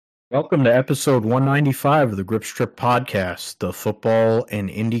Welcome to episode 195 of the Grip Strip Podcast, the football and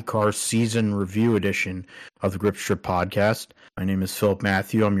IndyCar season review edition of the Grip Strip Podcast. My name is Philip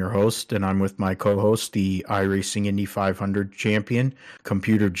Matthew. I'm your host, and I'm with my co-host, the iRacing Indy 500 champion,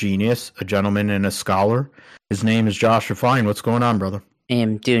 computer genius, a gentleman and a scholar. His name is Josh Fine. What's going on, brother?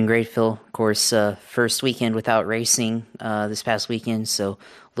 I'm doing great, Phil. Of course, first weekend without racing this past weekend, so a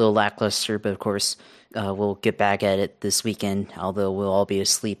little lackluster, but of course, we'll get back at it this weekend, although we'll all be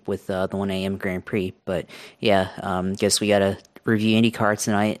asleep with the 1 a.m. Grand Prix. But yeah, guess we got to review IndyCar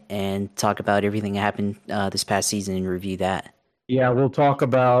tonight and talk about everything that happened this past season and review that. Yeah, we'll talk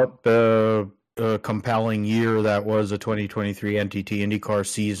about the compelling year that was the 2023 NTT IndyCar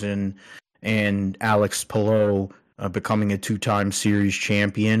season and Alex Palou becoming a two-time series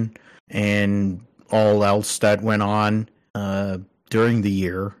champion and all else that went on during the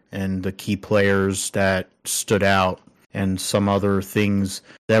year and the key players that stood out and some other things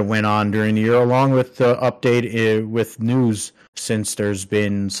that went on during the year, along with the update with news, since there's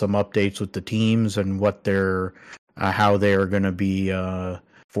been some updates with the teams and what they're how they are going to be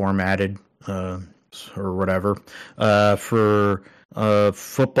formatted or whatever. For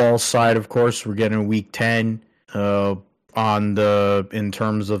football side, of course, we're getting week 10 in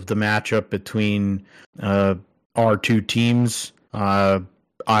terms of the matchup between our two teams.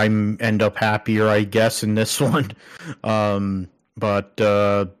 I'm end up happier, I guess, in this one. But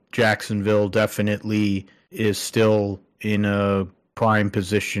Jacksonville definitely is still in a prime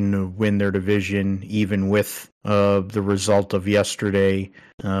position to win their division, even with the result of yesterday.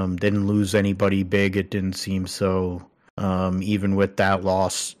 Didn't lose anybody big, it didn't seem so. Even with that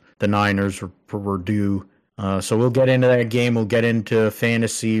loss, the Niners were due. So we'll get into that game. We'll get into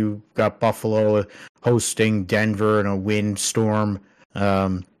fantasy. We've got Buffalo hosting Denver in a windstorm.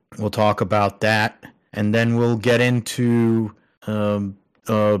 We'll talk about that. And then we'll get into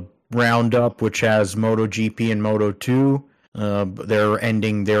Roundup, which has MotoGP and Moto2.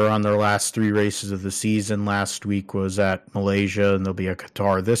 They're on their last three races of the season. Last week was at Malaysia, and there'll be a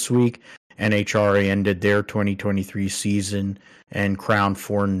Qatar this week. NHRA ended their 2023 season and crowned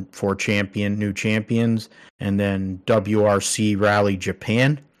four new champions. And then WRC Rally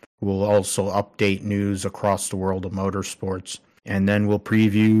Japan will also update news across the world of motorsports. And then we'll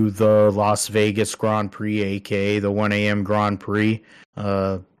preview the Las Vegas Grand Prix, aka the 1 a.m. Grand Prix,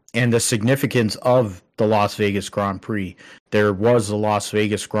 and the significance of the Las Vegas Grand Prix. There was a Las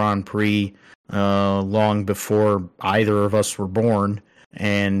Vegas Grand Prix long before either of us were born,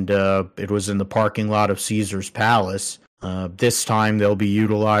 and it was in the parking lot of Caesar's Palace. This time they'll be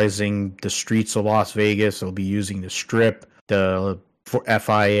utilizing the streets of Las Vegas. They'll be using the Strip. The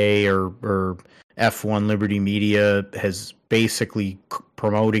FIA or F1 Liberty Media has basically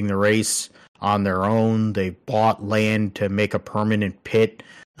promoting the race on their own. They bought land to make a permanent pit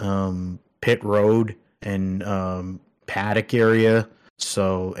road and paddock area.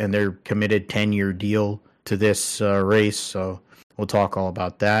 So, and they're committed 10-year deal to this race. So we'll talk all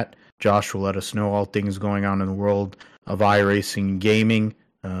about that. Josh will let us know all things going on in the world of iRacing and gaming,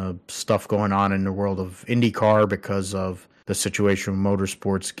 stuff going on in the world of IndyCar because of the situation with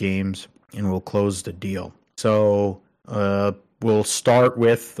motorsports games, and we'll close the deal. So we'll start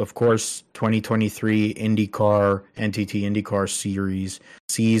with, of course, 2023 NTT IndyCar Series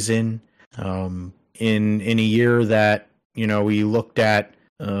season. In a year that, we looked at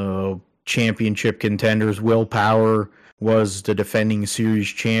championship contenders. Will Power was the defending series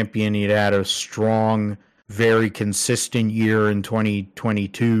champion. He had a strong, very consistent year in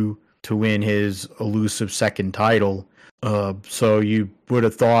 2022 to win his elusive second title. So you would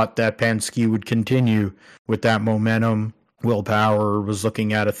have thought that Penske would continue with that momentum. Will Power was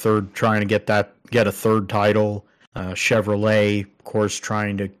looking at trying to get a third title. Chevrolet, of course,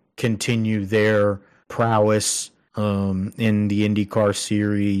 trying to continue their prowess in the IndyCar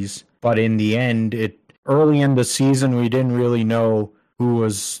Series. But in the end, early in the season, we didn't really know who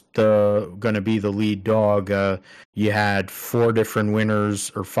was going to be the lead dog. You had 5 different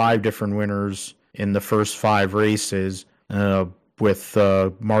winners in the first 5 races, with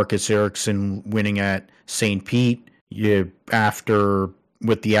Marcus Ericsson winning at St. Pete.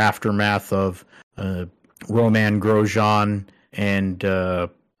 With the aftermath of Romain Grosjean and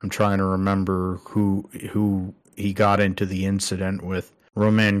I'm trying to remember who he got into the incident with.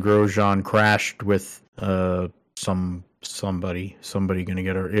 Romain Grosjean crashed with somebody gonna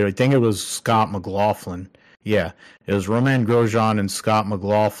get hurt. I think it was Scott McLaughlin. Yeah, it was Romain Grosjean and Scott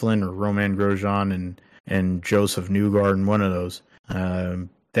McLaughlin, or Romain Grosjean and Josef Newgarden, one of those.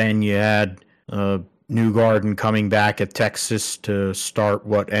 Then you had Newgarden coming back at Texas to start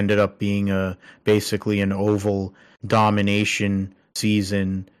what ended up being basically an oval domination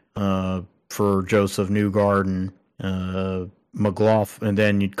season for Josef Newgarden. McLaughlin, and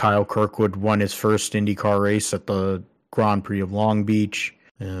then Kyle Kirkwood won his first IndyCar race at the Grand Prix of Long Beach.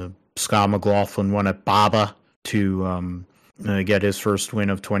 Scott McLaughlin won at Baba to get his first win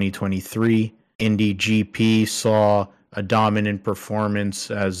of 2023. Indy GP saw a dominant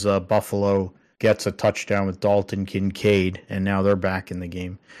performance as Buffalo gets a touchdown with Dalton Kincaid, and now they're back in the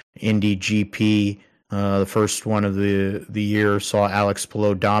game. Indy GP, the first one of the year, saw Alex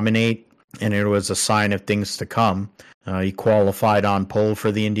Palou dominate, and it was a sign of things to come. He qualified on pole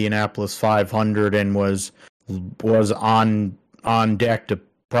for the Indianapolis 500 and was on deck to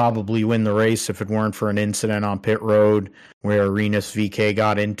probably win the race if it weren't for an incident on pit road where Rinus VeeKay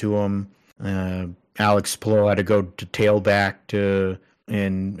got into him. Alex Palou had to go to tailback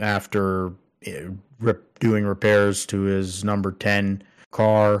after doing repairs to his number 10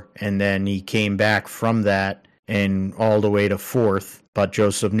 car, and then he came back from that and all the way to fourth. But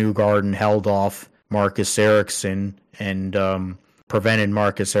Josef Newgarden held off Marcus Ericsson and prevented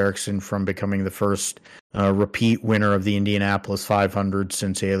Marcus Ericsson from becoming the first repeat winner of the Indianapolis 500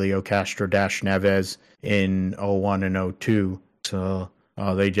 since Helio Castro-Neves in 01 and 02. So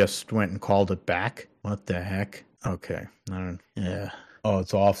they just went and called it back. What the heck? Okay. Yeah. Oh,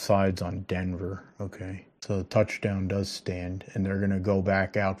 it's offsides on Denver. Okay. So the touchdown does stand, and they're going to go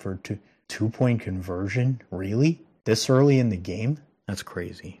back out for two-point conversion? Really? This early in the game? That's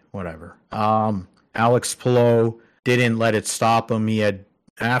crazy. Whatever. Alex Palou didn't let it stop him. He had,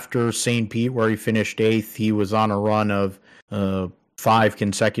 after St. Pete, where he finished 8th, he was on a run of 5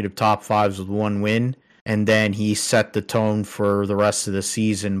 consecutive top 5s with 1 win. And then he set the tone for the rest of the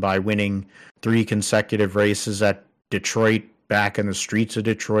season by winning 3 consecutive races at Detroit, back in the streets of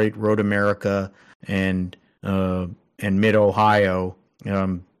Detroit, Road America, and Mid-Ohio.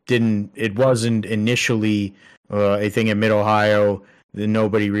 It wasn't initially a thing in Mid-Ohio.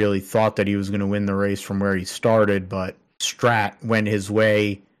 Nobody really thought that he was going to win the race from where he started, but Strat went his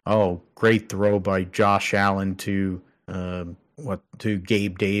way. Oh, great throw by Josh Allen to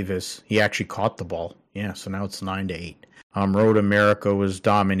Gabe Davis. He actually caught the ball. Yeah, so now it's 9-8. Road America was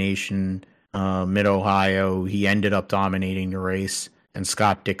domination. Mid-Ohio, he ended up dominating the race, and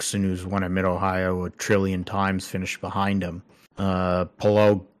Scott Dixon, who's won at Mid-Ohio a trillion times, finished behind him.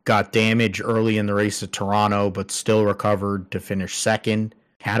 Palou got damage early in the race at Toronto, but still recovered to finish second.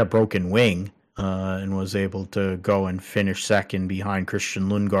 Had a broken wing, and was able to go and finish second behind Christian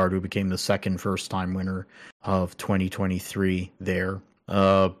Lundgaard, who became the second first-time winner of 2023 there.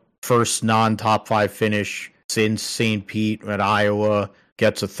 First non-top 5 finish since St. Pete at Iowa,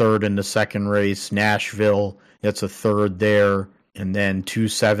 gets a third in the second race. Nashville gets a third there, and then 2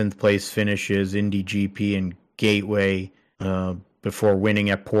 7th-place finishes, Indy GP and Gateway, before winning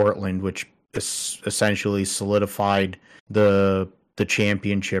at Portland, which essentially solidified the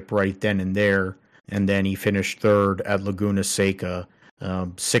championship right then and there. And then he finished third at Laguna Seca,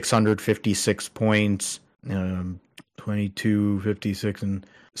 656 points, 2256, and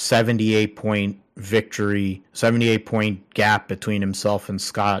 78-point victory, 78-point gap between himself and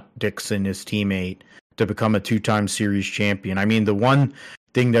Scott Dixon, his teammate, to become a 2-time series champion. I mean, the one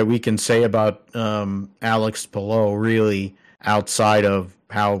thing that we can say about Alex Palou, really, outside of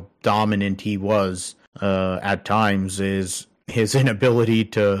how dominant he was at times, is his inability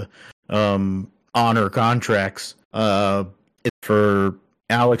to honor contracts. For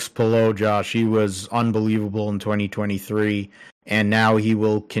Alex Palou, Josh, he was unbelievable in 2023, and now he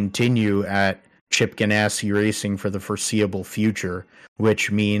will continue at Chip Ganassi Racing for the foreseeable future,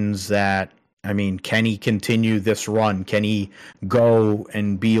 which means that, I mean, can he continue this run? Can he go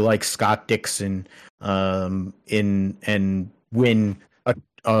and be like Scott Dixon and win,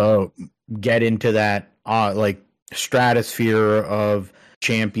 get into that like stratosphere of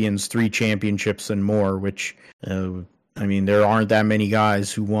champions, 3 championships and more, which, I mean, there aren't that many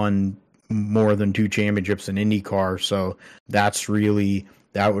guys who won more than 2 championships in IndyCar, so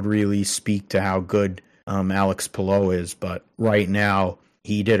that would really speak to how good Alex Palou is. But right now,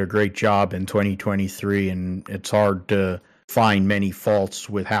 he did a great job in 2023, and it's hard to find many faults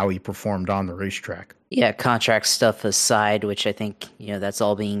with how he performed on the racetrack. Yeah, contract stuff aside, which I think, that's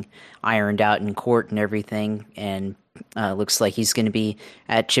all being ironed out in court and everything, and looks like he's going to be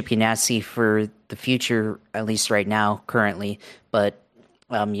at Chip Ganassi for the future, at least right now, currently. But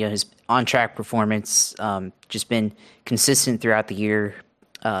his on-track performance just been consistent throughout the year.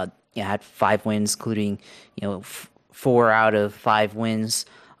 Had 5 wins, including 4 out of 5 wins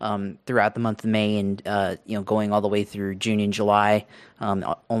throughout the month of May, and going all the way through June and July.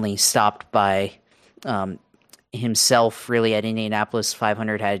 Only stopped by himself really at Indianapolis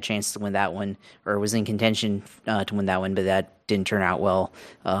 500. Had a chance to win that one, or was in contention to win that one, but that didn't turn out well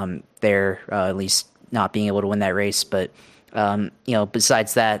there, at least not being able to win that race. But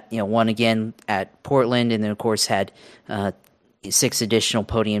besides that, won again at Portland, and then of course had 6 additional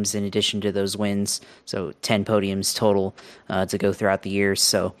podiums in addition to those wins, so 10 podiums total to go throughout the year.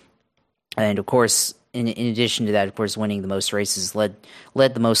 So, and of course, in addition to that, of course, winning the most races, led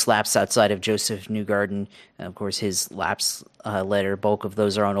the most laps outside of Josef Newgarden. Of course, his laps bulk of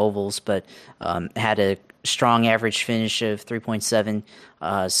those are on ovals, but had a strong average finish of 3.7.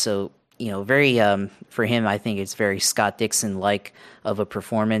 So, very for him, I think it's very Scott Dixon-like of a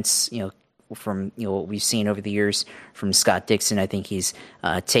performance. From what we've seen over the years from Scott Dixon, I think he's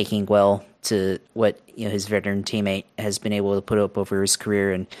taking well to what his veteran teammate has been able to put up over his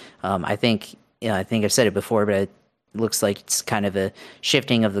career, and I think I've said it before, but it looks like it's kind of a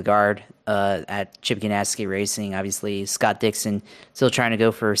shifting of the guard at Chip Ganassi Racing. Obviously, Scott Dixon still trying to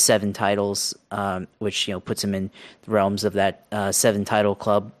go for 7 titles, which puts him in the realms of that 7-title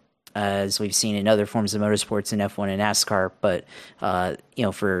club, as we've seen in other forms of motorsports in F1 and NASCAR. But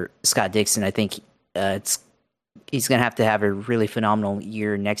for Scott Dixon, I think he's going to have a really phenomenal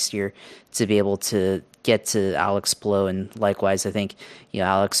year next year to be able to get to Alex Palou, and likewise, I think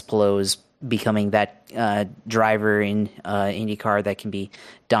Alex Palou is becoming that driver in IndyCar that can be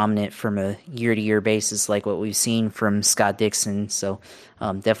dominant from a year-to-year basis, like what we've seen from Scott Dixon. So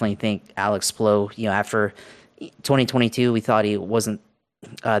definitely think Alex Palou, after 2022, we thought he wasn't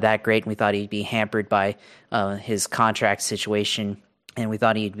that great, and we thought he'd be hampered by his contract situation, and we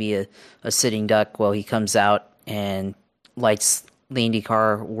thought he'd be a sitting duck. Well, he comes out and lights the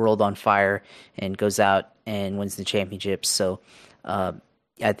IndyCar world on fire and goes out and wins the championship. So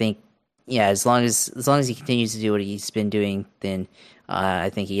I think, as long as he continues to do what he's been doing, then I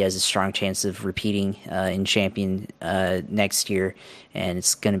think he has a strong chance of repeating in champion next year, and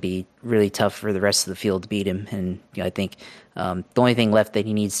it's going to be really tough for the rest of the field to beat him. And I think the only thing left that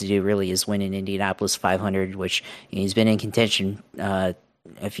he needs to do really is win an Indianapolis 500, which he's been in contention a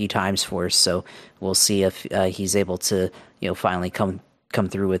few times for. So we'll see if he's able to finally come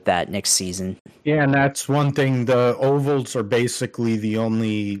through with that next season. Yeah, and that's one thing. The ovals are basically the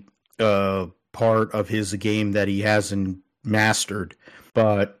only part of his game that he hasn't mastered.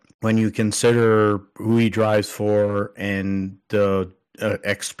 But when you consider who he drives for and the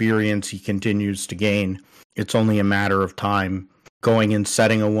experience he continues to gain, it's only a matter of time. Going and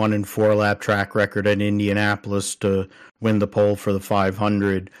setting a 1-4 lap track record at Indianapolis to win the pole for the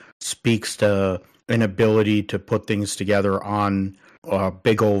 500 speaks to an ability to put things together on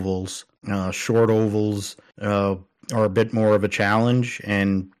big ovals. Short ovals are a bit more of a challenge,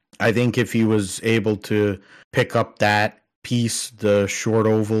 and I think if he was able to pick up that piece, the short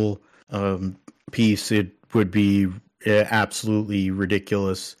oval piece, it would be absolutely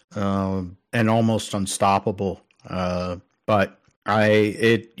ridiculous and almost unstoppable. But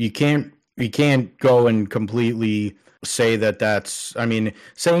you can't go and completely say that's. I mean,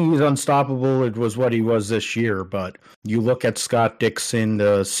 saying he's unstoppable, it was what he was this year. But you look at Scott Dixon,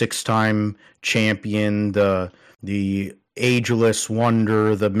 the 6-time champion, the ageless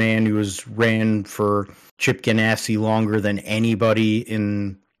wonder, the man who ran for Chip Ganassi longer than anybody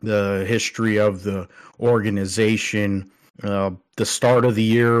in the history of the organization. The start of the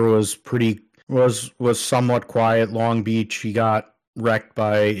year was somewhat quiet. Long Beach, he got wrecked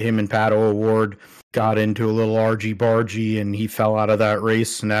by him and Pato O'Ward, got into a little argy-bargy, and he fell out of that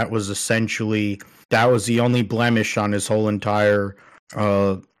race, and that was the only blemish on his whole entire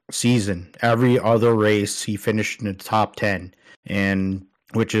season. Every other race he finished in the top 10, and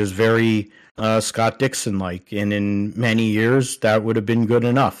which is very Scott Dixon like, and in many years that would have been good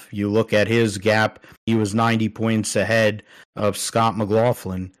enough. You look at his gap, he was 90 points ahead of Scott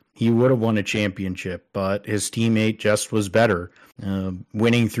McLaughlin. He would have won a championship, but his teammate just was better.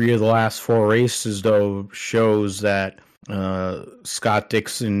 Winning 3 of the last 4 races, though, shows that Scott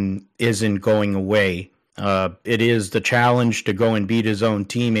Dixon isn't going away. It is the challenge to go and beat his own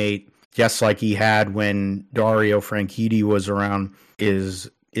teammate, just like he had when Dario Franchitti was around, is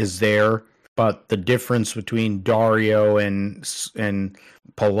there. But the difference between Dario and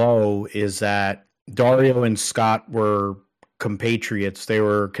Palou is that Dario and Scott were compatriots. They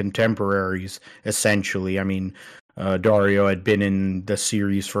were contemporaries, essentially. I mean, Dario had been in the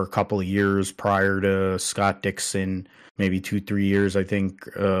series for a couple of years prior to Scott Dixon, maybe 2-3 years, I think,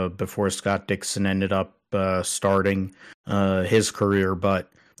 before Scott Dixon ended up starting his career. But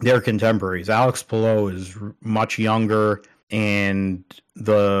they're contemporaries. Alex Palou is much younger, and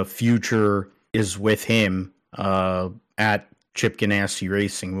the future is with him at Chip Ganassi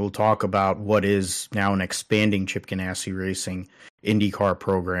Racing. We'll talk about what is now an expanding Chip Ganassi Racing IndyCar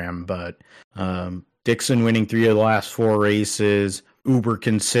program, but Dixon winning 3 of the last 4 races, uber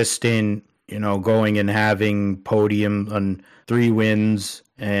consistent, going and having podium on 3 wins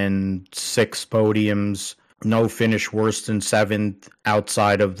and 6 podiums, no finish worse than 7th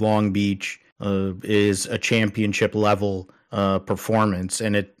outside of Long Beach, is a championship level performance,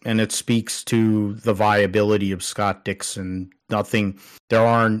 and it speaks to the viability of Scott Dixon. There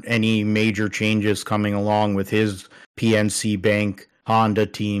aren't any major changes coming along with his PNC Bank Honda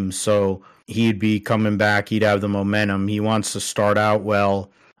team, so he'd be coming back. He'd have the momentum. He wants to start out well,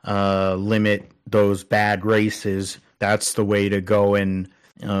 limit those bad races. That's the way to go and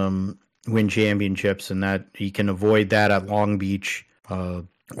win championships, and that he can avoid that at Long Beach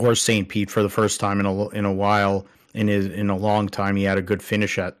or St. Pete for the first time in a while. In a long time, he had a good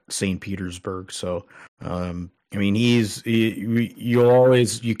finish at St. Petersburg. So, you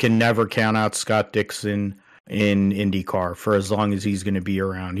can never count out Scott Dixon in IndyCar for as long as he's going to be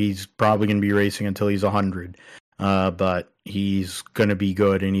around. He's probably going to be racing until he's 100, but he's going to be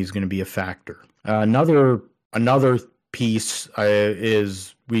good and he's going to be a factor. Another piece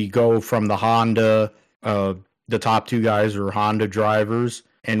is we go from the Honda, the top 2 guys are Honda drivers,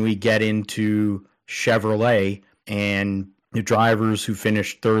 and we get into Chevrolet and the drivers who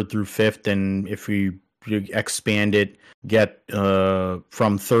finished 3rd through 5th, and if we expand it, get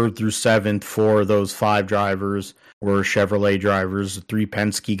from 3rd through 7th, 4 of those 5 drivers were Chevrolet drivers. The 3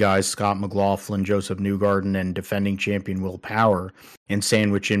 Penske guys, Scott McLaughlin, Josef Newgarden, and defending champion Will Power, and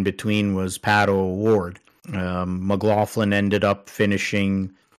sandwich in between was Pato O'Ward. McLaughlin ended up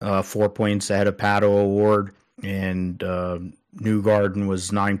finishing 4 points ahead of Pato O'Ward, and Newgarden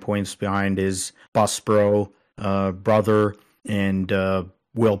was 9 points behind his bus bro brother, and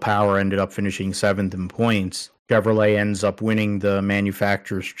Will Power ended up finishing 7th in points. Chevrolet ends up winning the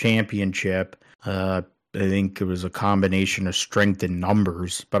Manufacturers' Championship. I think it was a combination of strength and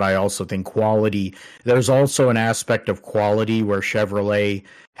numbers, but I also think quality. There's also an aspect of quality where Chevrolet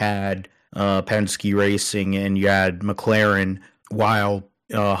had Penske Racing and you had McLaren, while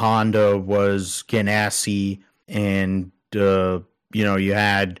Honda was Ganassi, and you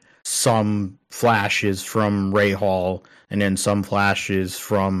had some flashes from Ray Hall and then some flashes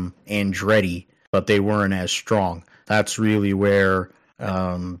from Andretti, but they weren't as strong. That's really where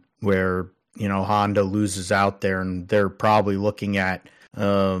Honda loses out there, and they're probably looking at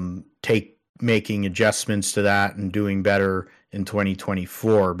making adjustments to that and doing better in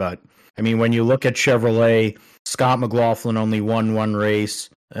 2024. But I mean, when you look at Chevrolet, Scott McLaughlin only won 1 race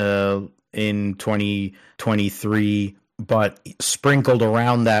in 2023, but sprinkled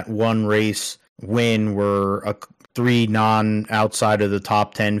around that 1 race win were 3 outside of the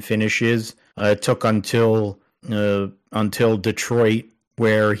top 10 finishes. It took until Detroit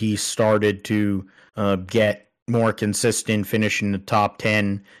where he started to get more consistent, finish in the top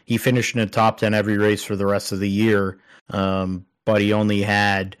 10. He finished in the top 10 every race for the rest of the year, but he only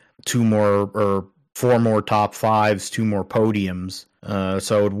had 4 more top 5s, 2 more podiums.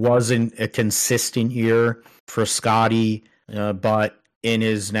 So it wasn't a consistent year for Scotty, but in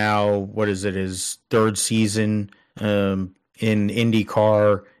his his 3rd season in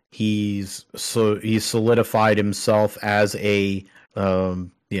IndyCar, he's solidified himself as a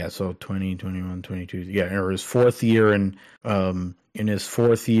 20, 21, 22, or his 4th year in his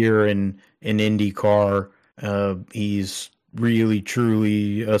 4th year in IndyCar, he's really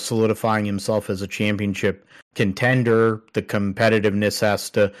truly solidifying himself as a championship contender. The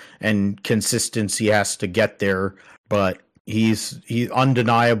competitiveness and consistency has to get there, but he's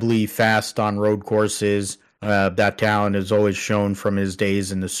undeniably fast on road courses. That talent is always shown from his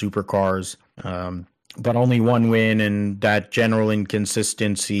days in the supercars. But only 1 win, and that general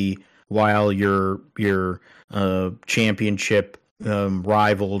inconsistency while your championship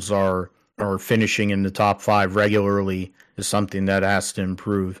rivals are finishing in the top 5 regularly is something that has to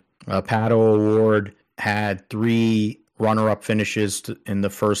improve. Pato O'Ward had 3 runner-up finishes in the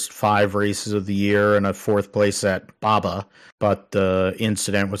first 5 races of the year and a 4th place at Baba, but the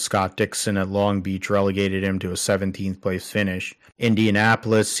incident with Scott Dixon at Long Beach relegated him to a 17th place finish.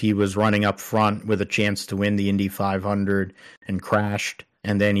 Indianapolis, he was running up front with a chance to win the Indy 500 and crashed,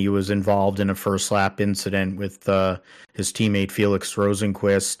 and then he was involved in a first lap incident with his teammate Felix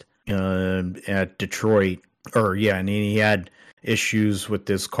Rosenqvist at Detroit. And he had issues with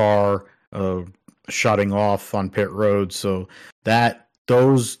this car shutting off on pit road, so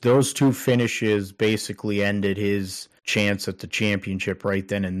those 2 finishes basically ended his chance at the championship right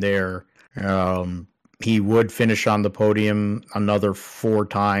then and there. He would finish on the podium another 4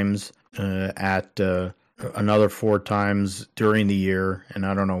 times another 4 times during the year, and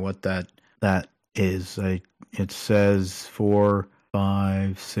I don't know what that is. It says 4,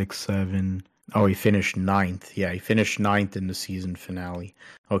 5, 6, 7. Oh, he finished ninth. Yeah, he finished ninth in the season finale.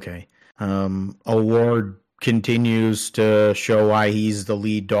 Okay. Award continues to show why he's the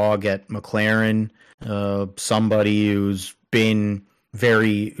lead dog at McLaren. Somebody who's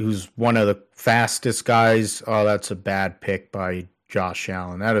one of the fastest guys. Oh, that's a bad pick by Josh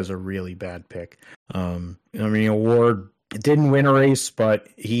Allen. That is a really bad pick. Award didn't win a race, but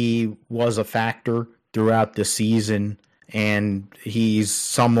he was a factor throughout the season, and he's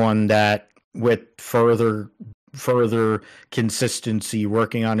someone that with further consistency,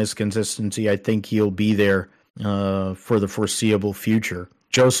 working on his consistency, I think he'll be there for the foreseeable future.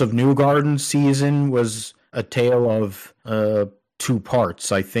 Josef Newgarden's season was a tale of two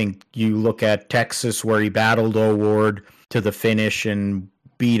parts. I think you look at Texas, where he battled O'Ward to the finish and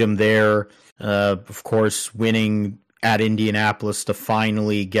beat him there. Of course, winning at Indianapolis to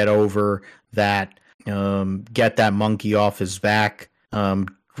finally get over that, get that monkey off his back,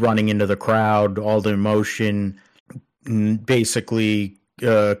 running into the crowd, all the emotion, basically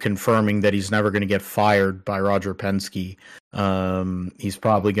confirming that he's never going to get fired by Roger Penske. He's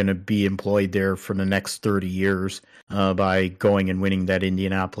probably going to be employed there for the next 30 years by going and winning that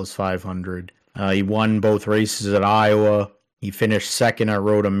Indianapolis 500. He won both races at Iowa. He finished second at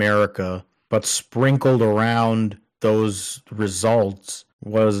Road America, but sprinkled around those results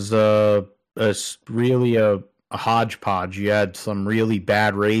was really a hodgepodge. You had some really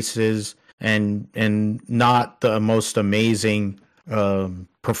bad races and not the most amazing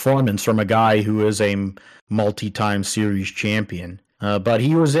performance from a guy who is a multi-time series champion. But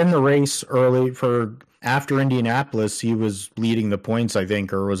he was in the race early after Indianapolis. He was leading the points, I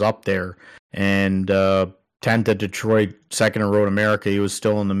think, or was up there. And 10th at Detroit, second at Road America, he was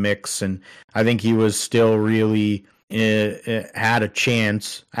still in the mix. And I think he was still really had a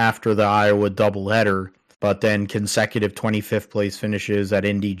chance after the Iowa doubleheader. But then consecutive 25th place finishes at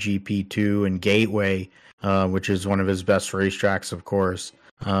Indy GP2 and Gateway, which is one of his best racetracks, of course,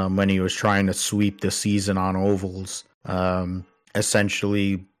 when he was trying to sweep the season on ovals,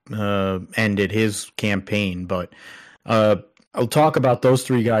 essentially ended his campaign. But I'll talk about those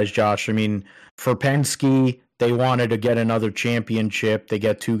three guys, Josh. I mean, for Penske, they wanted to get another championship. They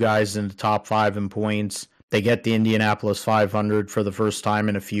get two guys in the top 5 in points. They get the Indianapolis 500 for the first time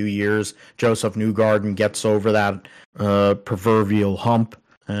in a few years. Josef Newgarden gets over that proverbial hump.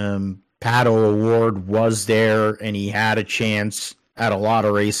 Pato Award was there, and he had a chance at a lot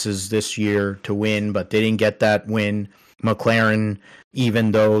of races this year to win, but they didn't get that win. McLaren,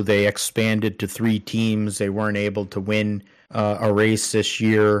 even though they expanded to 3 teams, they weren't able to win a race this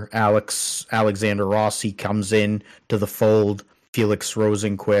year. Alexander Rossi comes in to the fold. Felix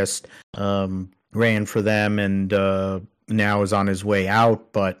Rosenqvist ran for them and now is on his way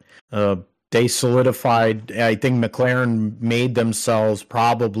out, but they solidified. I think McLaren made themselves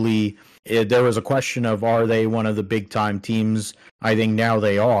probably. There was a question of, are they one of the big time teams? I think now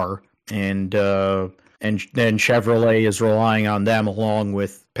they are, and then Chevrolet is relying on them along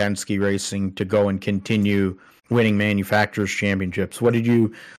with Penske Racing to go and continue winning manufacturers championships. What did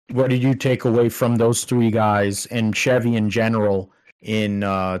you take away from those three guys and Chevy in general in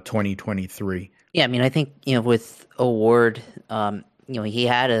 2023? Yeah, I mean, I think, with Award, he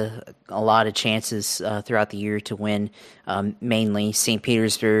had a lot of chances throughout the year to win, mainly St.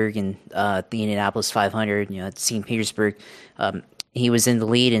 Petersburg and the Indianapolis 500. At St. Petersburg, he was in the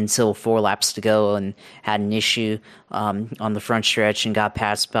lead until 4 laps to go and had an issue on the front stretch and got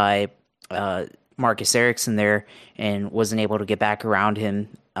passed by Marcus Ericsson there and wasn't able to get back around him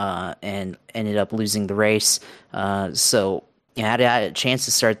and ended up losing the race. So had a chance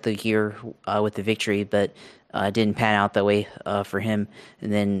to start the year with the victory, but didn't pan out that way for him.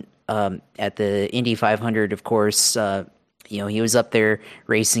 And then at the Indy 500, of course, he was up there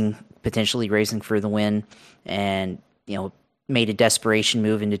potentially racing for the win, and made a desperation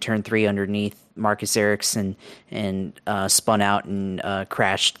move into turn 3 underneath Marcus Ericsson and spun out and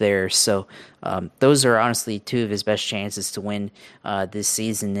crashed there. So those are honestly 2 of his best chances to win this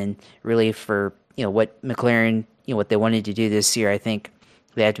season. And really for what McLaren, what they wanted to do this year, I think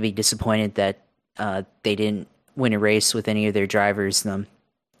they have to be disappointed that they didn't win a race with any of their drivers.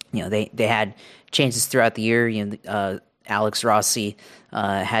 They had chances throughout the year. Alex Rossi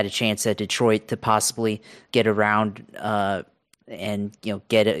had a chance at Detroit to possibly get around and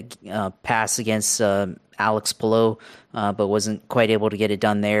get a pass against Alex Palou, but wasn't quite able to get it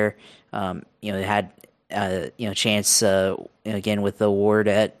done there. It had chance again with the award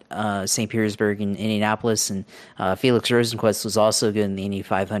at St. Petersburg and Indianapolis, and Felix Rosenqvist was also good in the Indy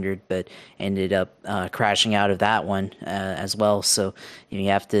 500, but ended up crashing out of that one as well. So you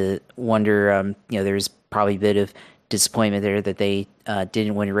have to wonder. There's probably a bit of disappointment there that they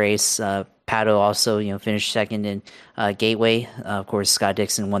didn't win a race. Pato also, finished second in Gateway. Of course, Scott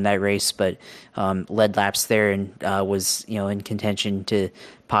Dixon won that race, but led laps there and was, in contention to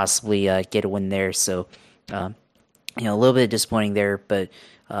possibly get a win there. So, a little bit disappointing there, but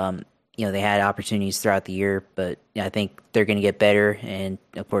they had opportunities throughout the year. But I think they're going to get better, and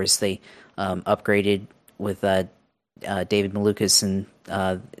of course, they upgraded with David Malukas and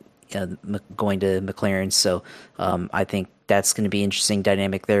going to McLaren. So I think that's going to be interesting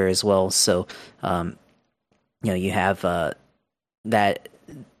dynamic there as well. So, you have that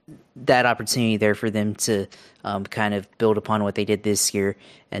opportunity there for them to kind of build upon what they did this year.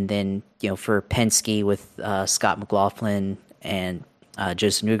 And then, for Penske with Scott McLaughlin and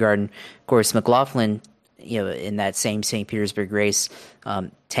Josef Newgarden, of course, McLaughlin, in that same St. Petersburg race,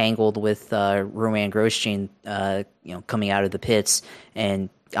 tangled with Roman Grosjean, coming out of the pits, and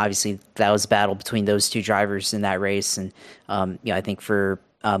obviously that was a battle between those two drivers in that race. And I think for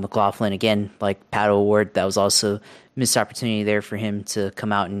McLaughlin, again, like Pato Award, that was also a missed opportunity there for him to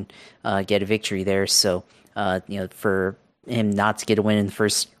come out and get a victory there. So for him not to get a win in the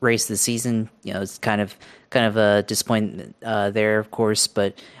first race of the season, it's kind of a disappointment there, of course.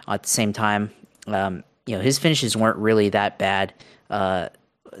 But at the same time, his finishes weren't really that bad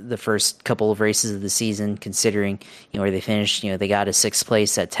the first couple of races of the season, considering where they finished. They got a 6th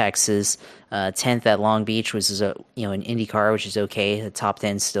place at Texas, 10th at Long Beach, which is an IndyCar, which is okay, a top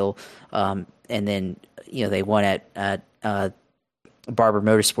 10 still, and then they won at Barber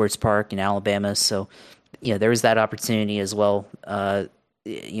Motorsports Park in Alabama. So there was that opportunity as well, to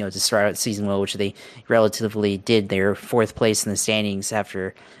start out the season well, which they relatively did. They were 4th place in the standings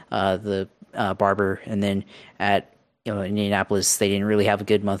after the Barber, and then at in Indianapolis, they didn't really have a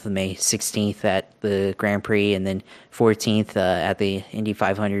good month of May. 16th at the Grand Prix, and then 14th at the Indy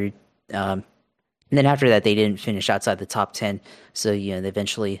 500. And then after that, they didn't finish outside the top 10. So, they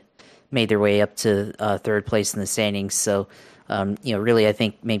eventually made their way up to 3rd place in the standings. So, really, I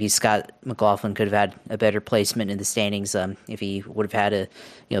think maybe Scott McLaughlin could have had a better placement in the standings if he would have had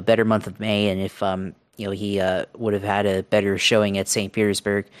a better month of May, and if he would have had a better showing at St.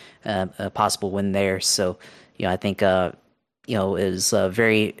 Petersburg, a possible win there. So, I think it was a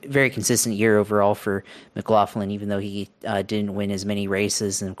very, very consistent year overall for McLaughlin, even though he didn't win as many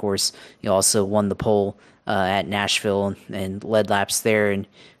races. And of course, he also won the pole at Nashville and led laps there, and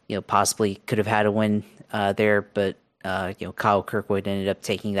possibly could have had a win there, but Kyle Kirkwood ended up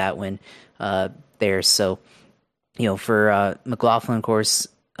taking that win there. So, for McLaughlin, of course,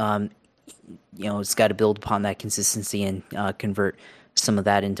 it's got to build upon that consistency and convert some of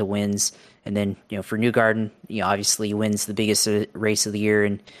that into wins. And then, for Newgarden, obviously he wins the biggest race of the year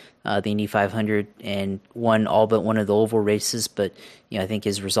in the Indy 500 and won all but one of the oval races. But, I think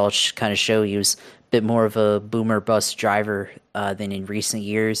his results kind of show he was a bit more of a boomer bust driver than in recent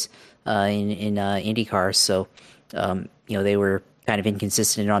years in IndyCar. So, they were kind of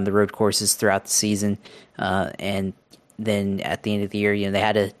inconsistent on the road courses throughout the season. And then at the end of the year, they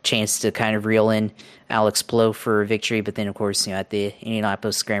had a chance to kind of reel in Alex Palou for a victory. But then, of course, at the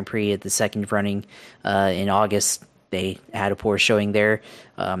Indianapolis Grand Prix at the second running in August, they had a poor showing there,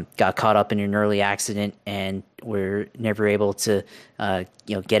 got caught up in an early accident, and were never able to,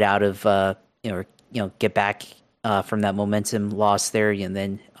 get out of, get back from that momentum loss there. And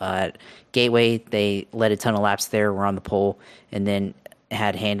then at Gateway, they led a ton of laps there, were on the pole, and then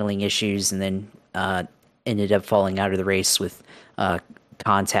had handling issues, and then ended up falling out of the race with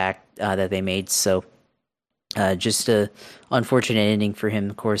contact that they made. So just a unfortunate ending for him,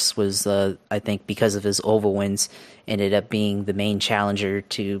 of course, was I think because of his oval wins, ended up being the main challenger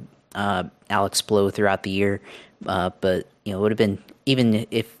to Alex Palou throughout the year. But it would have been, even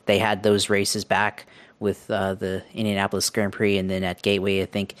if they had those races back with the Indianapolis Grand Prix and then at Gateway, I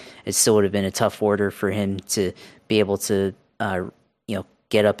think it still would have been a tough order for him to be able to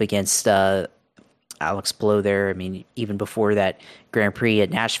get up against Alex Palou there. I mean, even before that Grand Prix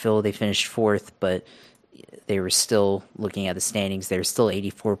at Nashville, they finished 4th, but they were still looking at the standings. They were still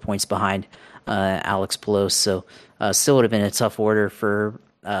 84 points behind Alex Palou. So still would have been a tough order for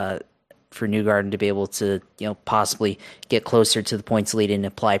Newgarden to be able to, possibly get closer to the points lead and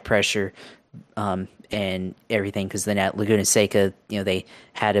apply pressure and everything. Because then at Laguna Seca, they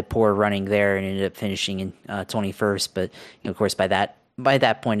had a poor running there and ended up finishing in 21st. But of course, by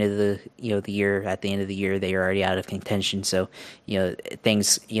that point of the the year, at the end of the year, they were already out of contention. So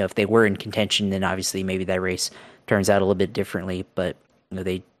things, if they were in contention, then obviously maybe that race turns out a little bit differently. But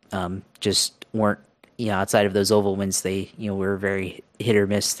they just weren't. Outside of those oval wins, they were very hit or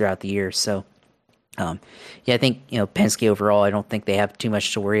miss throughout the year. So I think Penske overall, I don't think they have too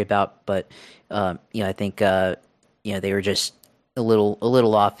much to worry about. But I think they were just a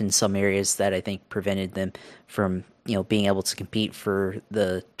little off in some areas that I think prevented them from being able to compete for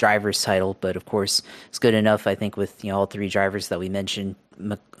the driver's title. But of course, it's good enough, I think, with all three drivers that we mentioned,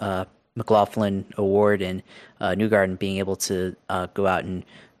 McLaughlin, Award, and Newgarden being able to go out and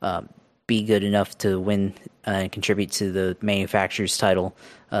be good enough to win and contribute to the manufacturer's title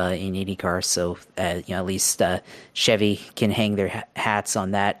in IndyCar. So at least Chevy can hang their hats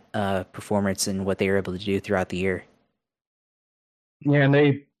on that performance and what they were able to do throughout the year. Yeah,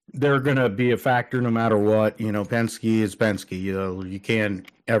 and they're going to be a factor no matter what. Penske is Penske. You can't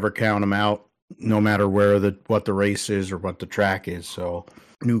ever count them out, no matter what the race is or what the track is. So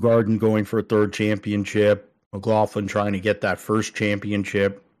Newgarden going for a third championship, McLaughlin trying to get that first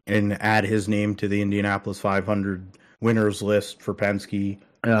championship and add his name to the Indianapolis 500 winners list for Penske.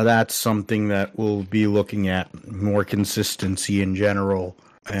 That's something that we'll be looking at, more consistency in general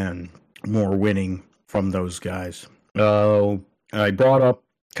and more winning from those guys. I brought up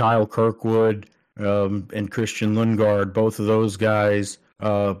Kyle Kirkwood and Christian Lundgaard. Both of those guys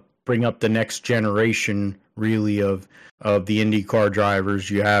bring up the next generation, really, of the IndyCar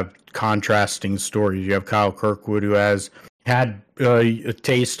drivers. You have contrasting stories. You have Kyle Kirkwood, who has had a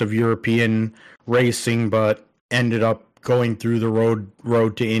taste of European racing, but ended up going through the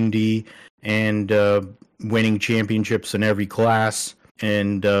road to Indy and winning championships in every class,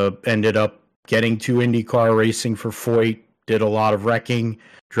 and ended up getting to IndyCar racing for Foyt. Did a lot of wrecking,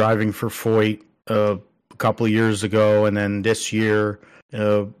 driving for Foyt a couple of years ago, and then this year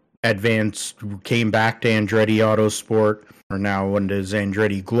came back to Andretti Autosport, or now under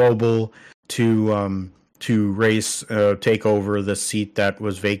Andretti Global, to race, take over the seat that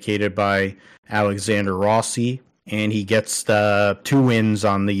was vacated by Alexander Rossi, and he gets 2 wins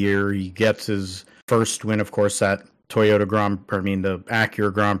on the year. He gets his first win, of course, at the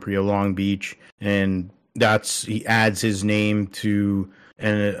Acura Grand Prix of Long Beach, and he adds his name to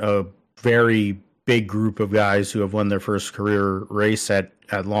a very big group of guys who have won their first career race at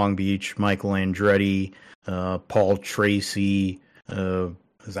Long Beach. Michael Andretti, Paul Tracy,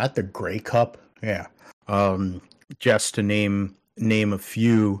 is that the Grey Cup? Yeah. Just to name a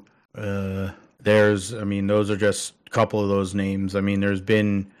few. Those are just a couple of those names. There's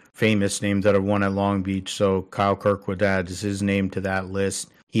been famous names that have won at Long Beach, so Kyle Kirkwood adds his name to that list.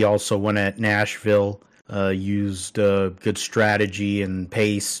 He also won at Nashville. Used good strategy and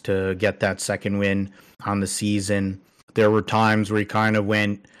pace to get that second win on the season. There were times where he kind of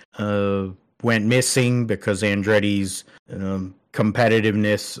went missing because Andretti's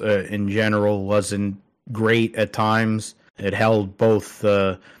competitiveness in general wasn't great at times. It held both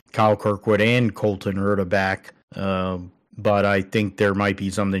Kyle Kirkwood and Colton Herta back, but I think there might be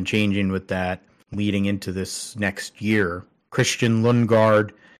something changing with that leading into this next year. Christian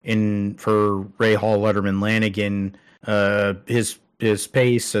Lundgaard for Rahal, Letterman, Lanigan, his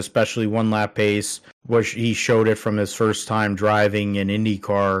pace, especially one-lap pace, he showed it from his first time driving an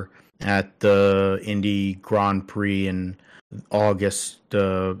IndyCar at the Indy Grand Prix in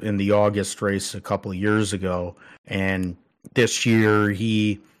the August race a couple of years ago. And this year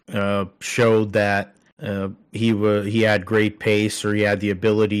he showed that he had great pace, or he had the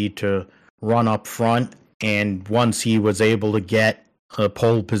ability to run up front. And once he was able to get a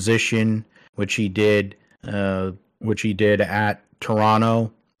pole position, which he did at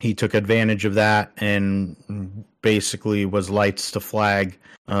Toronto, he took advantage of that and basically was lights to flag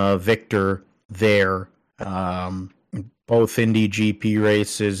victor there. Both Indy GP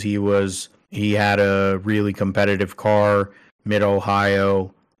races, he had a really competitive car.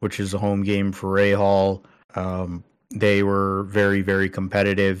 Mid-Ohio, which is a home game for Rahal, they were very, very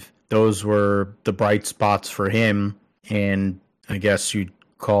competitive. Those were the bright spots for him, and I guess you'd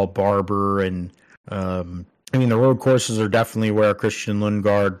call Barber and the road courses are definitely where Christian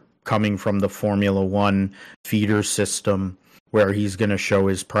Lundgaard, coming from the Formula One feeder system, where he's going to show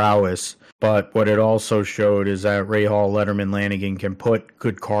his prowess. But what it also showed is that Rahal, Letterman, Lanigan can put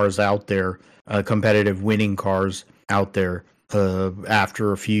good cars out there, competitive winning cars out there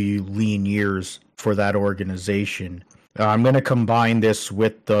after a few lean years for that organization. I'm going to combine this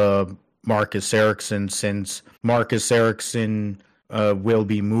with Marcus Ericsson, since Marcus Ericsson will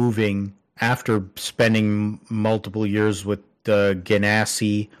be moving after spending multiple years with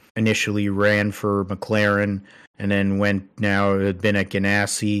Ganassi. Initially ran for McLaren and then had been at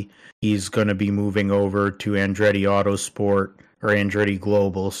Ganassi. He's going to be moving over to Andretti Autosport, or Andretti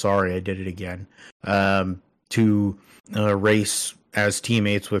Global, sorry, I did it again, to race as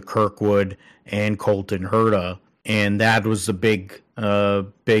teammates with Kirkwood and Colton Herta. And that was the big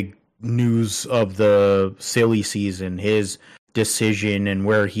news of the silly season, his decision and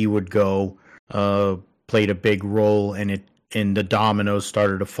where he would go. played a big role, and the dominoes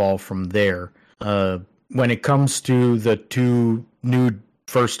started to fall from there. When it comes to the two new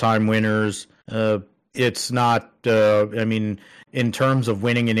first-time winners, it's not. In terms of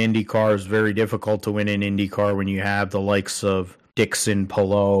winning an IndyCar, it's very difficult to win an IndyCar when you have the likes of Dixon,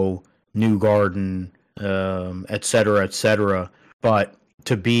 Palou, Newgarden, et cetera, et cetera. But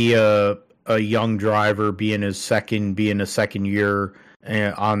to be a young driver, be in a second year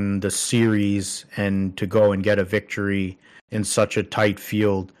on the series, and to go and get a victory in such a tight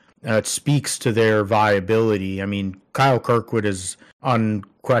field, it speaks to their viability. I mean, Kyle Kirkwood is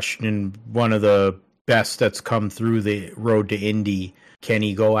unquestioned one of the best that's come through the road to Indy. Can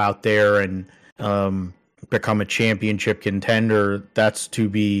he go out there and become a championship contender? That's to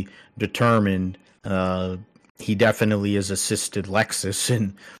be determined. He definitely has assisted Lexus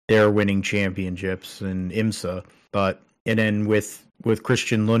in their winning championships and IMSA. And then with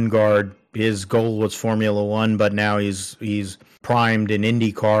Christian Lundgaard, his goal was Formula One, but now he's primed in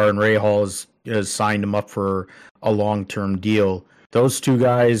IndyCar, and Rahal has signed him up for a long-term deal. Those two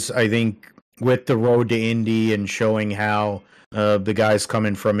guys, I think, with the road to Indy and showing how the guys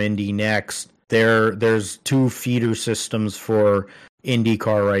coming from Indy next, there's two feeder systems for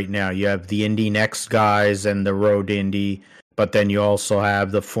IndyCar right now. You have the Indy Next guys and the road to Indy, but then you also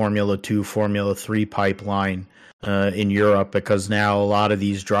have the Formula 2, Formula 3 pipeline in Europe, because now a lot of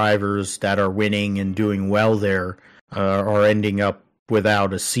these drivers that are winning and doing well there are ending up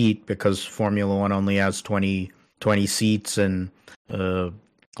without a seat, because Formula 1 only has 20 seats, and a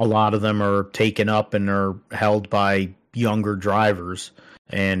lot of them are taken up and are held by younger drivers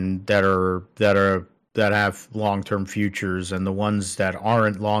and that have long-term futures, and the ones that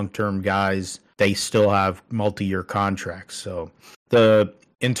aren't long-term guys, they still have multi-year contracts. So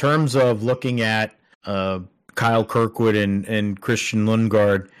in terms of looking at Kyle Kirkwood and Christian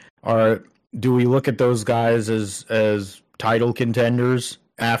Lundgaard, do we look at those guys as title contenders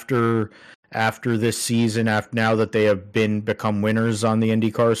after this season, now that they have become winners on the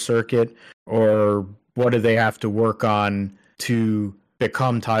IndyCar circuit, or what do they have to work on to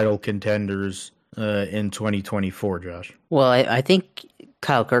become title contenders in 2024, Josh? Well, I think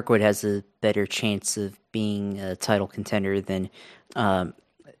Kyle Kirkwood has a better chance of being a title contender than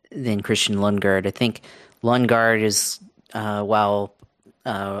Christian Lundgaard. I think Lundgaard is, while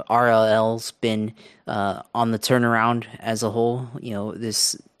RLL's been on the turnaround as a whole,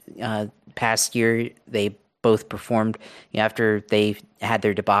 this past year they both performed. After they had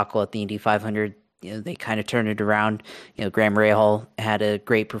their debacle at the Indy 500, they kind of turned it around. Graham Rahal had a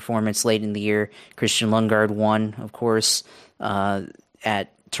great performance late in the year. Christian Lundgaard won, of course,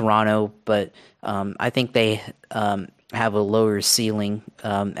 at Toronto, but I think they have a lower ceiling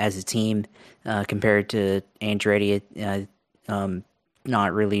as a team compared to Andretti.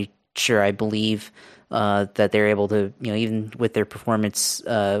 Not really sure. I believe that they're able to, even with their performance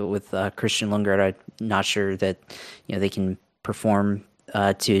with Christian Lundgaard, I'm not sure that they can perform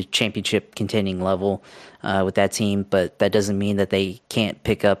to championship contending level with that team, but that doesn't mean that they can't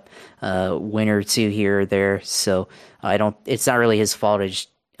pick up a win or two here or there. So it's not really his fault. I just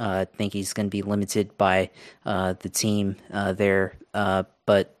think he's going to be limited by the team there,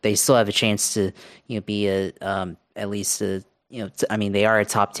 but they still have a chance to be at least a, they are a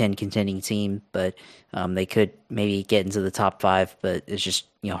top 10 contending team, but they could maybe get into the top 5, but it's just,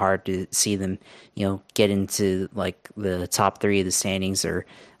 hard to see them, get into like the top 3 of the standings or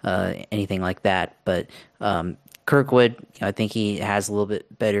anything like that. But Kirkwood, I think he has a little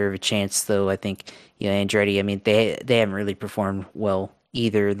bit better of a chance, though. I think, Andretti, they haven't really performed well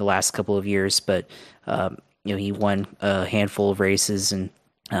either the last couple of years, but he won a handful of races and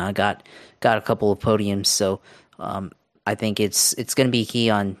got a couple of podiums. So I think it's going to be key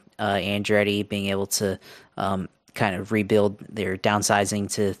on Andretti being able to kind of rebuild. They're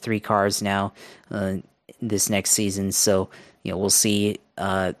downsizing to 3 cars now this next season. So we'll see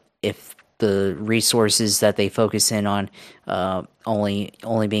if the resources that they focus in on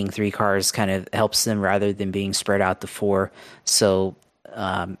only being 3 cars kind of helps them rather than being spread out to 4. So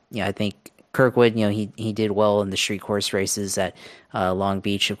I think Kirkwood, he did well in the street course races at Long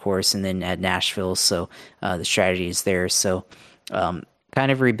Beach, of course, and then at Nashville. So the strategy is there. So kind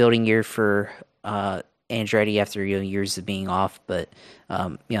of rebuilding year for Andretti after years of being off, but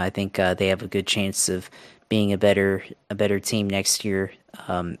I think they have a good chance of being a better team next year.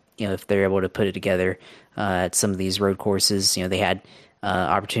 If they're able to put it together at some of these road courses. They had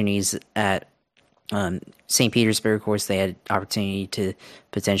opportunities at St. Petersburg, of course. They had opportunity to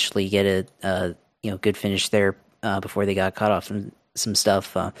potentially get a good finish there before they got cut off some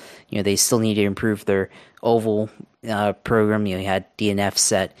stuff. They still need to improve their oval program. You had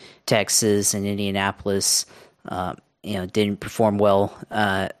DNFs at Texas and Indianapolis. Didn't perform well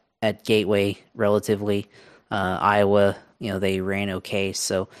at Gateway relatively. Iowa, they ran okay.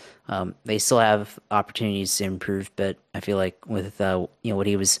 So they still have opportunities to improve, but I feel like with what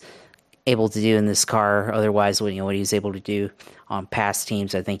he was able to do in this car, otherwise what he was able to do on past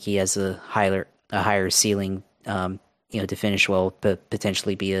teams, I think he has a higher ceiling. To finish well, but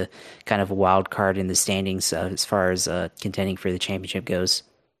potentially be a kind of a wild card in the standings as far as contending for the championship goes.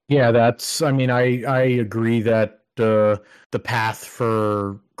 Yeah, I agree that the path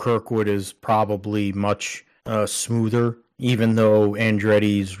for Kirkwood is probably much smoother, even though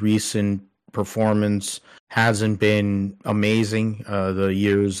Andretti's recent performance hasn't been amazing. The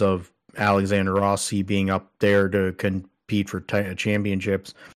years of Alexander Rossi being up there to compete for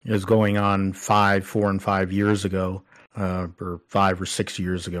championships is going on 4 and 5 years ago. Or 5 or 6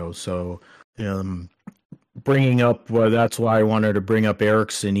 years ago. So bringing up, that's why I wanted to bring up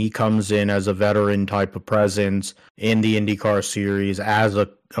Ericsson. He comes in as a veteran type of presence in the IndyCar Series as a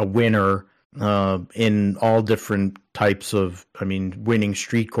winner in all different types of, winning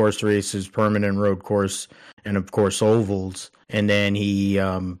street course races, permanent road course, and of course ovals. And then he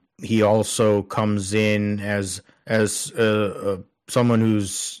also comes in as someone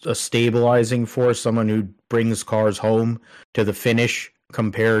who's a stabilizing force, someone who brings cars home to the finish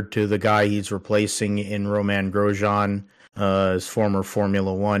compared to the guy he's replacing in Romain Grosjean, his former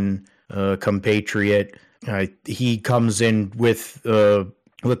Formula One compatriot. He comes in with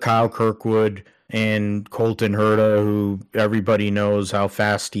Kyle Kirkwood and Colton Herta, who everybody knows how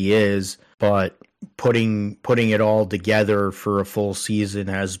fast he is, but putting it all together for a full season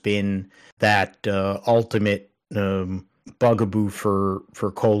has been that ultimate bugaboo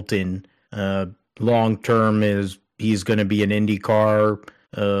for Colton. Long term is he's going to be an IndyCar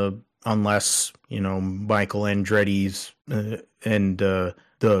unless Michael Andretti's and the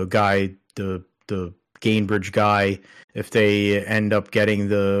Gainbridge guy, if they end up getting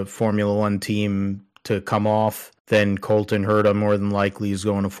the Formula One team to come off, then Colton Herta more than likely is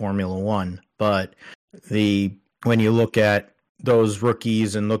going to Formula One. But when you look at those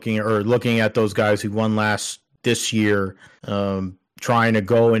rookies and looking at those guys who won this year, trying to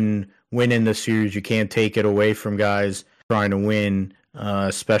go and win in the series, you can't take it away from guys trying to win,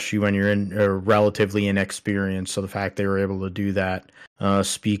 especially when you're relatively inexperienced. So the fact they were able to do that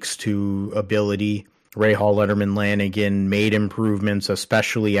speaks to ability. Ray Hall, Letterman, Lanigan made improvements,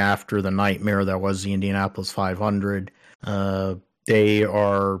 especially after the nightmare that was the Indianapolis 500. They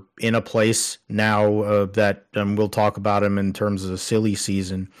are in a place now that we'll talk about them in terms of the silly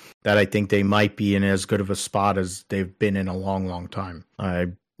season, that I think they might be in as good of a spot as they've been in a long, long time. I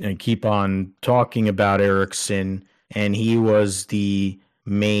keep on talking about Ericsson, and he was the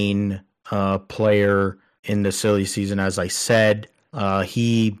main player in the silly season, as I said.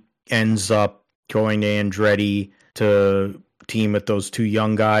 He ends up going to Andretti to team with those two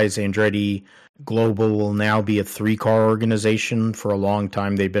young guys. Andretti Global will now be a 3-car organization. For a long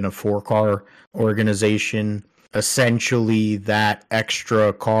time, they've been a 4-car organization. Essentially, that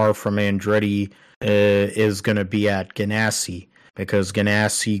extra car from Andretti is going to be at Ganassi, because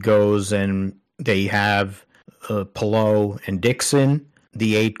Ganassi goes and they have Palou and Dixon.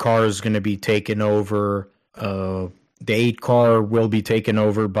 The 8-car is going to be taken over. The 8-car will be taken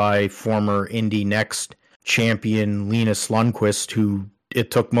over by former Indy Next champion Linus Lundqvist, who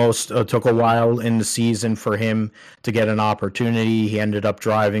it took a while in the season for him to get an opportunity. He ended up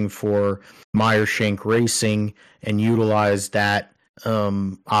driving for Meyer Shank Racing and utilized that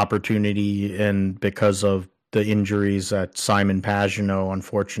opportunity, and because of the injuries that Simon Pagenaud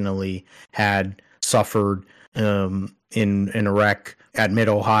unfortunately had suffered in a wreck at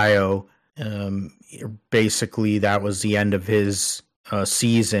Mid-Ohio, basically that was the end of his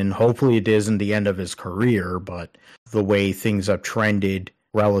season. Hopefully it isn't the end of his career, but the way things have trended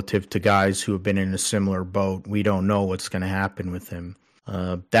relative to guys who have been in a similar boat, we don't know what's going to happen with him.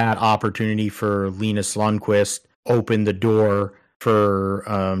 That opportunity for Linus Lundqvist opened the door for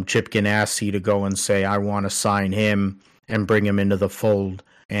Chip Ganassi to go and say, I want to sign him and bring him into the fold.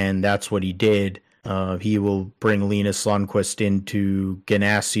 And that's what he did. He will bring Linus Lundqvist into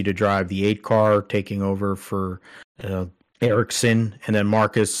Ganassi to drive the 8-car, taking over for Ericsson. And then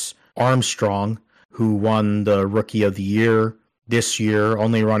Marcus Armstrong, who won the Rookie of the Year this year,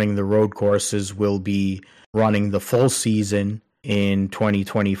 only running the road courses, will be running the full season in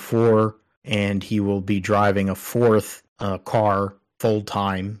 2024, and he will be driving a 4th car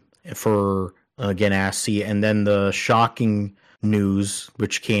full-time for Ganassi. And then the shocking news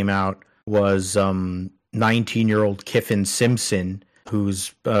which came out was 19-year-old Kiffin Simpson,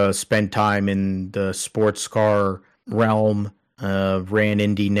 who's spent time in the sports car realm, ran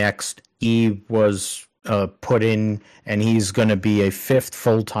Indy Next. He was put in, and he's going to be a fifth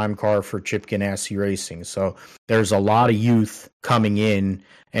full-time car for Chip Ganassi Racing. So there's a lot of youth coming in,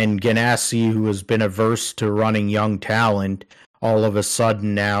 and Ganassi, who has been averse to running young talent, all of a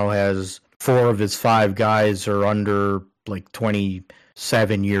sudden now has 4 of his 5 guys are under like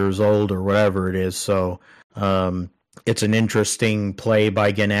 27 years old or whatever it is. So it's an interesting play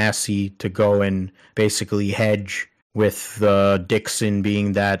by Ganassi to go and basically hedge with Dixon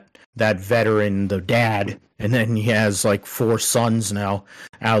being that veteran, the dad, and then he has like 4 sons now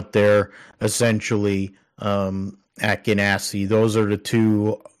out there essentially at Ganassi. Those are the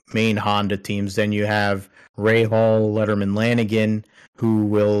 2 main Honda teams. Then you have Ray Hall, Letterman Lanigan, who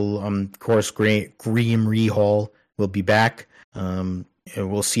will, of course, Graham Rahal will be back.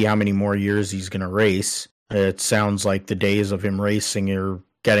 We'll see how many more years he's going to race. It sounds like the days of him racing are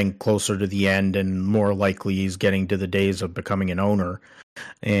getting closer to the end, and more likely he's getting to the days of becoming an owner.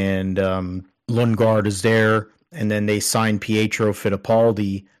 And Lundgaard is there, and then they signed Pietro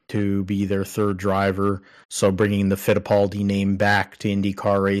Fittipaldi to be their 3rd driver, so bringing the Fittipaldi name back to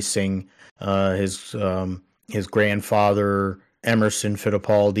IndyCar racing. His grandfather, Emerson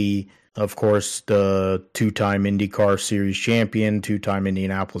Fittipaldi, of course, the 2-time IndyCar Series champion, 2-time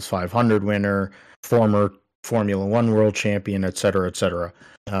Indianapolis 500 winner, former Formula One world champion, etc., etc.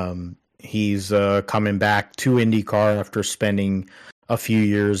 He's coming back to IndyCar after spending a few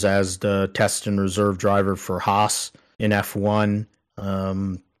years as the test and reserve driver for Haas in F1,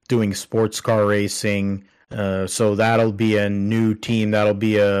 doing sports car racing. So that'll be a new team. That'll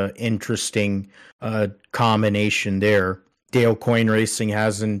be a interesting combination there. Dale Coyne Racing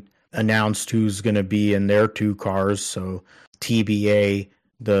hasn't announced who's going to be in their 2 cars, so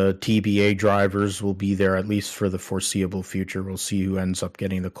the TBA drivers will be there at least for the foreseeable future. We'll see who ends up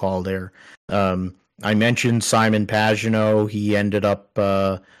getting the call there. I mentioned Simon Pagenaud. He ended up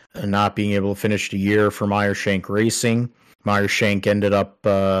not being able to finish the year for Meyer-Shank Racing. Meyer-Shank ended up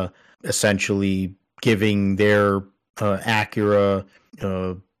essentially giving their Acura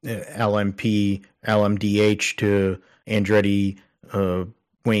LMP, LMDH to Andretti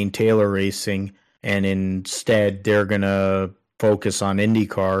Wayne Taylor Racing, and instead they're going to focus on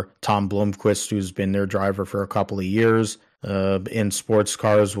IndyCar. Tom Blomqvist, who's been their driver for a couple of years in sports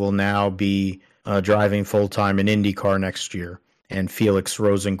cars, will now be driving full-time in IndyCar next year. And Felix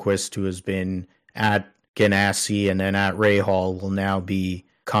Rosenqvist, who has been at Ganassi and then at Rahal, will now be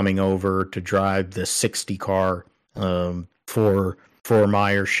coming over to drive the 60 car for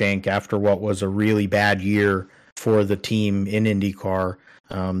Meyer-Shank after what was a really bad year for the team in IndyCar.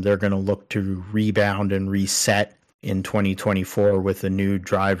 They're going to look to rebound and reset in 2024 with a new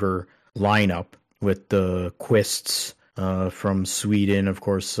driver lineup with the Quists from Sweden. Of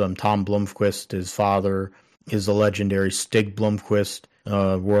course, Tom Blomqvist, his father, is the legendary Stig Blomqvist,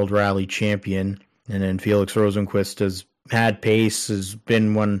 World Rally champion. And then Felix Rosenqvist has had pace, has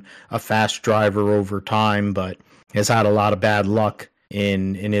been a fast driver over time, but has had a lot of bad luck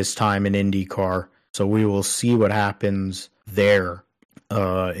in his time in IndyCar. So we will see what happens there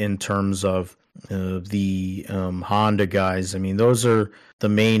in terms of the Honda guys. I mean, those are the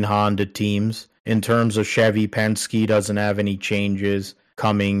main Honda teams. In terms of Chevy, Penske doesn't have any changes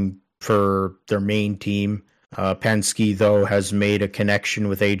coming for their main team. Penske, though, has made a connection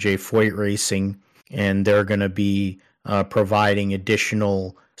with AJ Foyt Racing, and they're going to be providing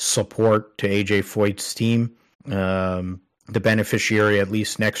additional support to AJ Foyt's team. The beneficiary, at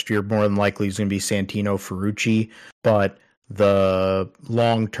least next year, more than likely is going to be Santino Ferrucci, but the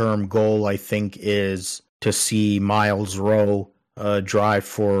long-term goal, I think, is to see Miles Rowe drive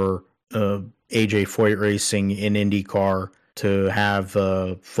for AJ Foyt Racing in IndyCar, to have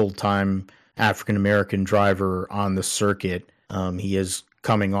a full-time African-American driver on the circuit. He is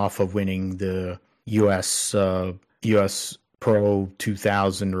coming off of winning the U.S. Pro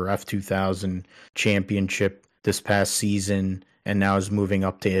 2000 or F2000 championship this past season, and now is moving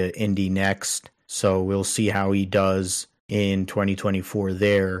up to Indy Next. So we'll see how he does in 2024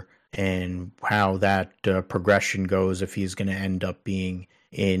 there, and how that progression goes, if he's going to end up being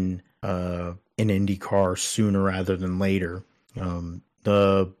in IndyCar sooner rather than later.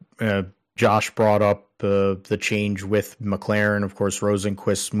 Josh brought up the change with McLaren. Of course,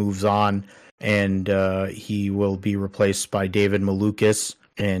 Rosenqvist moves on, and he will be replaced by David Malukas,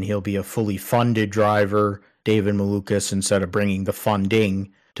 and he'll be a fully funded driver. David Malukas, instead of bringing the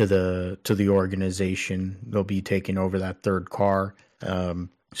funding to the organization, they'll be taking over that 3rd car.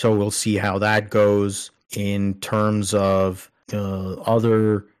 So we'll see how that goes. In terms of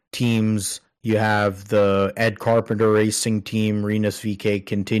other teams You have the Ed Carpenter Racing Team. Rinus VeeKay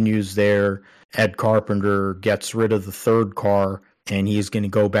continues there. Ed Carpenter gets rid of the third car, and he's going to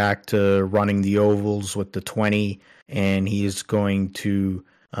go back to running the ovals with the 20, and he's going to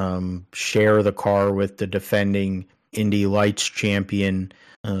share the car with the defending Indy Lights champion,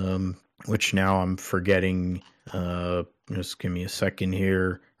 which now I'm forgetting. Just give me a second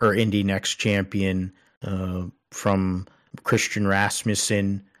here. Or Indy Next champion from Christian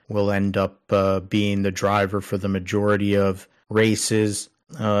Rasmussen will end up being the driver for the majority of races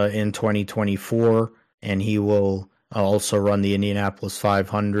in 2024, and he will also run the Indianapolis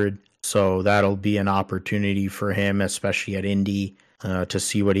 500. So that'll be an opportunity for him, especially at Indy, to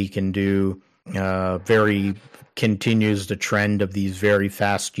see what he can do. Very continues the trend of these very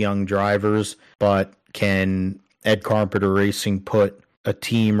fast young drivers, but can Ed Carpenter Racing put a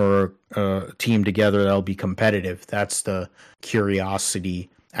team or a team together that'll be competitive? That's the curiosity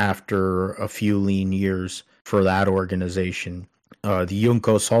after a few lean years for that organization. The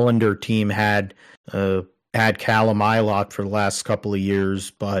Juncos Hollander team had Callum Ilott for the last couple of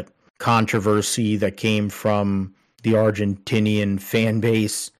years, but controversy that came from the Argentinian fan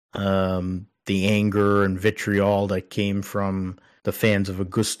base, the anger and vitriol that came from the fans of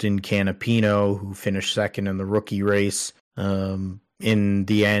Augustin Canapino, who finished second in the rookie race. In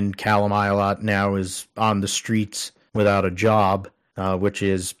the end, Callum Ilott now is on the streets without a job, which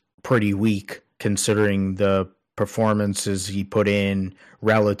is pretty weak considering the performances he put in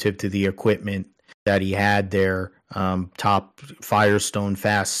relative to the equipment that he had there. Top Firestone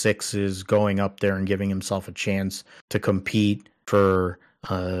Fast Sixes, going up there and giving himself a chance to compete for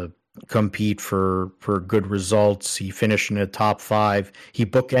good results. He finished in the top 5. He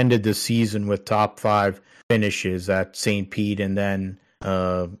bookended the season with top 5 finishes at St. Pete and then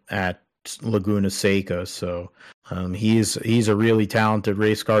at Laguna Seca. So he's a really talented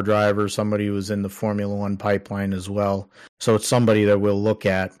race car driver, somebody who was in the Formula One pipeline as well. So it's somebody that we'll look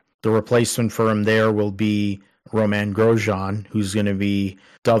at. The replacement for him there will be Romain Grosjean, who's going to be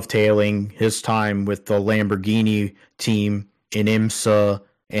dovetailing his time with the Lamborghini team in IMSA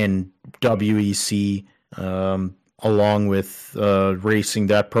and WEC, along with racing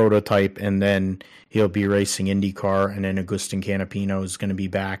that prototype, and then he'll be racing IndyCar, and then Augustin Canapino is going to be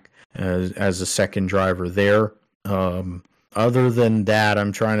back as a second driver there. Other than that,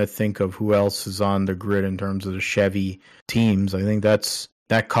 I'm trying to think of who else is on the grid in terms of the Chevy teams. I think that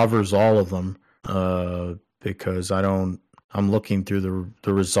covers all of them, because I'm looking through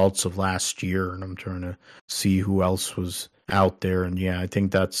the results of last year, and I'm trying to see who else was out there, and yeah, I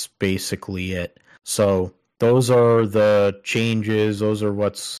think that's basically it. So those are the changes. Those are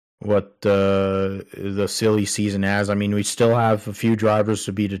what the silly season has. I mean, we still have a few drivers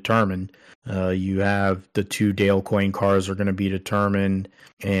to be determined. You have the 2 Dale Coyne cars are going to be determined,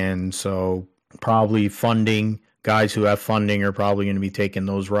 and so probably funding. Guys who have funding are probably going to be taking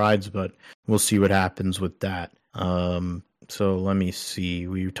those rides, but we'll see what happens with that. So let me see.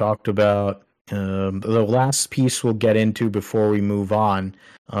 We talked about the last piece we'll get into before we move on.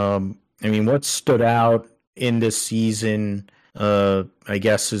 I mean, what stood out in this season, I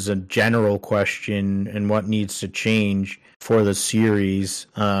guess, is a general question, and what needs to change for the series.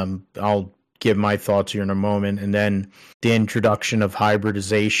 I'll give my thoughts here in a moment, and then the introduction of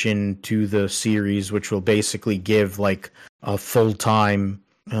hybridization to the series, which will basically give like a full-time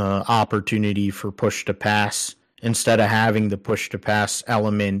opportunity for push to pass. Instead of having the push to pass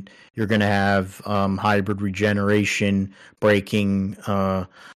element, you're going to have hybrid regeneration, braking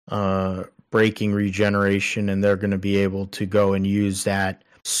regeneration, and they're going to be able to go and use that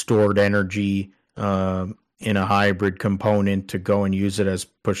stored energy in a hybrid component to go and use it as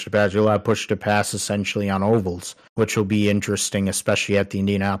push to pass. You'll have push to pass essentially on ovals, which will be interesting, especially at the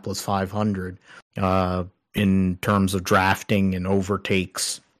Indianapolis 500 in terms of drafting and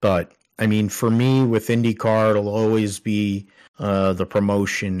overtakes. But I mean, for me, with IndyCar, it'll always be the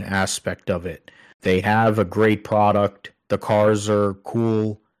promotion aspect of it. They have a great product. The cars are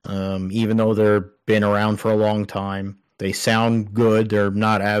cool, even though they've been around for a long time. They sound good. They're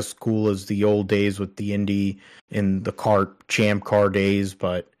not as cool as the old days with the Indy in the champ car days,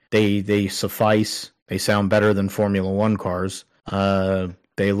 but they suffice. They sound better than Formula One cars.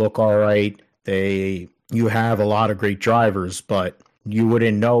 They look all right. You have a lot of great drivers, but you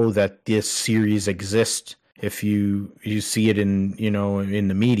wouldn't know that this series exists if you see it in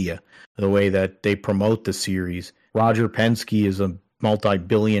the media, the way that they promote the series. Roger Penske is a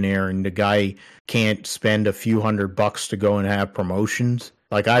multi-billionaire, and the guy can't spend a few $100 to go and have promotions.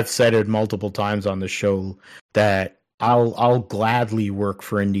 Like, I've said it multiple times on the show that I'll gladly work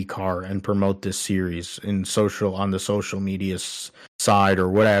for IndyCar and promote this series on the social media side or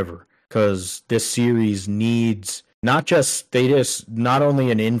whatever. because this series needs not only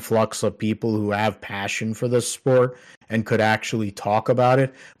an influx of people who have passion for the sport and could actually talk about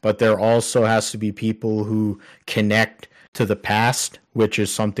it, but there also has to be people who connect to the past, which is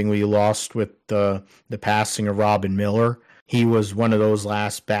something we lost with the passing of Robin Miller. He was one of those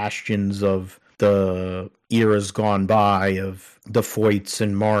last bastions of the eras gone by of the Foyts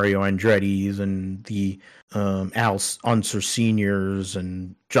and Mario Andretti's and the Al Unser Seniors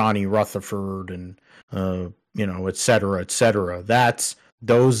and Johnny Rutherford and et cetera, et cetera. That's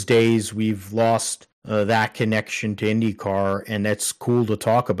those days we've lost that connection to IndyCar, and that's cool to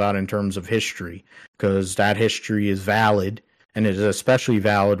talk about in terms of history, because that history is valid, and it is especially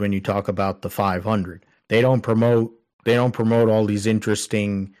valid when you talk about the 500. They don't promote all these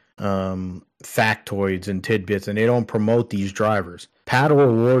interesting factoids and tidbits, and they don't promote these drivers. Pato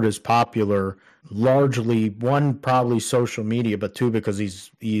O'Ward is popular largely, one, probably social media, but two, because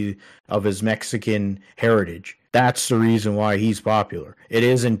he of his Mexican heritage. That's the reason why he's popular. It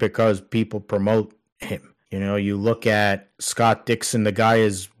isn't because people promote him. You look at Scott Dixon, the guy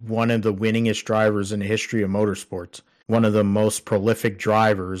is one of the winningest drivers in the history of motorsports, one of the most prolific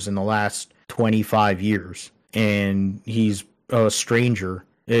drivers in the last 25 years, and he's a stranger.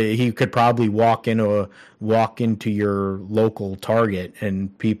 He could probably walk into your local Target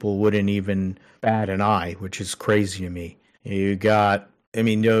and people wouldn't even bat an eye, which is crazy to me. You got,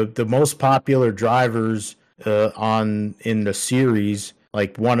 the most popular drivers in the series,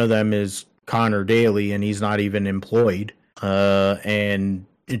 like one of them is Connor Daly, and he's not even employed, and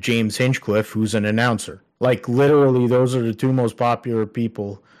James Hinchcliffe, who's an announcer. Like, literally, those are the two most popular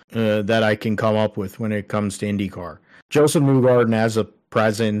people that I can come up with when it comes to IndyCar. Josef Newgarden has a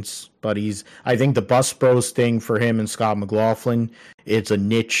presence, but I think the Bus Bros thing for him and Scott McLaughlin, it's a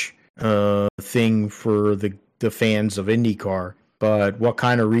niche thing for the fans of IndyCar. But what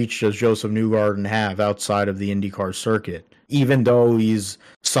kind of reach does Josef Newgarden have outside of the IndyCar circuit? Even though he's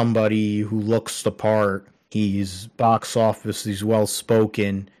somebody who looks the part, he's box office, he's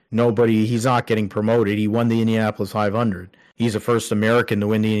well-spoken, he's not getting promoted. He won the Indianapolis 500. He's the first American to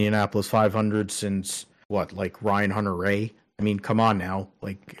win the Indianapolis 500 since, Ryan Hunter-Reay? Come on now.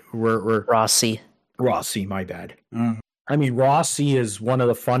 We're Rossi, my bad. Rossi is one of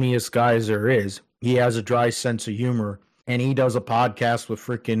the funniest guys there is. He has a dry sense of humor, and he does a podcast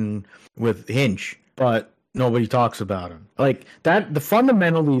with Hinch, but nobody talks about him.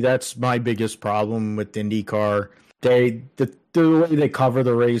 Fundamentally, that's my biggest problem with IndyCar. The way they cover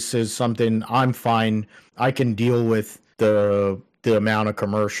the race is something I'm fine. I can deal with the amount of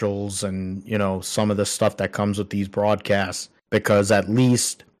commercials and, some of the stuff that comes with these broadcasts, because at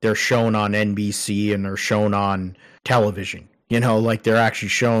least they're shown on NBC and they're shown on television. They're actually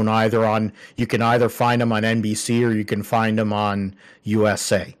shown you can either find them on NBC or you can find them on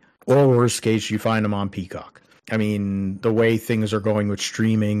USA. Or worst case, you find them on Peacock. The way things are going with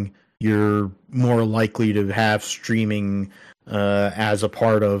streaming, you're more likely to have streaming as a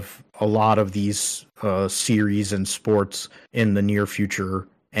part of a lot of these series and sports in the near future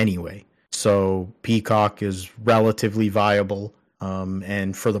anyway. So Peacock is relatively viable,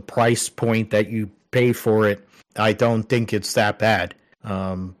 and for the price point that you pay for it, I don't think it's that bad.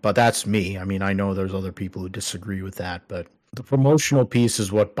 But that's me. I know there's other people who disagree with that, but the promotional piece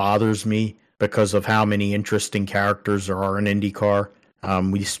is what bothers me because of how many interesting characters there are in IndyCar.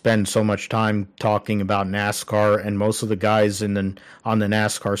 We spend so much time talking about NASCAR, and most of the guys on the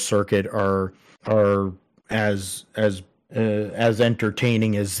NASCAR circuit are as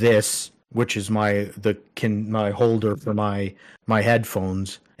entertaining as this, which is my holder for my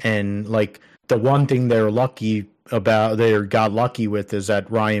headphones. And the one thing they got lucky with is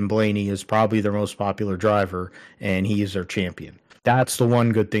that Ryan Blaney is probably their most popular driver, and he is their champion. That's the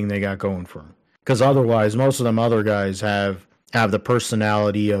one good thing they got going for them. Because otherwise, most of them other guys have the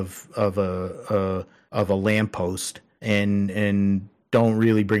personality of a lamppost and don't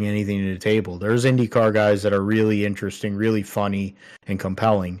really bring anything to the table. There's IndyCar guys that are really interesting, really funny, and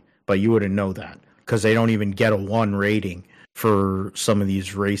compelling, but you wouldn't know that because they don't even get a 1 rating for some of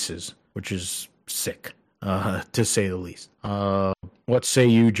these races, which is sick, to say the least. What say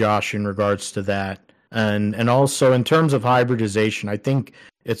you, Josh, in regards to that? And also in terms of hybridization, I think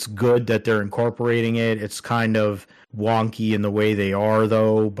it's good that they're incorporating it. It's kind of wonky in the way they are,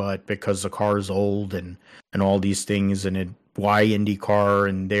 though, but because the car is old and all these things, and why IndyCar,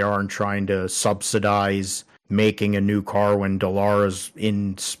 and they aren't trying to subsidize making a new car when Dallara's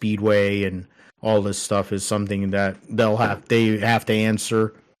in Speedway and all this stuff is something that they have to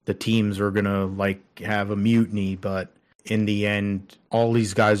answer. The teams are gonna have a mutiny, but in the end, all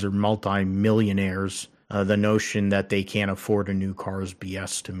these guys are multi-millionaires the notion that they can't afford a new car is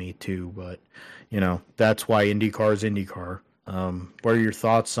BS to me too. But that's why IndyCar is IndyCar. What are your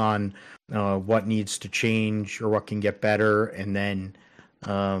thoughts on what needs to change or what can get better, and then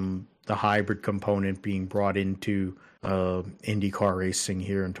the hybrid component being brought into IndyCar racing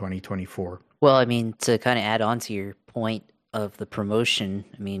here in 2024? Well, I mean, to kind of add on to your point of the promotion,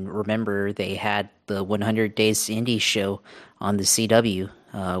 I mean, remember they had the 100 Days to Indy show on the CW,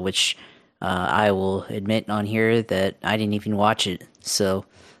 which I will admit on here that I didn't even watch it. So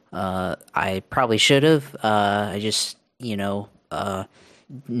I probably should have. I just,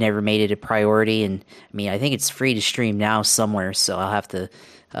 never made it a priority. And I mean, I think it's free to stream now somewhere, so I'll have to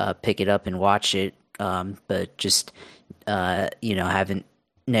pick it up and watch it. But just, haven't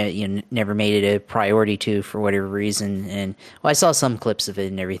never made it a priority to for whatever reason. And I saw some clips of it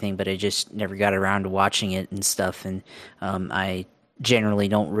and everything, but I just never got around to watching it and stuff. And I generally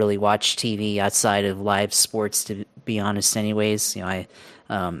don't really watch TV outside of live sports, to be honest anyways. I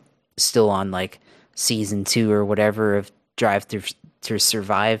still on like season 2 or whatever of Drive to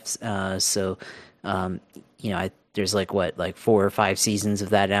Survive. So there's like 4 or 5 seasons of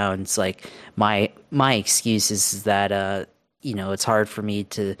that now, and it's like my excuse is that it's hard for me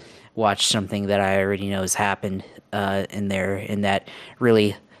to watch something that I already know has happened in there, and that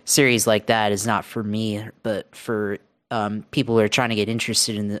really series like that is not for me, but for people who are trying to get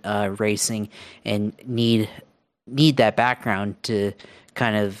interested in racing and need that background to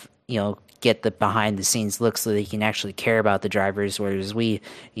kind of get the behind the scenes look so they can actually care about the drivers, whereas we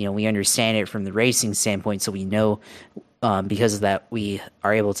understand it from the racing standpoint, so we know because of that we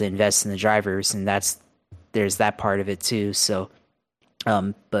are able to invest in the drivers, and there's that part of it too. So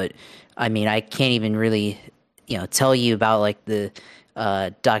but I mean, I can't even really tell you about like the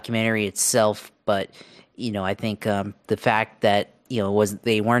documentary itself, but I think the fact that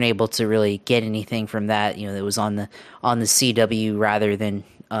they weren't able to really get anything from that, it was on the CW rather than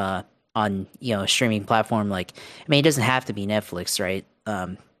on a streaming platform. Like, I mean, it doesn't have to be Netflix, right?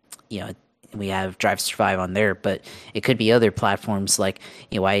 We have Drive to Survive on there, but it could be other platforms. Like,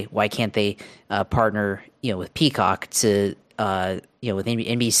 why can't they partner with Peacock to with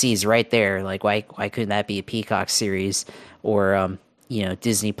NBC's right there? Like, why couldn't that be a Peacock series or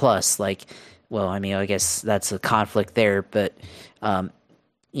Disney Plus? Like, well, I mean, I guess that's a conflict there, but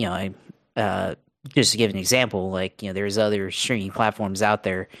just to give an example, like, there's other streaming platforms out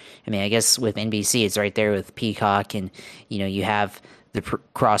there. I mean, I guess with NBC, it's right there with Peacock, and, you have the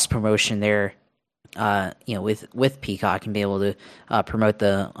cross promotion there, with Peacock, and be able to promote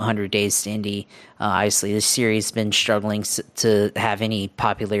the 100 Days to Indy. Obviously, this series has been struggling to have any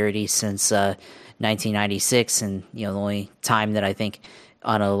popularity since 1996, and, the only time that I think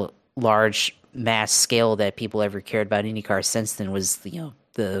on a large mass scale that people ever cared about IndyCar since then was,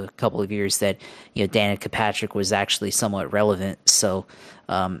 the couple of years that Danica Patrick was actually somewhat relevant. So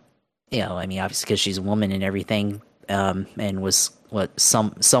I mean, obviously because she's a woman and everything, and was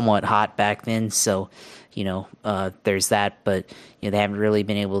somewhat hot back then. So there's that, but they haven't really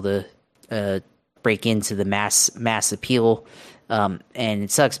been able to break into the mass appeal. And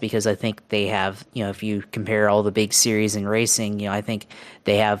it sucks because I think they have, if you compare all the big series in racing, I think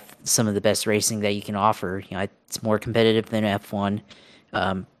they have some of the best racing that you can offer. It's more competitive than F1.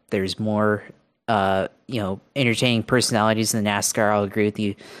 There's more, entertaining personalities in NASCAR. I'll agree with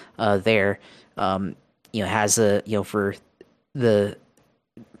you there. Has a, for the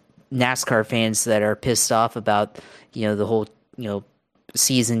NASCAR fans that are pissed off about, the whole,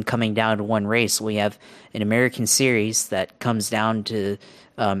 season coming down to one race. We have an American series that comes down to,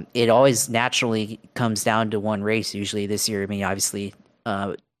 it always naturally comes down to one race. Usually this year, I mean, obviously,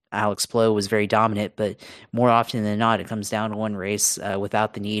 Alex Palou was very dominant, but more often than not, it comes down to one race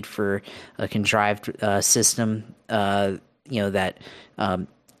without the need for a contrived system, that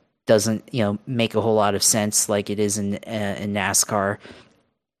doesn't, make a whole lot of sense like it is in NASCAR.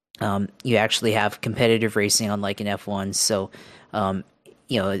 You actually have competitive racing unlike in F1, so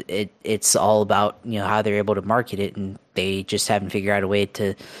it's all about how they're able to market it, and they just haven't figured out a way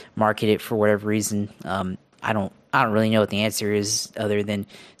to market it for whatever reason. I don't really know what the answer is, other than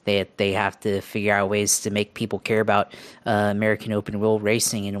they have to figure out ways to make people care about American open wheel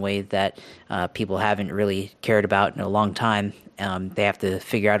racing in a way that people haven't really cared about in a long time. They have to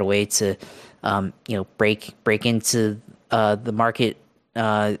figure out a way to break into the market,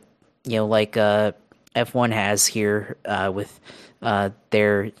 like F1 has here with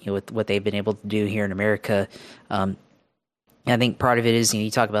their with what they've been able to do here in America. I think part of it is,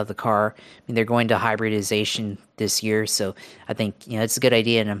 you talk about the car. I mean, they're going to hybridization this year, so I think, it's a good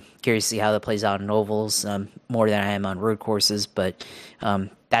idea, and I'm curious to see how that plays out in ovals, more than I am on road courses. But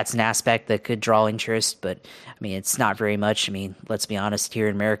that's an aspect that could draw interest. But I mean, it's not very much. I mean, let's be honest. Here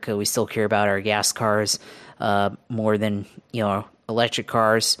in America, we still care about our gas cars more than electric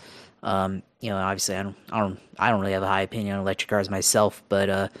cars. Obviously, I don't really have a high opinion on electric cars myself,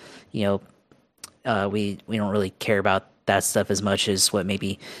 but we don't really care about that stuff as much as what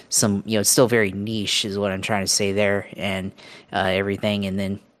maybe some, it's still very niche is what I'm trying to say there, and everything. And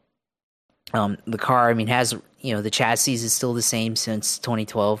then the car, I mean, has, the chassis is still the same since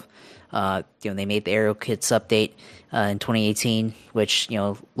 2012. They made the aero kits update in 2018, which,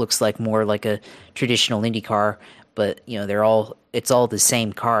 looks like more like a traditional Indy car, but, it's all the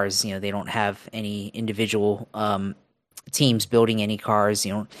same cars. They don't have any individual teams building any cars.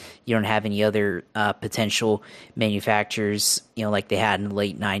 You don't have any other potential manufacturers, like they had in the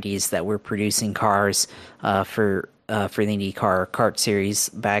late 90s that were producing cars for the IndyCar kart series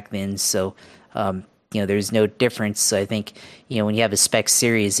back then. So there's no difference. So I think when you have a spec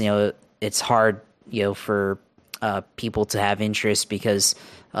series, it's hard for people to have interest because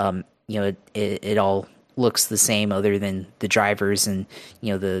it all looks the same other than the drivers and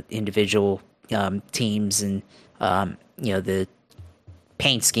the individual teams and the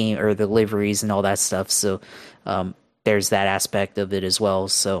paint scheme or the liveries and all that stuff. So there's that aspect of it as well.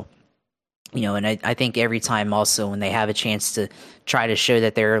 So, and I think every time also when they have a chance to try to show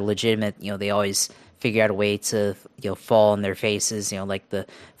that they're legitimate, they always figure out a way to, fall on their faces. Like the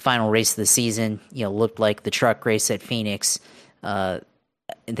final race of the season, looked like the truck race at Phoenix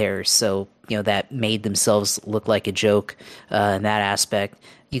there. So, that made themselves look like a joke in that aspect.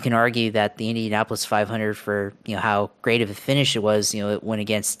 You can argue that the Indianapolis 500 for, how great of a finish it was, it went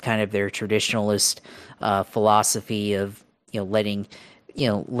against kind of their traditionalist philosophy of, letting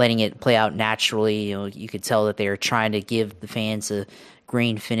it play out naturally. You could tell that they were trying to give the fans a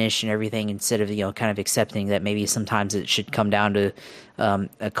green finish and everything instead of, kind of accepting that maybe sometimes it should come down to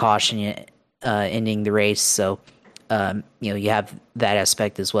a caution ending the race. So, you have that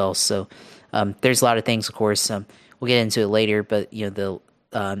aspect as well. So there's a lot of things, of course. We'll get into it later, but, the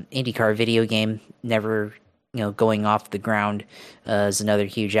IndyCar video game never, going off the ground is another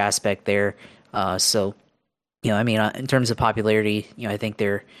huge aspect there. So, I mean, in terms of popularity, I think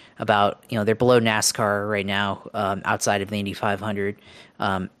they're about, they're below NASCAR right now, outside of the Indy 500.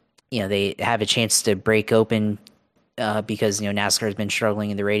 They have a chance to break open because, NASCAR has been struggling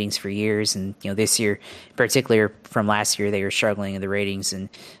in the ratings for years. And, this year, in particular from last year, they were struggling in the ratings. And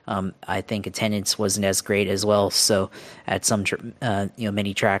I think attendance wasn't as great as well. So at some,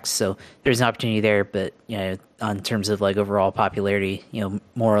 many tracks. So there's an opportunity there. But, on terms of like overall popularity,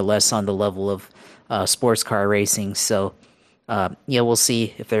 more or less on the level of sports car racing. So, we'll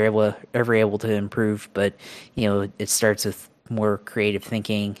see if they're ever able to improve. But, it starts with more creative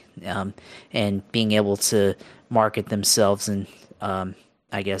thinking and being able to market themselves and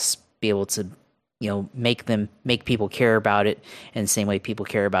I guess be able to make people care about it in the same way people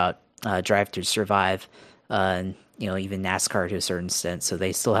care about Drive to Survive and even NASCAR to a certain extent. So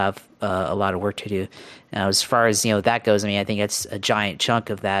they still have a lot of work to do. Now, as far as that goes, I mean, I think that's a giant chunk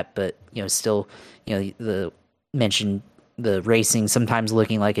of that, but still the mentioned the racing sometimes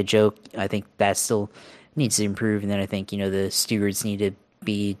looking like a joke. I think that still needs to improve, and then I think the stewards need to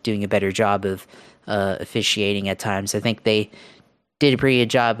be doing a better job of officiating at times. I think they did a pretty good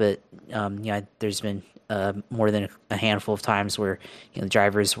job, but there's been more than a handful of times where the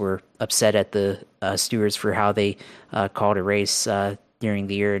drivers were upset at the stewards for how they called a race during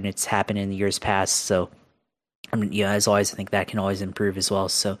the year, and it's happened in the years past. So, as always, I think that can always improve as well.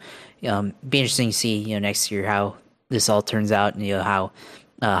 So, be interesting to see next year how this all turns out, and how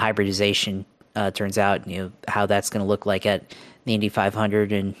hybridization turns out, how that's going to look like at the Indy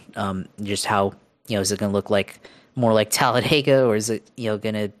 500, and just how is it going to look like more like Talladega, or is it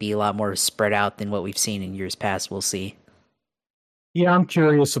going to be a lot more spread out than what we've seen in years past? We'll see. Yeah, I'm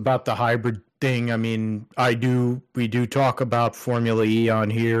curious about the hybrid thing. I mean, we do talk about Formula E on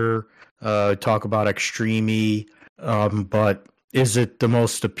here, talk about Extreme E, but is it the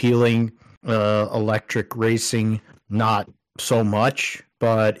most appealing electric racing? Not so much,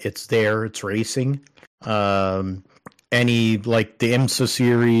 but it's there, it's racing. Any like the IMSA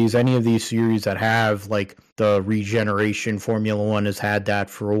series, any of these series that have like the regeneration, Formula One has had that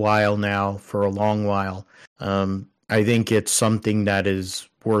for a while now, for a long while. I think it's something that is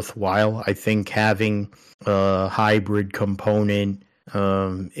worthwhile. I think having a hybrid component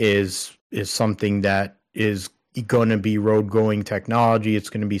is something that is going to be road going technology. It's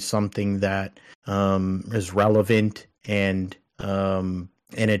going to be something that is relevant and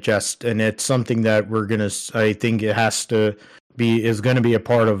it's something that I think it is going to be a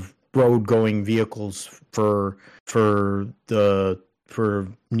part of road going vehicles for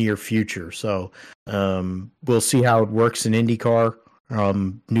near future. So we'll see how it works in IndyCar.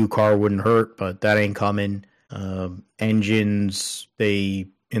 New car wouldn't hurt, but that ain't coming. Engines, they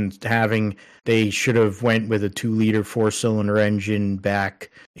should have went with a 2-liter 4-cylinder engine back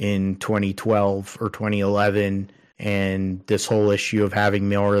in 2012 or 2011, and this whole issue of having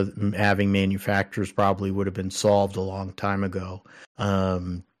manufacturers probably would have been solved a long time ago.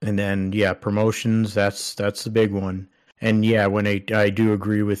 And then promotions, that's the big one. And when I do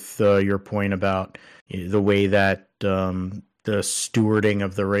agree with your point about the way that the stewarding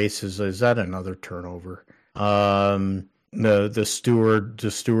of the races, is that another turnover? The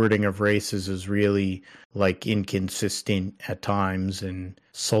stewarding of races is really like inconsistent at times and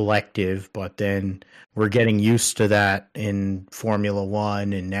selective, but then we're getting used to that in Formula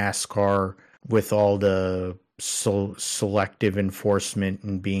One and NASCAR with all the selective enforcement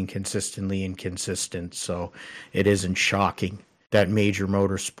and being consistently inconsistent. So it isn't shocking that major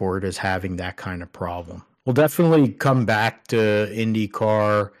motorsport is having that kind of problem. We'll definitely come back to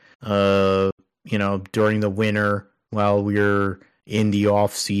IndyCar during the winter while we're in the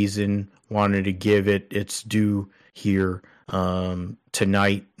off season. Wanted to give it its due here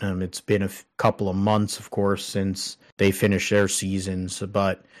tonight. It's been a couple of months, of course, since they finished their seasons,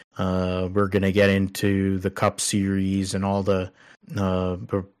 but we're going to get into the Cup Series and all the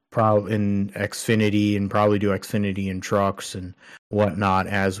in Xfinity, and probably do Xfinity in trucks and whatnot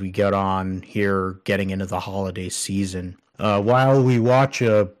as we get on here, getting into the holiday season. While we watch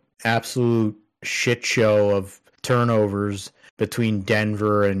a absolute shit show of turnovers between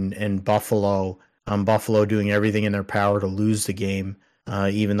Denver and Buffalo, Buffalo doing everything in their power to lose the game,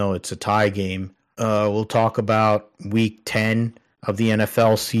 even though it's a tie game. We'll talk about week 10 of the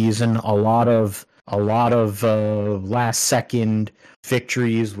NFL season. A lot of last second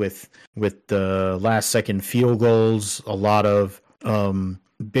victories with the last second field goals. A lot of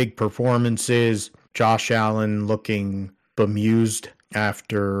big performances. Josh Allen looking bemused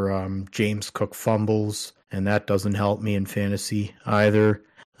after James Cook fumbles, and that doesn't help me in fantasy either.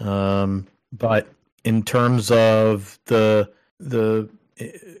 But in terms of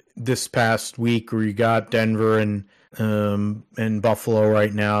this past week, where you got Denver and Buffalo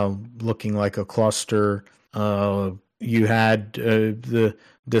right now looking like a cluster, you had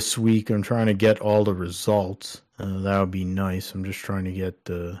this week. I'm trying to get all the results. That would be nice. I'm just trying to get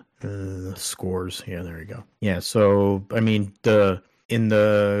the scores. Yeah, there you go. Yeah, so I mean in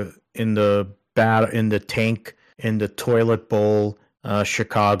the toilet bowl,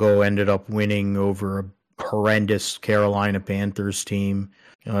 Chicago ended up winning over a horrendous Carolina Panthers team.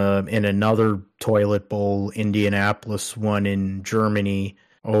 In another toilet bowl, Indianapolis won in Germany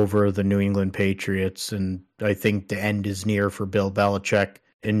over the New England Patriots, and I think the end is near for Bill Belichick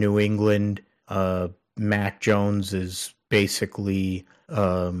in New England. Mac Jones is basically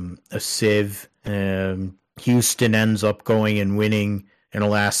a sieve. Houston ends up going and winning in a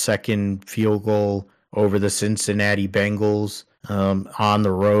last-second field goal over the Cincinnati Bengals on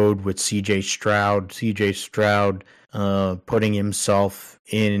the road with C.J. Stroud. C.J. Stroud putting himself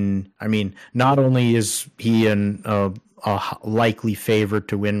in. I mean, not only is he a likely favorite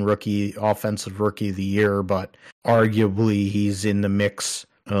to win offensive rookie of the year, but arguably he's in the mix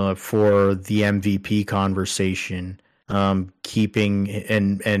for the MVP conversation. Keeping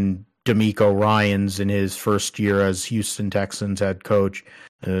and D'Amico Ryans in his first year as Houston Texans head coach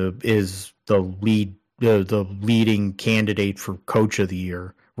is the leading candidate for coach of the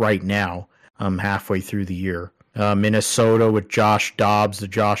year right now, halfway through the year. Minnesota with Josh Dobbs, the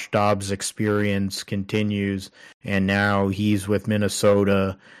Josh Dobbs experience continues, and now he's with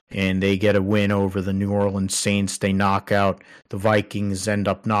Minnesota, and they get a win over the New Orleans Saints. They knock out the Vikings, end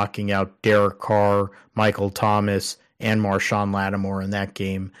up knocking out Derek Carr, Michael Thomas, and Marshawn Lattimore in that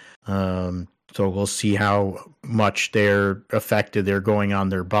game. So we'll see how much they're affected. They're going on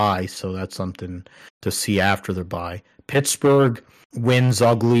their bye, so that's something to see after their bye. Pittsburgh wins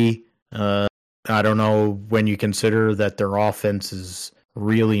ugly. I don't know when you consider that their offense is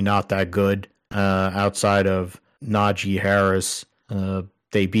really not that good outside of Najee Harris.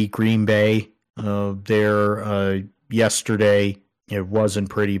 They beat Green Bay there yesterday. It wasn't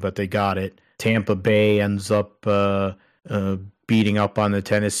pretty, but they got it. Tampa Bay ends up beating up on the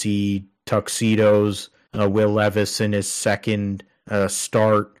Tennessee Tuxedos. Will Levis in his second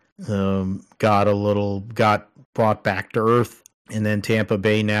start got brought back to earth, and then Tampa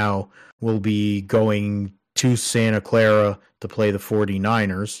Bay now will be going to Santa Clara to play the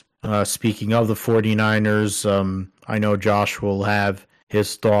 49ers. Speaking of the 49ers, I know Josh will have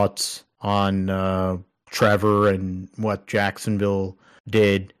his thoughts on Trevor and what Jacksonville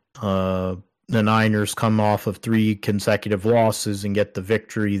did. The Niners come off of 3 consecutive losses and get the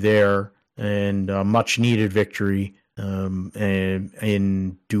victory there, and a much-needed victory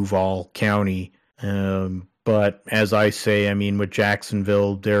in Duval County. But as I say, I mean, with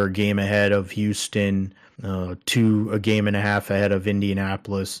Jacksonville, they're a game ahead of Houston, a game and a half ahead of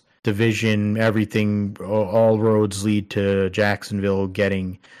Indianapolis. Division, everything, all roads lead to Jacksonville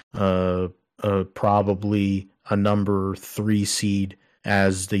getting probably a number 3 seed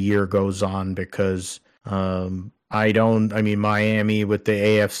as the year goes on, because Miami with the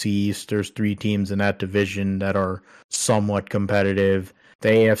AFC East, there's 3 teams in that division that are somewhat competitive. The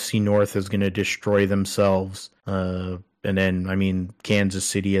AFC North is going to destroy themselves. And then, Kansas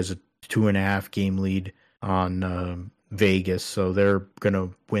City has a 2.5 game lead on Vegas, so they're going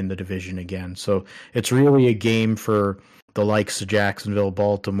to win the division again. So it's really a game for the likes of Jacksonville,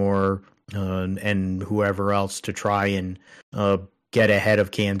 Baltimore, and whoever else to try and get ahead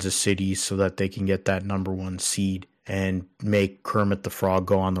of Kansas City so that they can get that number 1 seed and make Kermit the Frog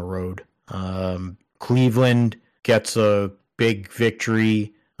go on the road. Cleveland gets a big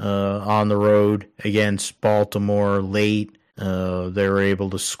victory on the road against Baltimore late. They were able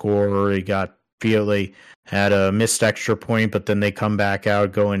to score. They had a missed extra point, but then they come back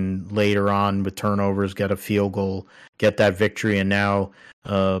out going later on with turnovers, get a field goal, get that victory, and now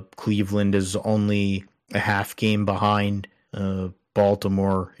Cleveland is only a half game behind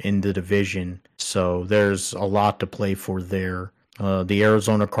Baltimore in the division. So there's a lot to play for there. The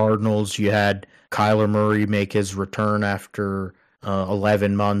Arizona Cardinals, you had Kyler Murray make his return after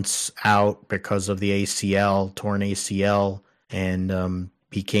 11 months out because of the torn ACL, and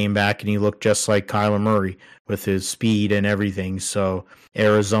he came back and he looked just like Kyler Murray with his speed and everything. So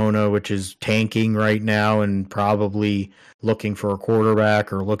Arizona, which is tanking right now and probably looking for a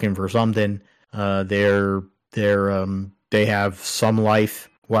quarterback or looking for something, they have some life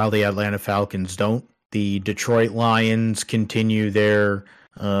while the Atlanta Falcons don't. The Detroit Lions continue their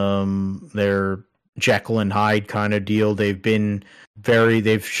Jekyll and Hyde kind of deal.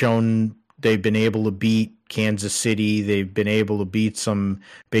 They've shown they've been able to beat Kansas City. They've been able to beat some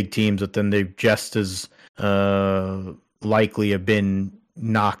big teams, but then they've just as likely have been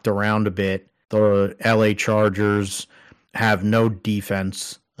knocked around a bit. The LA Chargers have no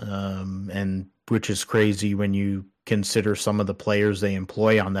defense, and which is crazy when you consider some of the players they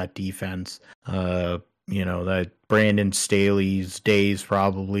employ on that defense. That Brandon Staley's days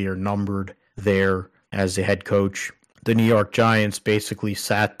probably are numbered there as the head coach. The New York Giants basically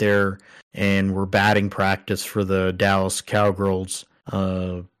sat there and were batting practice for the Dallas Cowgirls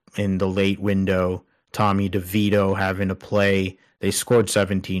in the late window. Tommy DeVito having to play. They scored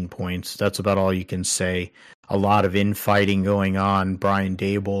 17 points. That's about all you can say. A lot of infighting going on. Brian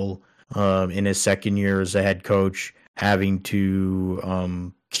Daboll, in his second year as a head coach, having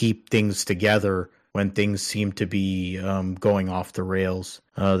to keep things together when things seem to be going off the rails.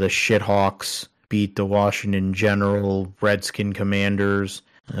 The Shithawks beat the Washington General Redskin Commanders.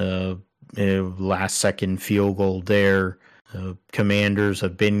 Last second field goal there. Commanders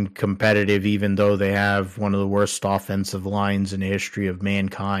have been competitive even though they have one of the worst offensive lines in the history of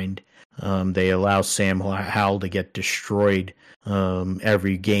mankind. They allow Sam Howell to get destroyed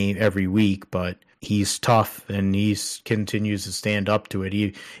every week, but he's tough and he continues to stand up to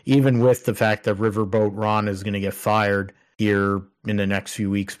it. Even with the fact that Riverboat Ron is going to get fired here in the next few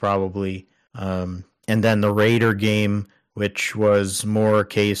weeks probably. And then the Raider game, which was more a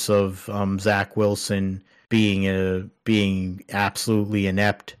case of Zach Wilson being absolutely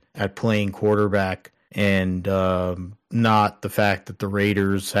inept at playing quarterback, and not the fact that the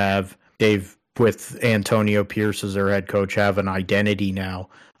Raiders with Antonio Pierce as their head coach, have an identity now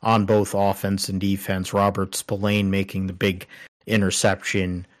on both offense and defense. Robert Spillane making the big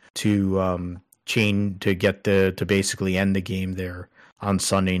interception to basically end the game there on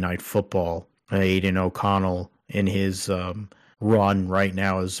Sunday Night Football. Aiden O'Connell in his run right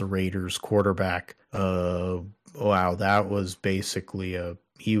now as the Raiders quarterback. Wow, that was basically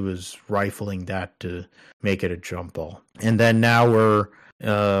he was rifling that to make it a jump ball. And then now we're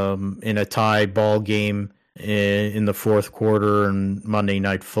in a tie ball game in the fourth quarter and Monday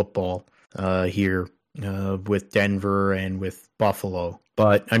Night Football here with Denver and with Buffalo.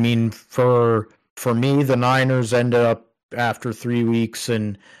 But I mean, for me, the Niners ended up after 3 weeks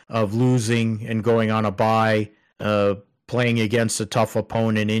of losing and going on a bye, playing against a tough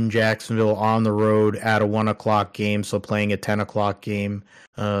opponent in Jacksonville on the road at a 1:00 game, so playing a 10:00 game.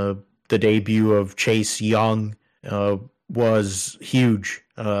 The debut of Chase Young was huge.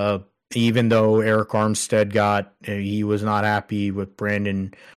 even though Eric Armstead he was not happy with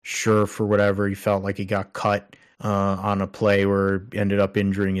Brandon Scherf or whatever. He felt like he got cut on a play where he ended up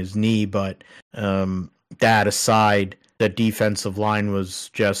injuring his knee. But that aside, the defensive line was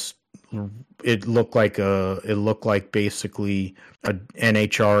just, it looked like basically a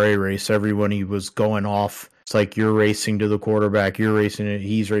NHRA race. Everyone he was going off. It's like you're racing to the quarterback,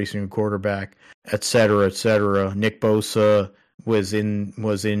 he's racing the quarterback, et cetera, et cetera. Nick Bosa was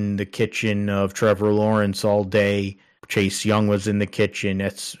in the kitchen of Trevor Lawrence all day. Chase Young was in the kitchen.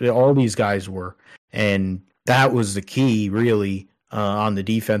 All these guys were, and that was the key, really, on the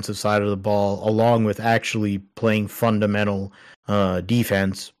defensive side of the ball, along with actually playing fundamental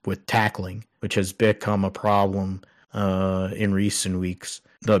defense with tackling, which has become a problem in recent weeks.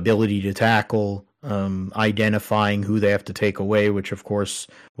 The ability to tackle, identifying who they have to take away, which of course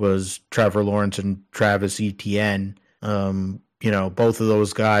was Trevor Lawrence and Travis Etienne. Both of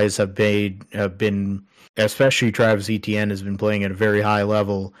those guys have been, especially Travis Etienne has been playing at a very high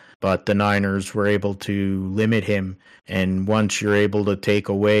level, but the Niners were able to limit him. And once you're able to take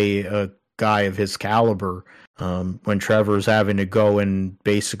away a guy of his caliber, when Trevor's having to go and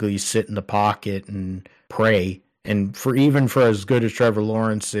basically sit in the pocket and pray, and for as good as Trevor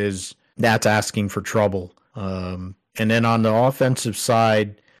Lawrence is, that's asking for trouble. And then on the offensive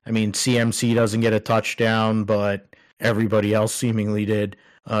side, I mean, CMC doesn't get a touchdown, but everybody else seemingly did.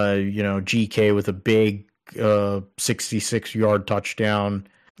 GK with a big 66-yard touchdown.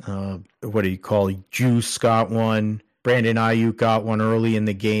 What do you call it? Juice got one. Brandon Ayuk got one early in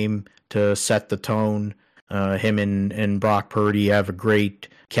the game to set the tone. Him and Brock Purdy have a great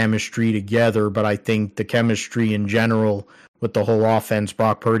chemistry together, but I think the chemistry in general with the whole offense,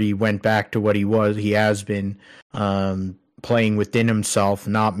 Brock Purdy went back to what he has been, playing within himself,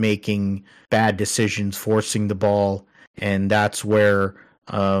 not making bad decisions, forcing the ball, and that's where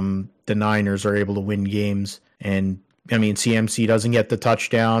the Niners are able to win games. And I mean, CMC doesn't get the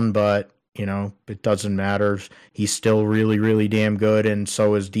touchdown, but it doesn't matter. He's still really, really damn good, and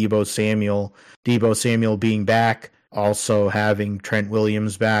so is Deebo Samuel. Deebo Samuel being back, also having Trent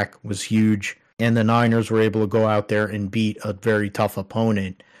Williams back was huge. And the Niners were able to go out there and beat a very tough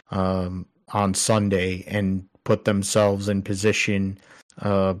opponent on Sunday and put themselves in position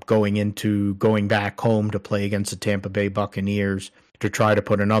going back home to play against the Tampa Bay Buccaneers to try to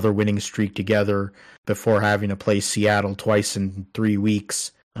put another winning streak together before having to play Seattle twice in 3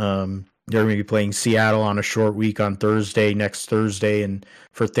 weeks. They're going to be playing Seattle on a short week on next Thursday, and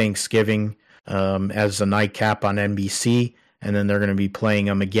for Thanksgiving as a nightcap on NBC, and then they're going to be playing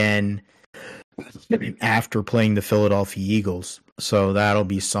them again after playing the Philadelphia Eagles. So that'll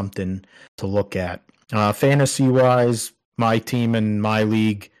be something to look at. Fantasy-wise, my team in my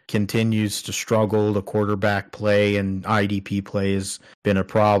league continues to struggle. The quarterback play and IDP play has been a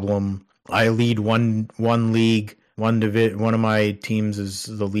problem. I lead one league. One of my teams is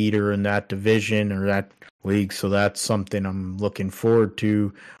the leader in that division or that league, so that's something I'm looking forward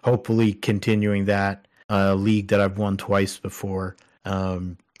to. Hopefully continuing that league that I've won twice before.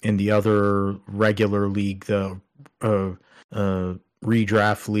 In the other regular league, the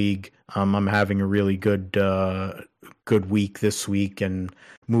redraft league, I'm having a really good week this week and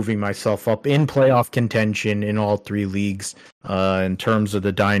moving myself up in playoff contention in all three leagues. In terms of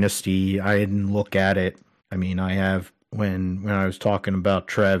the dynasty, I didn't look at it. I mean, I have when I was talking about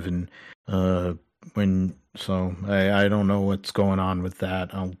Trev and I don't know what's going on with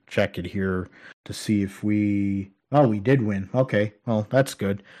that. I'll check it here to see if we did win. Okay, well, that's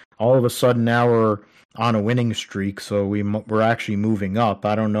good. All of a sudden now we're on a winning streak, so we're actually moving up.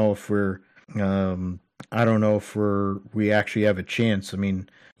 I don't know if we actually have a chance. I mean,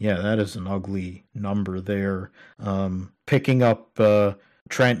 yeah, that is an ugly number there. Picking up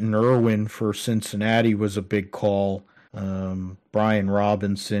Trenton Irwin for Cincinnati was a big call. Brian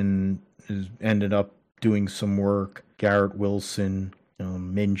Robinson ended up doing some work. Garrett Wilson,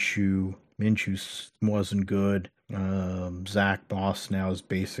 Minshew wasn't good. Zach Moss now is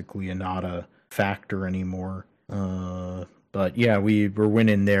basically not a factor anymore. But yeah, we're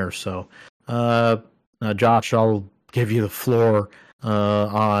winning there. So, Josh, I'll give you the floor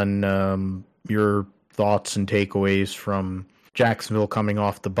on your thoughts and takeaways from Jacksonville coming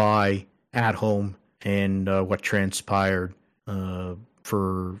off the bye at home and what transpired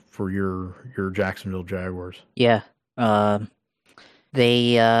for your Jacksonville Jaguars. Yeah,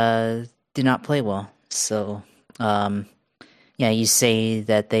 they did not play well. So, you say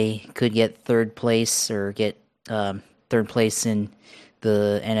that they could get third place or get third place in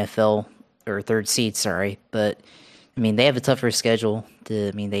the NFL or third seed, sorry. But, I mean, they have a tougher schedule.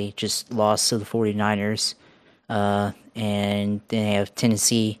 They just lost to the 49ers. And they have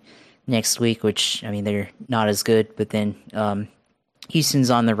Tennessee next week, which, I mean, they're not as good, but then Houston's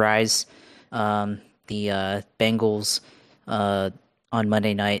on the rise. The Bengals on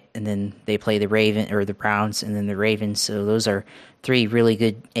Monday night, and then they play the Browns, and then the Ravens. So those are three really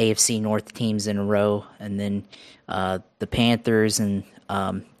good AFC North teams in a row, and then the Panthers and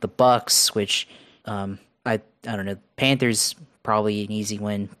the Bucks, which I don't know. Panthers probably an easy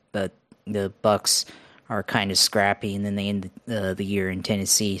win, but the Bucks are kind of scrappy, and then they end the year in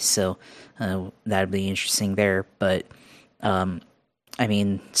Tennessee, so that'd be interesting there. But I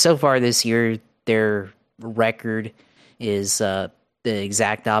mean, so far this year, their record is the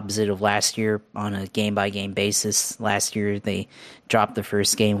exact opposite of last year on a game-by-game basis. Last year, they dropped the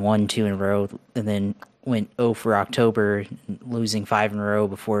first game 1-2 in a row, and then went 0 for October, losing 5 in a row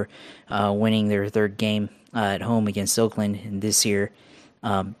before winning their third game at home against Oakland. And this year,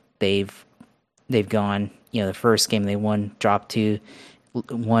 they've gone, the first game they dropped 2,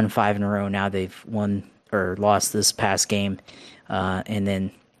 won 5 in a row. Now they've won or lost this past game, and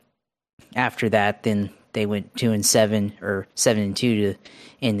then after that, then they went 2-7 or 7-2 to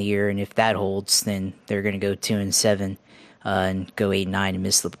end the year, and if that holds, then they're going to go 2-7 and go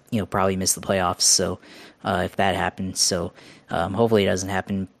 8-9 and probably miss the playoffs. So if that happens, so hopefully it doesn't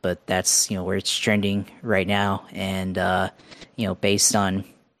happen, but that's where it's trending right now, and based on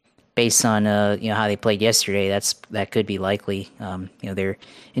how they played yesterday, that could be likely. Their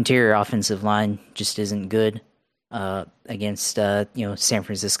interior offensive line just isn't good against San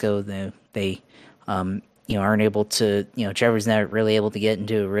Francisco. They aren't able to, Trevor's not really able to get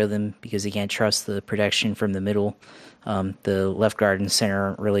into a rhythm because he can't trust the protection from the middle. The left guard and center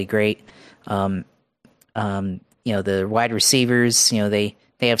aren't really great. The wide receivers, they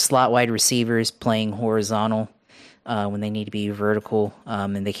have slot wide receivers playing horizontal when they need to be vertical,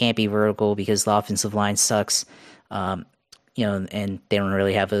 and they can't be vertical because the offensive line sucks. And they don't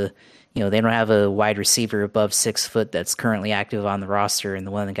really have a wide receiver above 6 foot that's currently active on the roster, and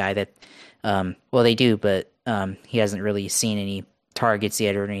the guy that they do, but he hasn't really seen any targets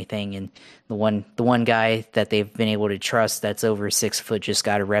yet or anything. And the one guy that they've been able to trust that's over 6 foot just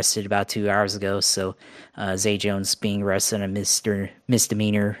got arrested about 2 hours ago. So Zay Jones being arrested on a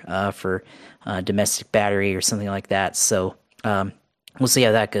misdemeanor for domestic battery or something like that. So we'll see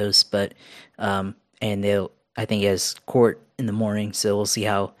how that goes. But and I think he has court in the morning, so we'll see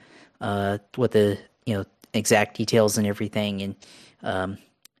how what the exact details and everything, and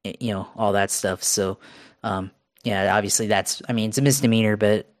all that stuff. So obviously it's a misdemeanor,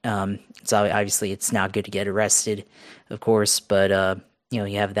 but it's obviously it's not good to get arrested, of course, but you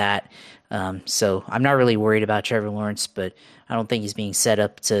have that. So I'm not really worried about Trevor Lawrence, but I don't think he's being set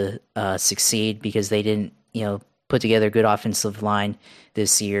up to succeed because they didn't put together a good offensive line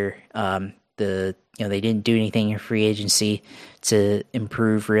this year. They didn't do anything in free agency to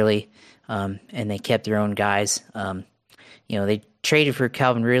improve really, and they kept their own guys. They traded for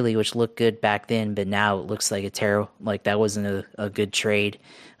Calvin Ridley, which looked good back then, but now it looks like that wasn't a good trade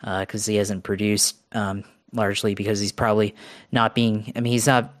because he hasn't produced, largely because he's probably not being. He's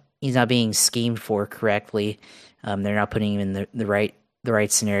not being schemed for correctly. They're not putting him in the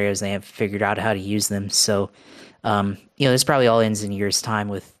right scenarios. They haven't figured out how to use them. So this probably all ends in a year's time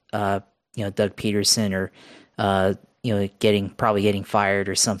with Doug Peterson or getting fired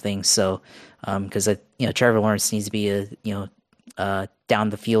or something. So because Trevor Lawrence needs to be a down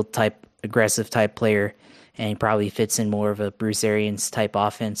the field type, aggressive type player, and he probably fits in more of a Bruce Arians type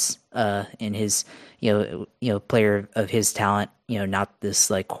offense in his player of his talent. Not this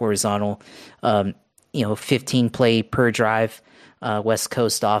like horizontal 15 play per drive West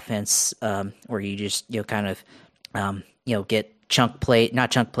Coast offense where you just kind of get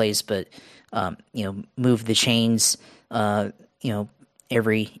not chunk plays, but move the chains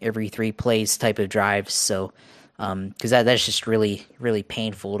every 3 plays type of drives. So because that's just really, really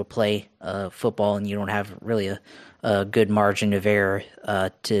painful to play football, and you don't have really a good margin of error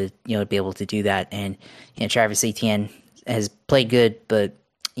to be able to do that. And Travis Etienne has played good, but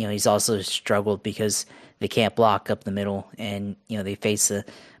he's also struggled because they can't block up the middle, and they face a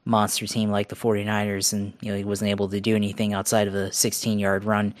monster team like the 49ers, and he wasn't able to do anything outside of a 16-yard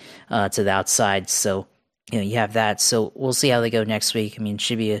run to the outside. So you have that. So we'll see how they go next week. It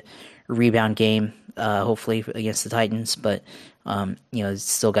should be a rebound game, hopefully against the Titans, but it's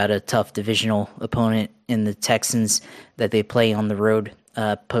still got a tough divisional opponent in the Texans that they play on the road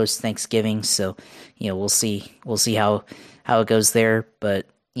post Thanksgiving. So we'll see how it goes there, but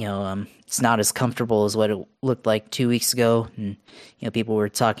it's not as comfortable as what it looked like 2 weeks ago. And people were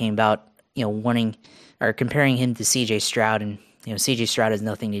talking about wanting or comparing him to CJ Stroud, and CJ Stroud has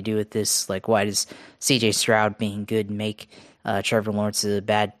nothing to do with this. Like, why does CJ Stroud being good make Trevor Lawrence a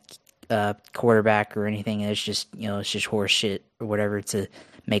bad quarterback or anything. It's just it's just horse shit or whatever to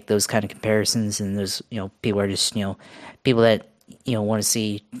make those kind of comparisons. And those people are just people that want to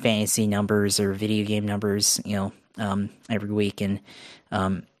see fantasy numbers or video game numbers every week. And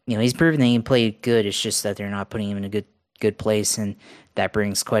he's proven that he can play good. It's just that they're not putting him in a good place, and that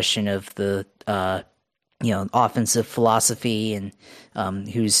brings question of the offensive philosophy and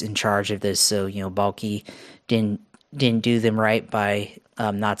who's in charge of this. So Balky didn't do them right by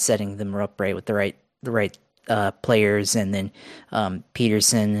not setting them up right with the right players, and then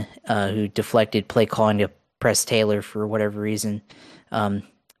Peterson who deflected play calling to Press Taylor for whatever reason.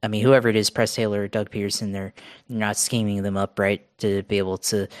 Whoever it is, Press Taylor or Doug Peterson, they're not scheming them up right to be able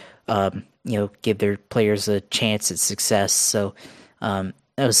to give their players a chance at success. So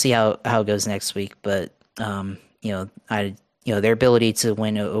we'll see how it goes next week, but their ability to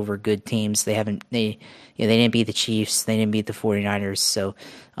win over good teams, they didn't beat the Chiefs, they didn't beat the 49ers, so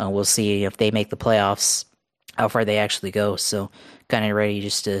we'll see if they make the playoffs, how far they actually go. So kind of ready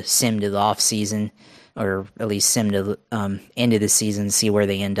just to sim to the off season, or at least sim to the end of the season, see where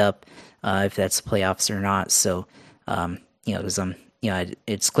they end up, if that's the playoffs or not. So because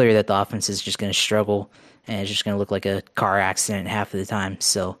it's clear that the offense is just going to struggle, and it's just going to look like a car accident half of the time.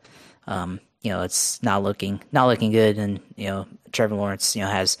 So it's not looking good. And Trevor Lawrence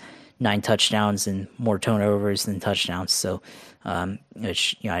has 9 touchdowns and more turnovers than touchdowns. So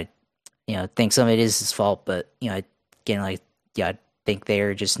which I think some of it is his fault, but I think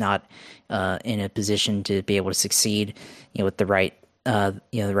they're just not in a position to be able to succeed with the right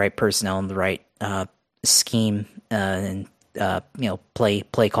the right personnel and the right scheme and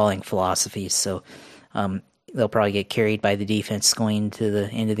play calling philosophy. So they'll probably get carried by the defense going to the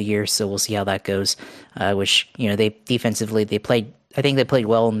end of the year. So we'll see how that goes. Which they defensively they played. I think they played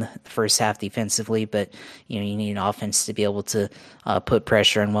well in the first half defensively, but you need an offense to be able to put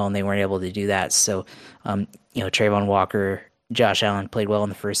pressure on well, and they weren't able to do that. So Trayvon Walker, Josh Allen played well in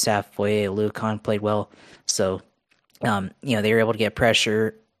the first half. Foye Alucon played well. So they were able to get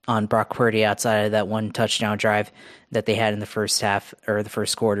pressure on Brock Purdy outside of that one touchdown drive that they had in the first half or the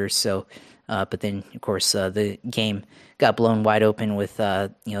first quarter. So, but then of course the game got blown wide open with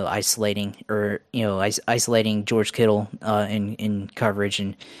isolating George Kittle in coverage,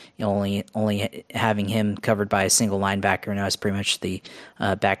 and only having him covered by a single linebacker, and that was pretty much the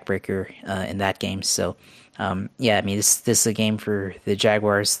backbreaker in that game. So this is a game for the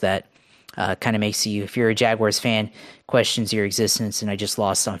Jaguars that kind of makes you, if you're a Jaguars fan, questions your existence. And I just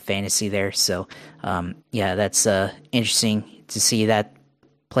lost on fantasy there. So that's interesting to see that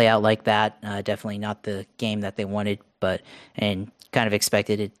play out like that. Definitely not the game that they wanted, and kind of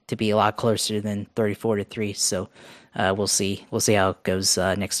expected it to be a lot closer than 34-3. So we'll see how it goes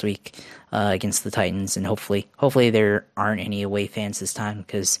next week against the Titans, and hopefully there aren't any away fans this time,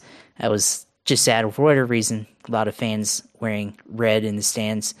 because that was just sad for whatever reason. A lot of fans wearing red in the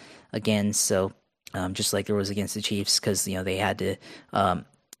stands again. So just like there was against the Chiefs, because they had to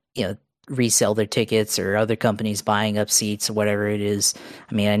resell their tickets, or other companies buying up seats or whatever it is.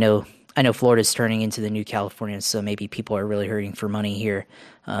 I know Florida's turning into the new California, so maybe people are really hurting for money here.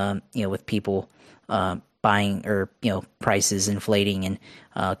 With people buying, or prices inflating,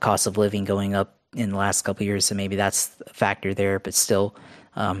 and cost of living going up in the last couple of years. So maybe that's a factor there, but still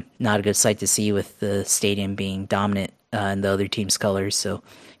not a good sight to see with the stadium being dominant in the other team's colors. So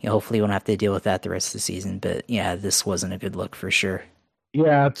hopefully we won't have to deal with that the rest of the season. But this wasn't a good look for sure.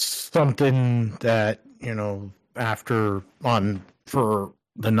 Yeah, it's something that for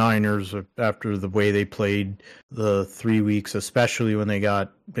the Niners, after the way they played the 3 weeks, especially when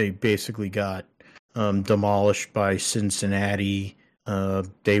they basically got demolished by Cincinnati.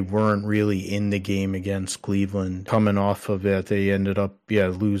 They weren't really in the game against Cleveland. Coming off of it, they ended up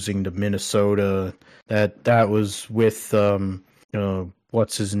losing to Minnesota. That was with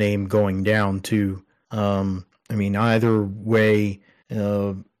what's his name going down too. Either way,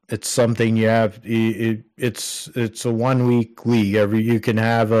 it's something you have. It's a 1 week league. You can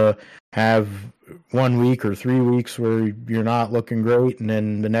have 1 week or 3 weeks where you're not looking great, and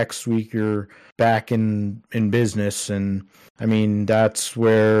then the next week you're back in business. And that's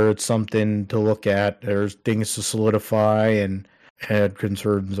where it's something to look at. There's things to solidify, and had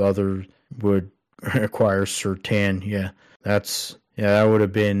concerns others would acquire Surtain. That would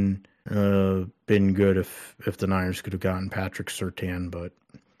have been good if the Niners could have gotten Patrick Surtain, but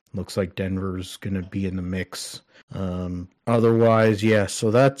looks like Denver's going to be in the mix. Otherwise, so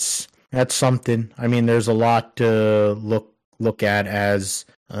that's something. There's a lot to look at as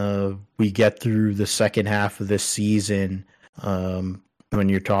we get through the second half of this season. when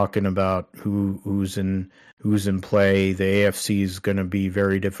you're talking about who's in play, the AFC is going to be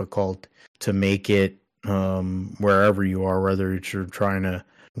very difficult to make it wherever you are, whether you're trying to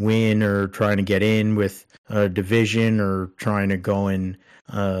win or trying to get in with a division or trying to go and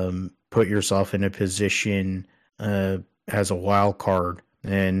put yourself in a position as a wild card.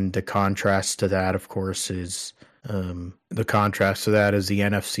 And the contrast to that, of course, is the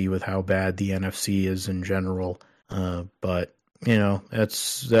NFC with how bad the NFC is in general. But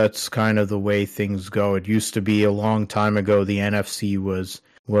that's kind of the way things go. It used to be a long time ago the NFC was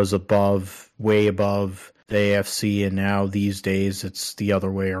way above the AFC, and now these days it's the other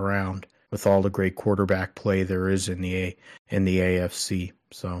way around with all the great quarterback play there is in the AFC.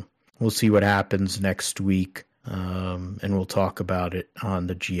 So we'll see what happens next week, and we'll talk about it on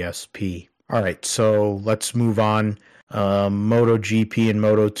the GSP. All right, so let's move on. MotoGP and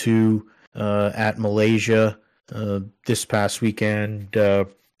Moto2 at Malaysia this past weekend.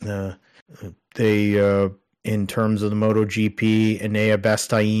 They in terms of the MotoGP, Enea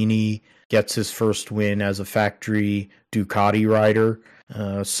Bastianini gets his first win as a factory Ducati rider,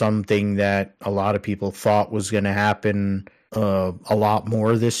 something that a lot of people thought was going to happen a lot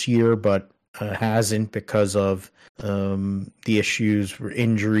more this year, but hasn't because of the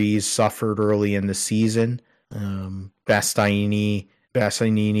injuries suffered early in the season. Bastianini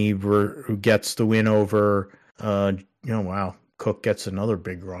gets the win over, Cook gets another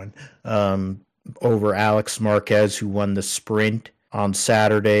big run over Alex Marquez, who won the sprint on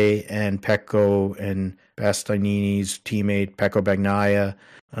Saturday, and Pecco and Bastianini's teammate Pecco Bagnaia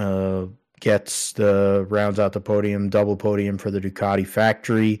rounds out the podium, double podium for the Ducati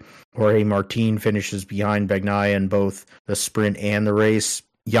factory. Jorge Martin finishes behind Bagnaia in both the sprint and the race.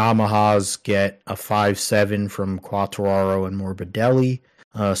 Yamahas get a 5-7 from Quartararo and Morbidelli.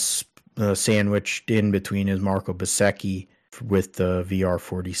 Sandwiched in between is Marco Bezzecchi with the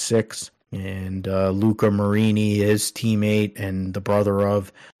VR46. And Luca Marini, his teammate and the brother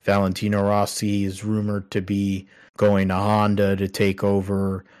of Valentino Rossi, is rumored to be going to Honda to take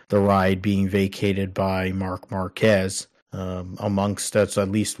over the ride being vacated by Marc Marquez. Amongst that's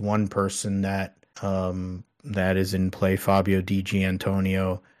at least one person that is in play. Fabio Di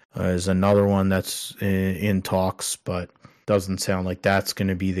Gianantonio is another one that's in talks, but doesn't sound like that's going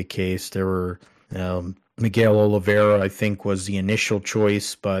to be the case. There were Miguel Oliveira, I think, was the initial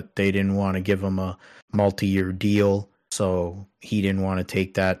choice, but they didn't want to give him a multi-year deal, so he didn't want to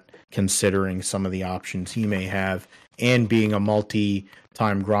take that, considering some of the options he may have. And being a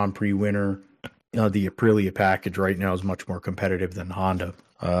multi-time Grand Prix winner, the Aprilia package right now is much more competitive than Honda.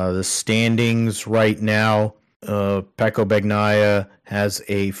 The standings right now, Pecco Bagnaia has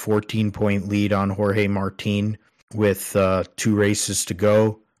a 14-point lead on Jorge Martin with 2 races to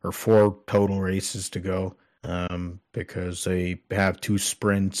go, or 4 total races to go, because they have 2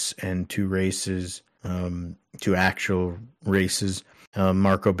 sprints and 2 races, 2 actual races.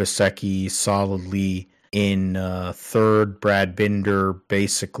 Marco Bezzecchi solidly in third, Brad Binder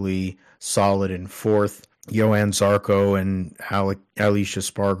basically solid in fourth. Johan Zarco and Alicia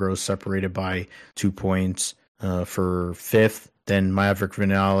Spargo separated by 2 points for fifth. Then Maverick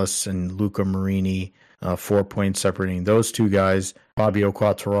Vinales and Luca Marini, 4 points separating those 2 guys. Fabio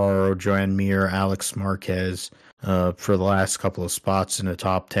Quartararo, Joan Mir, Alex Marquez for the last couple of spots in the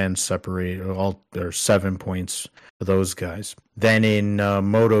top 10 separated. There's 7 points for those guys. Then in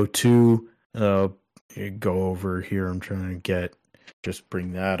Moto2, go over here. I'm trying to just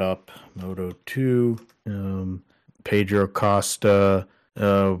bring that up. Moto2, Pedro Costa,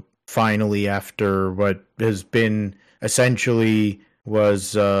 finally, after what has been essentially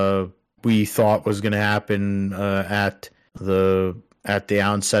we thought was going to happen at the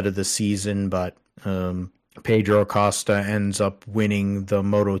onset of the season, but Pedro Acosta ends up winning the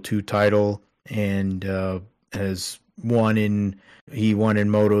Moto2 title and has won in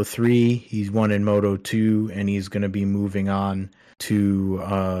Moto3, he's won in Moto2, and he's going to be moving on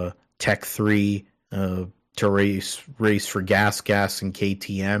to Tech 3 to race for Gas and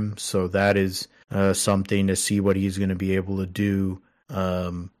KTM. So that is something to see what he's going to be able to do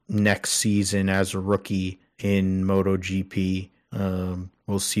next season as a rookie in MotoGP.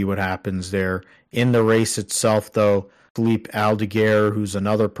 We'll see what happens there. In the race itself, though, Filipe Aldeguer, who's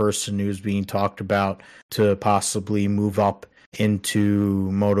another person who's being talked about to possibly move up into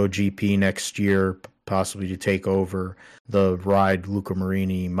MotoGP next year, possibly to take over the ride Luca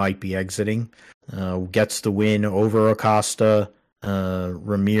Marini might be exiting, gets the win over Acosta.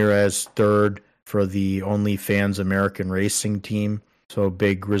 Ramirez third for the OnlyFans American Racing Team, so a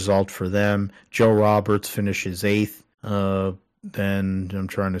big result for them. Joe Roberts finishes 8th. Then I'm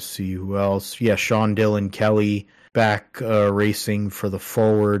trying to see who else. Yeah, Sean Dillon Kelly racing for the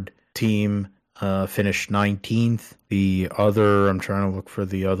Forward team, finished 19th. I'm trying to look for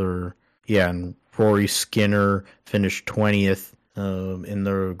the other, and Rory Skinner finished 20th in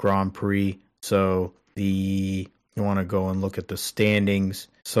the Grand Prix. So you want to go and look at the standings.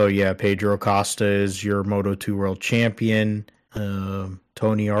 So Pedro Acosta is your Moto2 World Champion.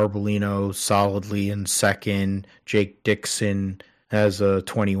 Tony Arbolino solidly in second. Jake Dixon has a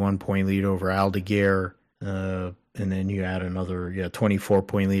 21-point lead over Aldeguer. And then you add another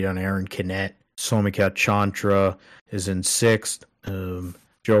 24-point lead on Aaron Canet. Somikat Chantra is in sixth. Joe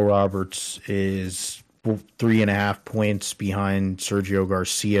Roberts is 3.5 points behind Sergio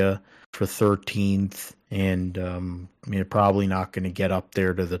Garcia for 13th, and probably not going to get up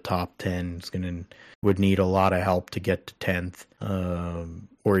there to the top 10. Would need a lot of help to get to 10th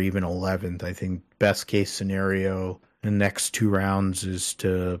or even 11th. I think best case scenario in the next 2 rounds is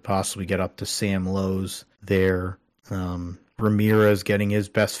to possibly get up to Sam Lowe's there. Ramirez getting his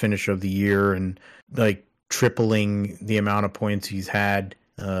best finish of the year and tripling the amount of points he's had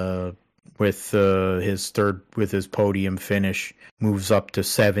with his podium finish, moves up to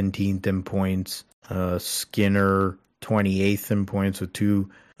 17th in points. Skinner 28th in points with 2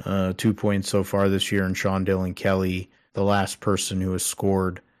 points so far this year, and Sean Dillon Kelly, the last person who has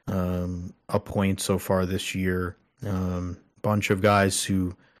scored a point so far this year. Bunch of guys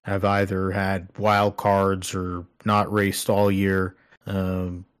who have either had wild cards or not raced all year,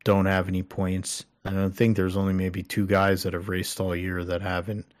 don't have any points. I think there's only maybe 2 guys that have raced all year that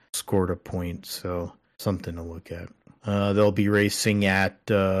haven't scored a point, so something to look at. They'll be racing at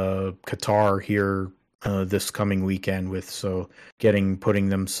Qatar here this coming weekend getting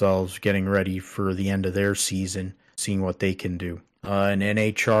ready for the end of their season, seeing what they can do. In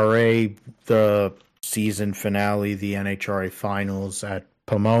NHRA, the season finale, the NHRA finals at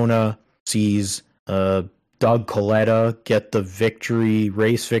Pomona, sees Doug Coletta get the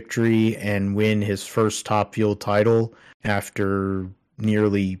race victory, and win his first Top Fuel title after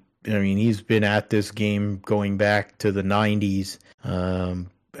he's been at this game going back to the 90s,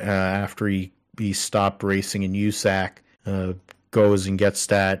 after he stopped racing in USAC, goes and gets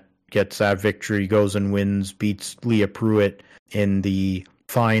that victory, goes and wins, beats Leah Pruitt in the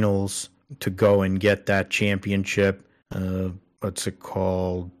finals to go and get that championship. What's it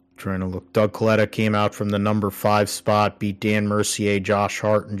called? Trying to look. Doug Coletta came out from the number 5 spot, beat Dan Mercier, Josh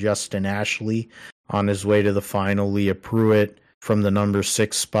Hart, and Justin Ashley on his way to the final. Leah Pruitt from the number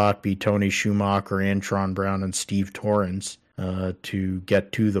 6 spot beat Tony Schumacher, Antron Brown, and Steve Torrance to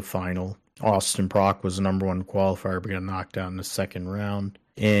get to the final. Austin Prock was the number 1 qualifier, but got knocked out in the second round.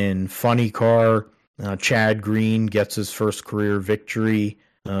 In Funny Car, Chad Green gets his first career victory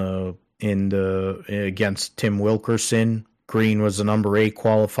against Tim Wilkerson. Green was the number 8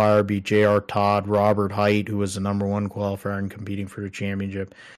 qualifier, beat J.R. Todd, Robert Height, who was the number 1 qualifier and competing for the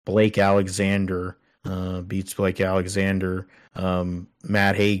championship. Blake Alexander beats Blake Alexander.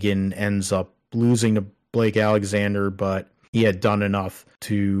 Matt Hagan ends up losing to Blake Alexander, but he had done enough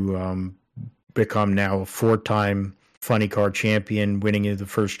to become now a 4-time Funny Car champion, winning the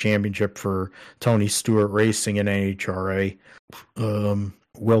first championship for Tony Stewart Racing in NHRA.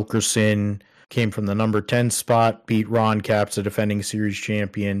 Wilkerson came from the number 10 spot, beat Ron Capps, the defending series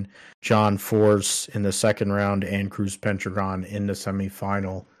champion, John Force in the second round, and Cruz Pentragon in the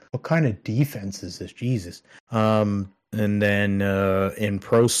semifinal. What kind of defense is this? Jesus. And then in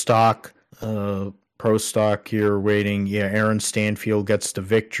Pro Stock here waiting, Aaron Stanfield gets the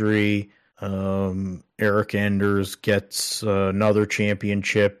victory. Eric Enders gets another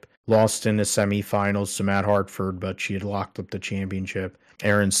championship, lost in the semifinals to Matt Hartford, but she had locked up the championship.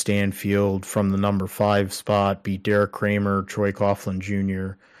 Aaron Stanfield from the number 5 spot beat Derek Kramer, Troy Coughlin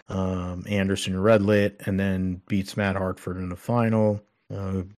Jr., Anderson Redlit, and then beats Matt Hartford in the final.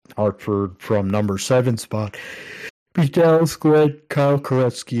 Hartford from number 7 spot beat Dallas Glenn, Kyle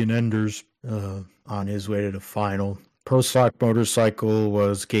Koretsky, and Enders on his way to the final. Pro Stock Motorcycle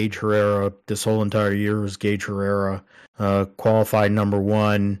was Gage Herrera. This whole entire year was Gage Herrera. Qualified number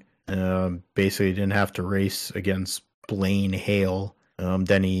 1. Basically didn't have to race against Blaine Hale.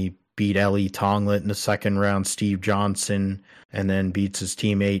 Then he beat Ellie Tonglet in the second round, Steve Johnson, and then beats his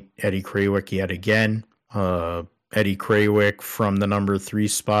teammate Eddie Krawick yet again. Eddie Krawick from the number 3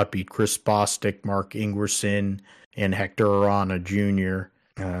 spot beat Chris Bostic, Mark Ingerson, and Hector Arana Jr.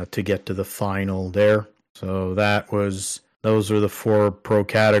 To get to the final there. So those are the 4 pro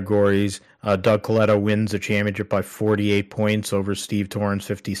categories. Doug Coletta wins the championship by 48 points over Steve Torrance,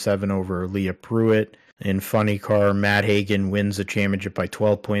 57 over Leah Pruitt. In Funny Car, Matt Hagan wins the championship by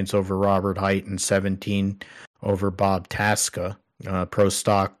 12 points over Robert Height and 17 over Bob Tasca. Pro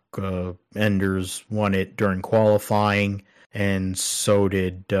Stock Enders won it during qualifying, and so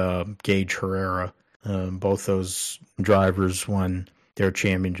did Gage Herrera. Both those drivers won their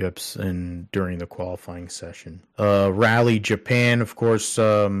championships during the qualifying session. Rally Japan, of course,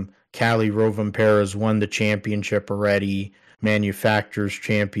 Cali Rovanpera has won the championship already. Manufacturers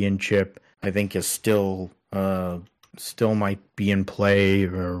Championship, I think, is still might be in play,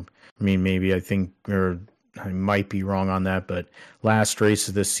 or I mean, maybe I might be wrong on that, but last race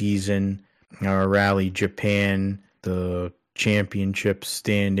of the season, Rally Japan, the championship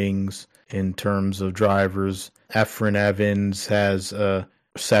standings in terms of drivers. Efren Evans has a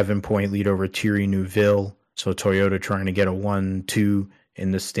 7-point lead over Thierry Neuville, so Toyota trying to get a 1-2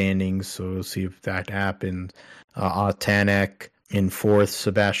 in the standings, so we'll see if that happens. Otanek in fourth,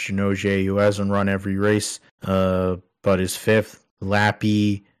 Sebastian Ogier, who hasn't run every race, but is fifth.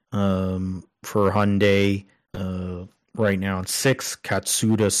 Lappy for Hyundai right now in sixth.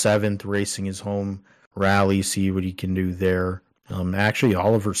 Katsuda seventh, racing his home rally, see what he can do there. Actually,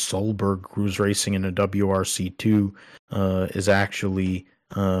 Oliver Solberg, who's racing in a WRC2, is actually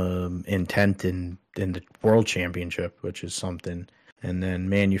in 10th in the World Championship, which is something. And then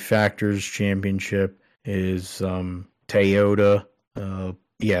Manufacturers Championship is Toyota.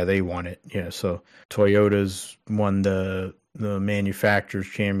 Yeah, they won it. Yeah, so Toyota's won the Manufacturers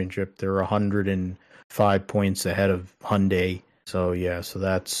Championship. They're 105 points ahead of Hyundai. So, yeah, so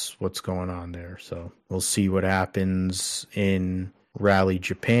that's what's going on there. So we'll see what happens in Rally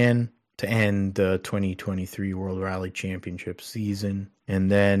Japan to end the 2023 World Rally Championship season.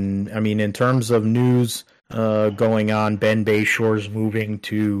 And then, I mean, in terms of news going on, Ben Bayshore's moving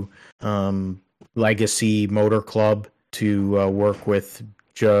to Legacy Motor Club to work with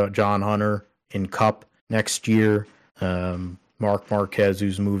John Hunter in Cup next year. Marc Marquez,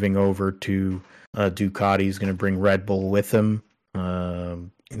 who's moving over to Ducati, is going to bring Red Bull with him.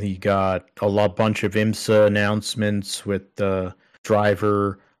 He got a bunch of IMSA announcements with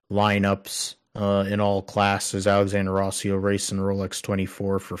driver lineups in all classes. Alexander Rossi will race in Rolex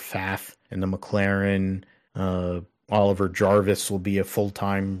 24 for FAF, and the McLaren. Oliver Jarvis will be a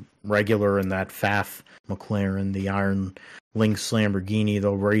full-time regular in that FAF McLaren. The Iron Lynx Lamborghini,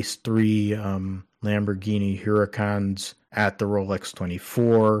 they'll race 3 Lamborghini Huracans at the Rolex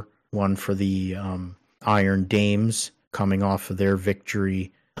 24, one for the Iron Dames, coming off of their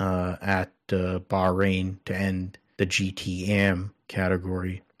victory at Bahrain to end the GTM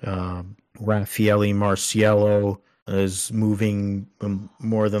category. Raffaele Marciello is moving,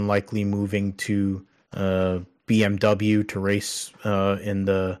 more than likely moving to BMW to race in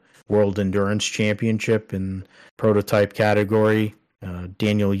the World Endurance Championship in prototype category.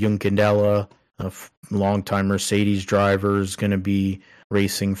 Daniel Juncadella, a longtime Mercedes driver, is going to be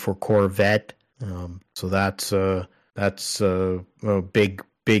racing for Corvette. So that's a big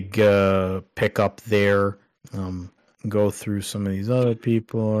pickup there. Go through some of these other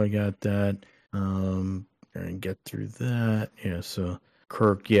people. I got that. And get through that. Yeah, so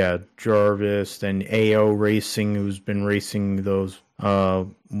Kirk, Jarvis, then AO Racing, who's been racing those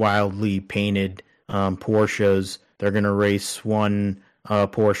wildly painted Porsches. They're going to race one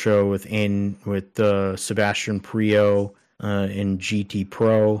Porsche with Sebastian Priaulx in GT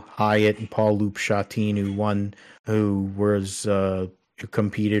Pro. Hyatt and Paul-Loup Chatin, who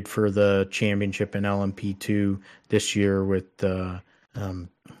competed for the championship in LMP2 this year with the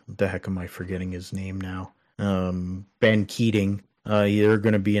heck am I forgetting his name now? Ben Keating. They're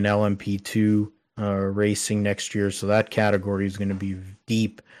going to be in LMP2 racing next year, so that category is going to be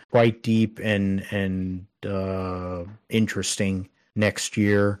quite deep and interesting next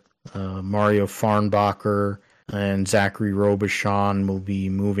year. Mario Farnbacher and Zachary Robichon will be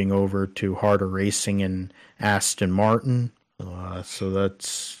moving over to Harder Racing and Aston Martin. So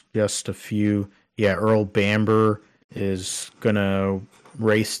that's just a few. Yeah, Earl Bamber is going to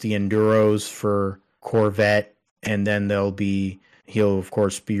race the Enduros for Corvette, and then he'll of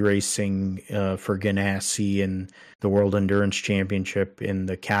course be racing for Ganassi in the World Endurance Championship in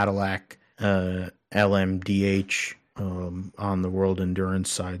the Cadillac LMDH on the World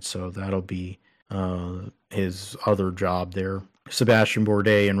Endurance side. So that'll be his other job there. Sebastian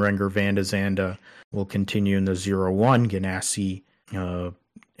Bourdais and Renger van de Zande will continue in the 01 Ganassi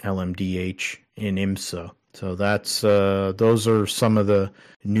LMDH in IMSA. So that's those are some of the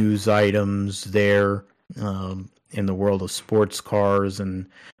news items there in the world of sports cars. And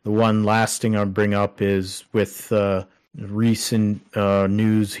the one last thing I'll bring up is with recent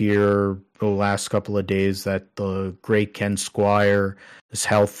news here the last couple of days that the great Ken Squire, his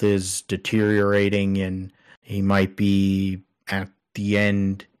health is deteriorating and he might be at the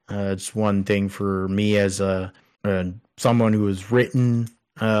end. It's one thing for me as someone who has written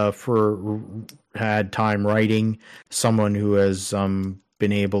had time writing, someone who has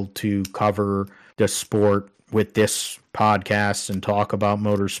been able to cover the sport with this podcast and talk about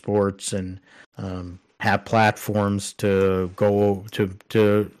motorsports and have platforms to go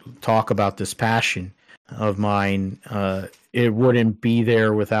to talk about this passion of mine. It wouldn't be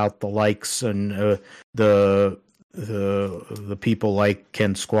there without the likes and the people like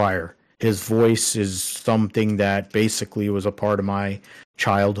Ken Squire. His voice is something that basically was a part of my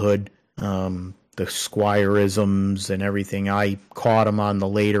childhood. The Squireisms and everything. I caught him on the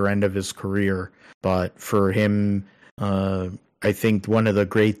later end of his career, but for him, I think one of the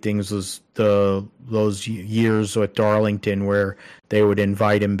great things was those years with Darlington where they would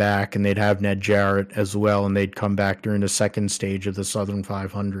invite him back and they'd have Ned Jarrett as well, and they'd come back during the second stage of the Southern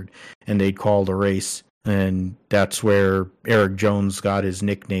 500 and they'd call the race. And that's where Eric Jones got his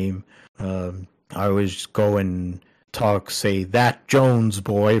nickname. I always go and say that Jones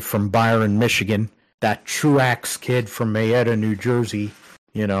boy from Byron, Michigan, that Truax kid from Mayetta, New Jersey,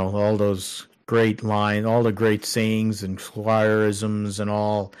 all those great lines, all the great sayings and Squireisms and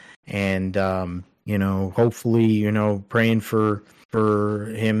all. And, hopefully, praying for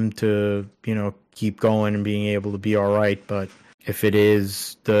him to, keep going and being able to be all right. But if it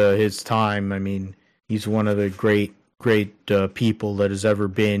is his time, I mean, he's one of the great people that has ever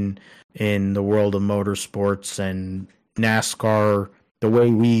been in the world of motorsports and NASCAR. The way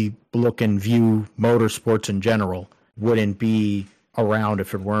we look and view motorsports in general wouldn't be around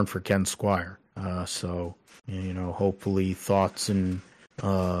if it weren't for Ken Squire. So, hopefully thoughts and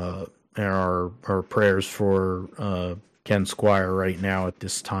our prayers for Ken Squire right now at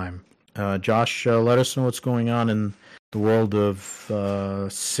this time. Josh, let us know what's going on in the world of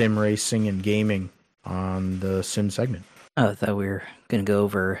sim racing and gaming on the sim segment. Oh, I thought we were going to go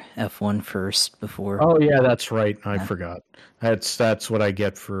over F1 first before. Oh, yeah, that's right. I forgot. That's what I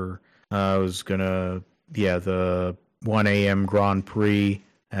get for, I was going to, the 1 a.m. Grand Prix,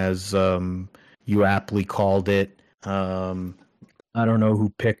 as you aptly called it. I don't know who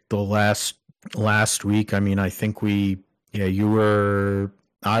picked the last week. I mean, I think I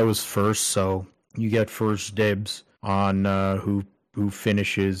was first, so you get first dibs on who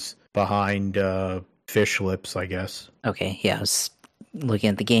finishes behind Fish Lips, I guess. Okay, yeah, I was looking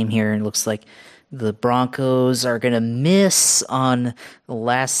at the game here, and it looks like the Broncos are going to miss on the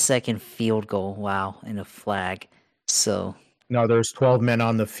last-second field goal. Wow, and a flag. So no, there's 12 men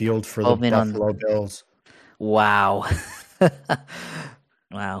on the field for the Buffalo Bills. Wow.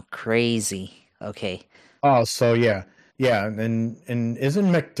 Wow, crazy. Okay. Oh, so yeah, and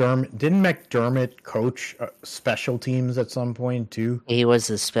didn't McDermott coach special teams at some point too? He was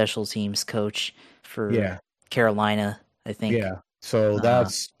a special teams coach for Carolina, I think. Yeah, so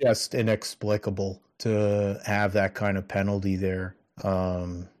that's just inexplicable to have that kind of penalty there.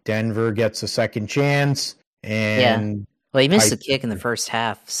 Denver gets a second chance, and well, he missed a kick in the first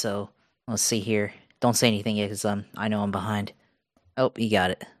half, so let's see here. Don't say anything yet, because I know I'm behind. Oh, you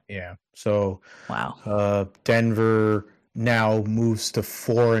got it. Yeah. So wow. Denver now moves to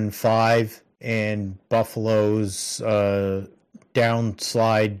 4-5, and Buffalo's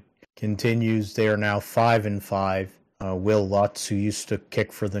downslide continues. They are now 5-5. Will Lutz, who used to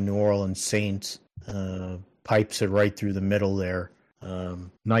kick for the New Orleans Saints, pipes it right through the middle there.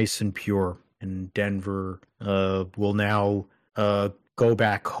 Nice and pure. And Denver will now go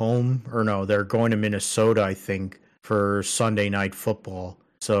back home. Or no, they're going to Minnesota, I think, for Sunday Night Football.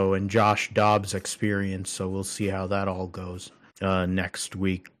 So, and Josh Dobbs' experience. So we'll see how that all goes next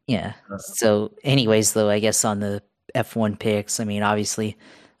week. Yeah. So anyways, though, I guess on the F1 picks, I mean, obviously,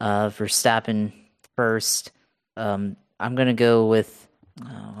 Verstappen first. I'm going to go with,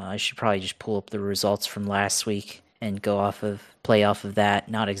 I should probably just pull up the results from last week and play off of that.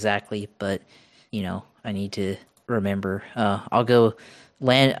 Not exactly, but, I need to remember. I'll go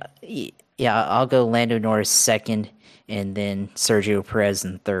Lando Norris second, and then Sergio Perez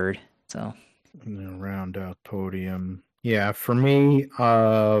in third. So round out podium. Yeah, for me,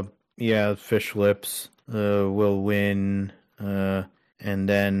 Fish Lips will win, and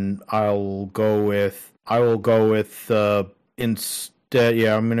then I'm gonna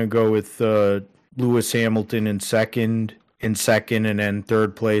go with Lewis Hamilton in second, and then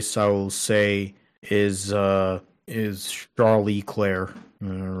third place I will say is Charles Leclerc.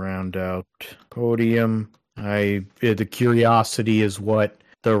 Round out podium. The curiosity is what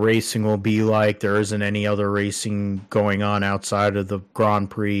the racing will be like. There isn't any other racing going on outside of the Grand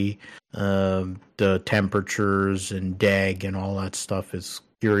Prix. The temperatures and DAG and all that stuff is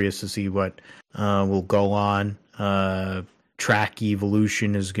curious to see what will go on. Track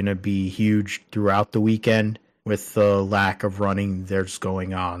evolution is going to be huge throughout the weekend. with the lack of running that's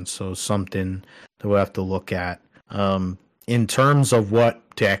going on. So something that we'll have to look at. In terms of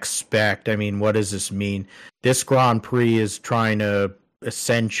what to expect, I mean, what does this mean? This Grand Prix is trying to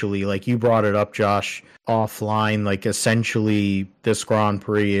essentially, like you brought it up, Josh, offline, like essentially this Grand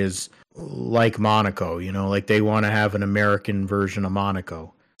Prix is like Monaco, like they want to have an American version of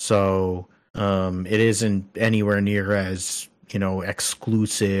Monaco. So it isn't anywhere near as,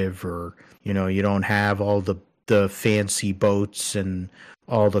 exclusive, or, you don't have all the fancy boats and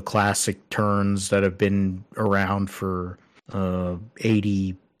all the classic turns that have been around for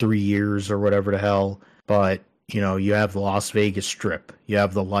 83 years or whatever the hell. But, you have the Las Vegas Strip, you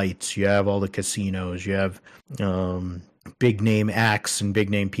have the lights, you have all the casinos, you have big name acts and big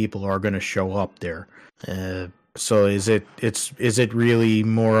name people are going to show up there. So is it really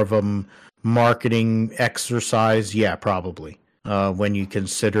more of a marketing exercise? Yeah, probably. When you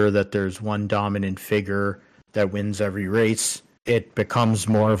consider that there's one dominant figure that wins every race, it becomes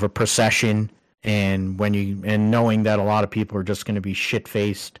more of a procession. And knowing that a lot of people are just going to be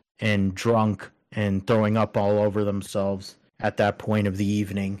shit-faced and drunk and throwing up all over themselves at that point of the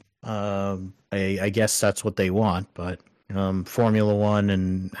evening, I guess that's what they want. But Formula One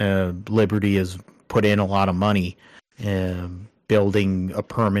and Liberty has put in a lot of money building a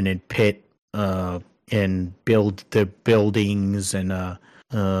permanent pit and build the buildings and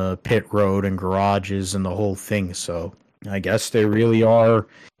pit road and garages and the whole thing. So I guess they really are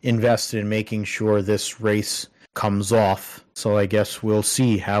invested in making sure this race comes off. So I guess we'll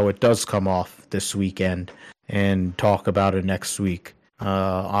see how it does come off this weekend and talk about it next week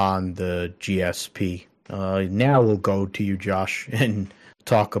on the GSP. Now we'll go to you, Josh, and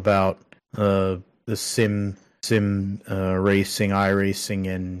talk about the sim racing,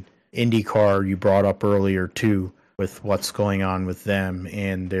 iRacing, and IndyCar you brought up earlier too, with what's going on with them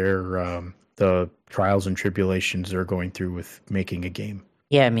and their the trials and tribulations they're going through with making a game.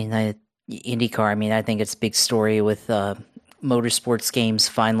 Yeah, I mean, IndyCar, I think it's a big story with motorsports games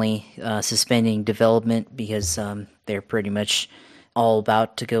finally suspending development because they're pretty much all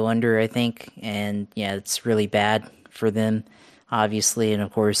about to go under, I think. And yeah, it's really bad for them, obviously. And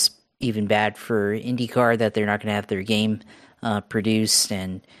of course, even bad for IndyCar that they're not going to have their game produced.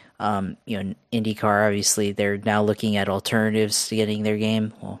 And, IndyCar, obviously, they're now looking at alternatives to getting their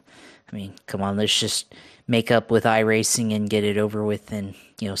game. Well, come on, let's just make up with iRacing and get it over with and,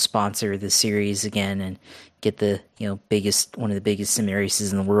 sponsor the series again and get the, one of the biggest sim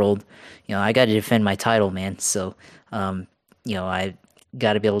races in the world. I got to defend my title, man. So, I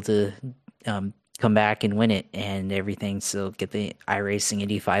got to be able to come back and win it and everything. So get the iRacing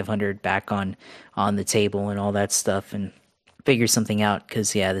Indy 500 back on the table and all that stuff and figure something out.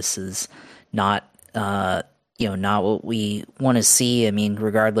 Because this is not not what we want to see.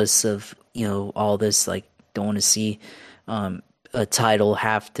 Regardless of all this, don't want to see a title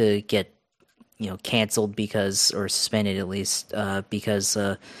have to get canceled because, or suspended at least, because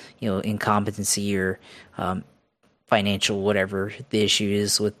incompetency or financial whatever the issue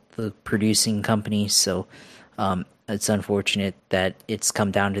is with the producing company. So it's unfortunate that it's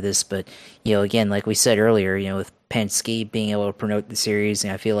come down to this, but again, like we said earlier, with Penske being able to promote the series,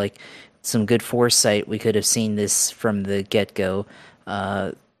 and I feel like some good foresight, we could have seen this from the get-go.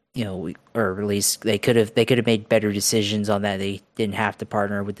 Or at least they could have made better decisions on that. They didn't have to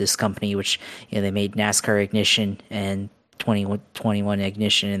partner with this company, which they made NASCAR Ignition and 2021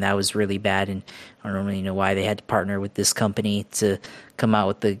 Ignition, and that was really bad. And I don't really know why they had to partner with this company to come out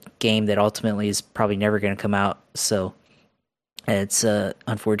with the game that ultimately is probably never going to come out. So it's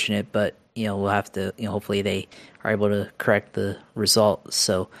unfortunate, but we'll have to. Hopefully they are able to correct the result.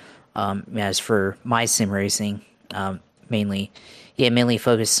 So as for my sim racing, mainly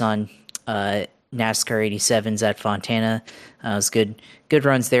focused on NASCAR 87s at Fontana. It was good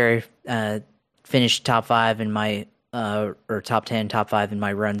runs there. Finished top 5 in my or top 10, top 5 in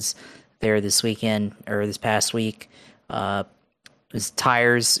my runs there this weekend or this past week. It was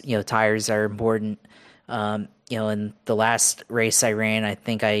tires. Tires are important. In the last race I ran, I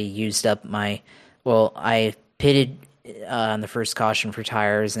think I used up I pitted on the first caution for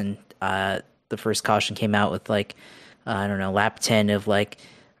tires, and the first caution came out with lap 10 of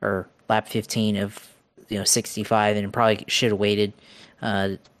or lap 15 of 65, and probably should have waited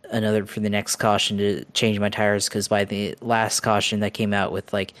another for the next caution to change my tires, because by the last caution that came out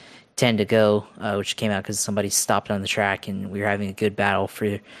with 10 to go, which came out because somebody stopped on the track, and we were having a good battle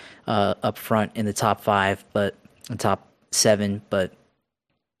for up front in the top 5, but top 7, but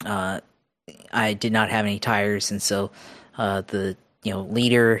I did not have any tires, and so the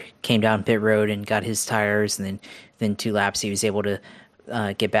leader came down pit road and got his tires, and then 2 laps he was able to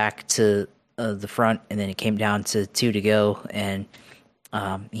get back to the front, and then it came down to 2 to go, and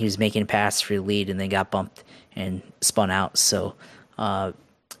he was making a pass for the lead, and then got bumped and spun out. So, and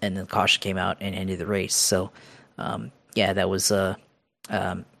then the caution came out and ended the race. So, that was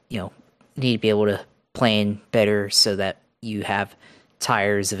need to be able to plan better so that you have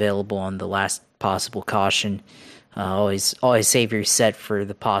tires available on the last possible caution. Always save your set for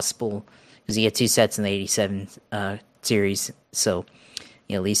the possible, because you get 2 sets in the 87 series. So,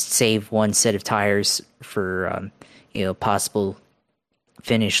 at least save 1 set of tires for possible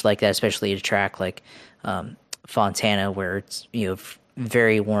finish like that, especially at a track like Fontana, where it's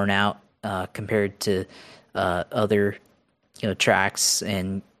very worn out compared to other tracks,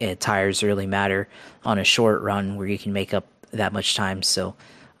 and tires really matter on a short run where you can make up that much time. So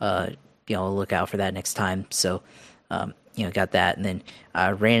look out for that next time. So got that, and then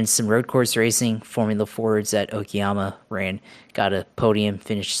ran some road course racing, Formula Fords at Okayama. Got a podium,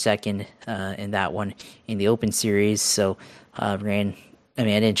 finished second in that one in the Open Series. So I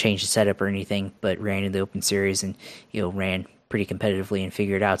didn't change the setup or anything, but ran in the Open Series and ran pretty competitively and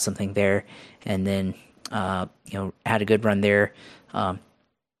figured out something there. And then had a good run there. And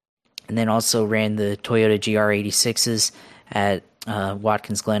then also ran the Toyota GR86s at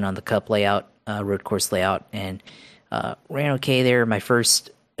Watkins Glen on the Cup layout, road course layout, and ran okay there. My first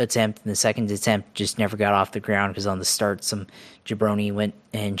attempt and the second attempt just never got off the ground, because on the start some jabroni went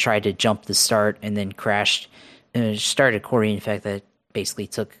and tried to jump the start and then crashed. And it started accordion effect that basically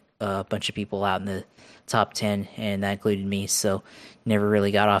took a bunch of people out in the top 10, and that included me. So never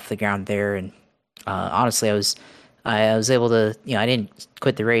really got off the ground there. And honestly, I was able to, I didn't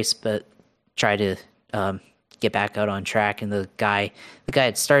quit the race, but try to get back out on track. And the guy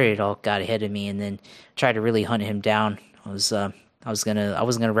that started it all got ahead of me, and then tried to really hunt him down. I wasn't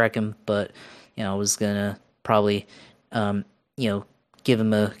gonna wreck him, but I was gonna probably give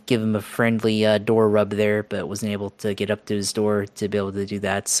him a friendly door rub there, but wasn't able to get up to his door to be able to do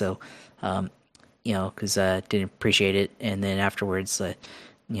that. So because I didn't appreciate it. And then afterwards, I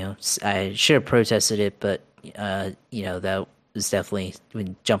should have protested it, but that was definitely,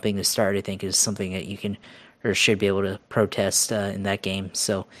 when jumping the start, I think, is something that you can or should be able to protest in that game.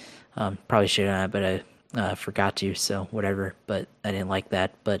 So probably should have, but I forgot to. So whatever. But I didn't like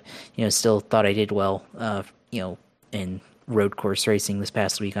that. But still thought I did well. In road course racing this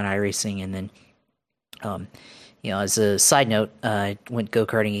past week on iRacing, and then as a side note, I went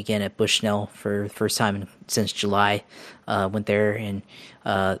go-karting again at Bushnell for the first time since July. Went there, and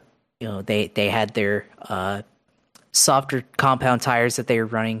they had their softer compound tires that they were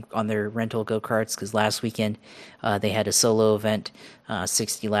running on their rental go-karts, because last weekend they had a solo event,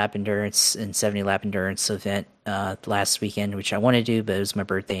 60-lap endurance and 70-lap endurance event last weekend, which I wanted to do, but it was my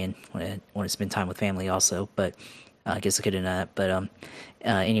birthday and I wanted to spend time with family also. But I guess I could have done that. But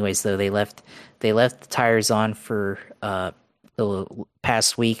anyways, though, they left the tires on for the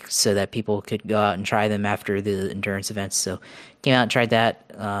past week so that people could go out and try them after the endurance events. So came out and tried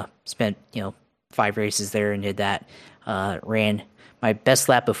that. Spent 5 races there and did that. Ran my best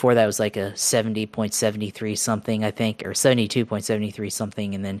lap before that was like a 70.73 something, I think, or 72.73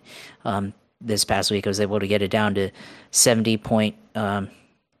 something, and then this past week I was able to get it down to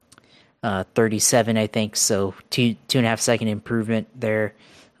 70.37, I think. So 2.5 second improvement there.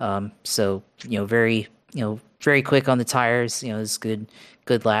 So very quick on the tires. It was good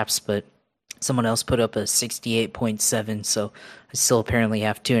laps, but someone else put up a 68.7, so I still apparently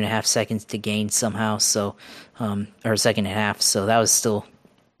have 2.5 seconds to gain somehow. So or a second and a half. So that was still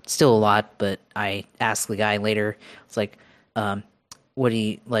a lot. But I asked the guy later, it's like, what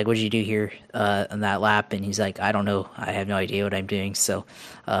did you do here on that lap? And he's like, I don't know, I have no idea what I'm doing. So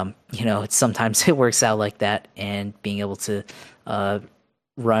it's sometimes it works out like that, and being able to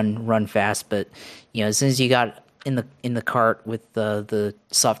run fast. But as soon as you got in the cart with the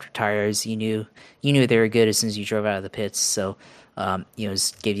softer tires, you knew they were good as soon as you drove out of the pits. So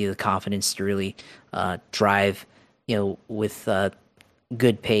just gave you the confidence to really drive with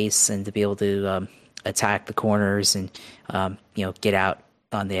good pace, and to be able to attack the corners and get out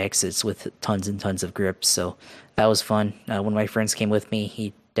on the exits with tons and tons of grip. So that was fun. One of my friends came with me.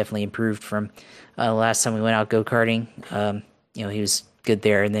 He definitely improved from last time we went out go-karting. He was good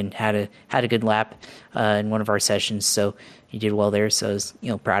there, and then had a good lap in one of our sessions. So he did well there. So I was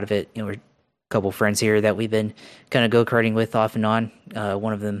proud of it. We're a couple friends here that we've been kind of go-karting with off and on.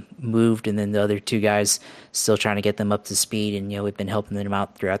 One of them moved, and then the other 2 guys still trying to get them up to speed, and we've been helping them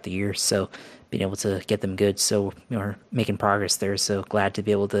out throughout the year. So being able to get them good. So we're making progress there. So glad to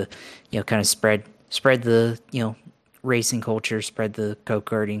be able to kind of spread the racing culture, spread the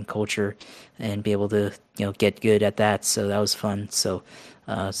go-karting culture, and be able to get good at that. So that was fun. So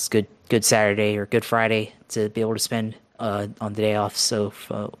it's good good Saturday or Good Friday to be able to spend on the day off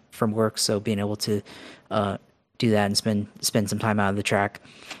from work. So being able to do that and spend some time out of the track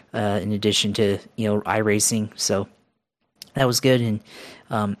in addition to iRacing. So that was good.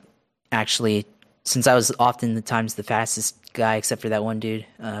 And actually, since I was often the times the fastest guy, except for that one dude,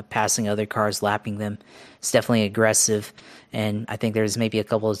 passing other cars, lapping them, it's definitely aggressive. And I think there's maybe a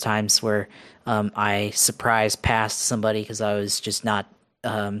couple of times where I surprised past somebody because I was just not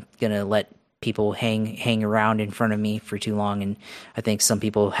gonna let people hang around in front of me for too long. And I think some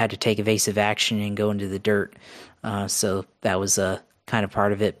people had to take evasive action and go into the dirt. So that was kind of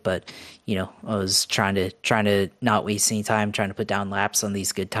part of it, but I was trying to not waste any time, trying to put down laps on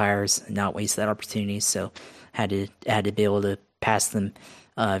these good tires and not waste that opportunity. So had to be able to pass them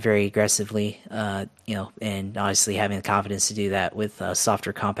very aggressively, and obviously having the confidence to do that with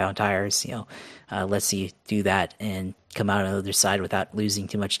softer compound tires, lets you do that and come out on the other side without losing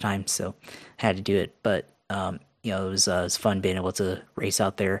too much time. So had to do it, but it was fun being able to race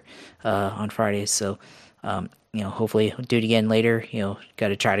out there on Friday. So hopefully do it again later. Got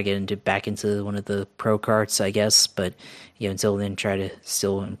to try to get back into one of the pro karts, I guess. But until then, try to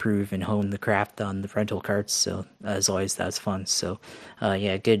still improve and hone the craft on the rental karts. So as always, that's fun. So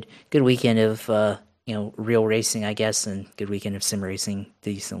good weekend of real racing, I guess, and good weekend of sim racing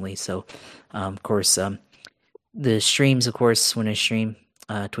decently. So of course, the streams, of course, when I stream,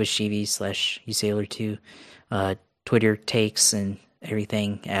 Twitch TV/usailor2, Twitter takes and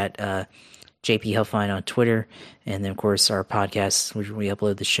everything at JP Huffline on Twitter, and then of course our podcast, which we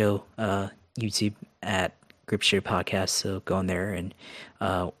upload the show, YouTube at Gripshare Podcast. So go on there and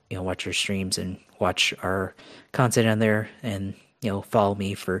watch our streams and watch our content on there, and follow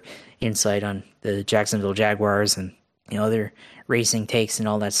me for insight on the Jacksonville Jaguars and other racing takes and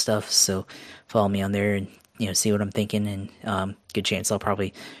all that stuff. So follow me on there and see what I'm thinking, and good chance I'll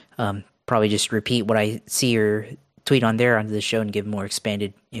probably just repeat what I see or tweet on there onto the show and give more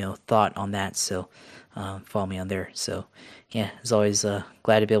expanded thought on that. So follow me on there. So yeah, as always,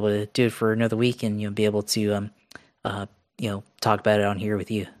 glad to be able to do it for another week and be able to talk about it on here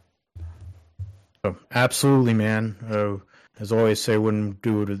with you. Oh, absolutely, man. As always, say wouldn't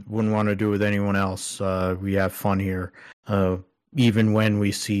want to do it with anyone else. We have fun here, even when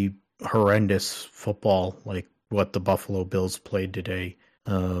we see horrendous football like what the Buffalo Bills played today.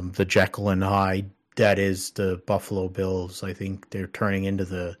 The Jekyll and Hyde that is the Buffalo Bills. I think they're turning into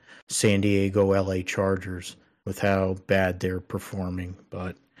the San Diego LA Chargers with how bad they're performing.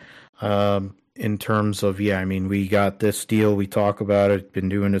 But in terms of, we got this deal. We talk about it. Been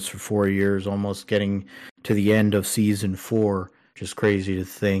doing this for 4 years, almost getting to the end of season 4. Just crazy to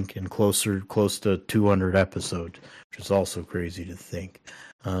think, and close to 200 episodes, which is also crazy to think.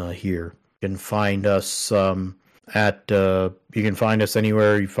 Here you can find us you can find us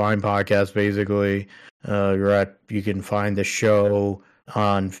anywhere you find podcasts. Basically, you can find the show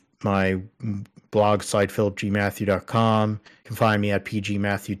on my blog site, philipgmatthew.com. You can find me at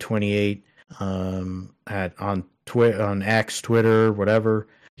pgmatthew28 on X, Twitter, whatever.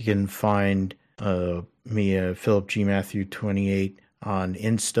 You can find me at philipgmatthew28 on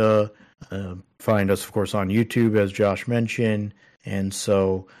Insta. Find us, of course, on YouTube, as Josh mentioned. And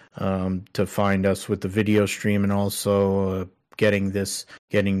so to find us with the video stream, and also getting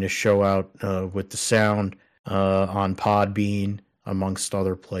the show out with the sound on Podbean, amongst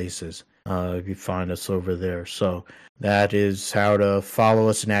other places. You find us over there. So that is how to follow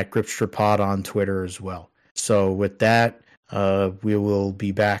us, and at GripsterPod on Twitter as well. So with that, we will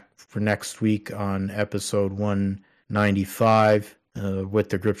be back for next week on episode 195 with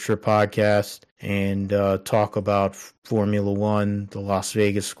the Gripster podcast, and talk about Formula One, the Las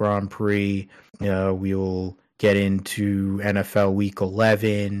Vegas Grand Prix. We will get into NFL Week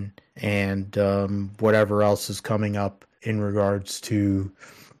 11 and whatever else is coming up in regards to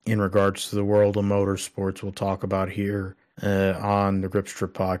the world of motorsports. We'll talk about here on the Gripster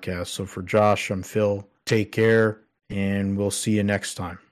podcast. So for Josh, I'm Phil. Take care, and we'll see you next time.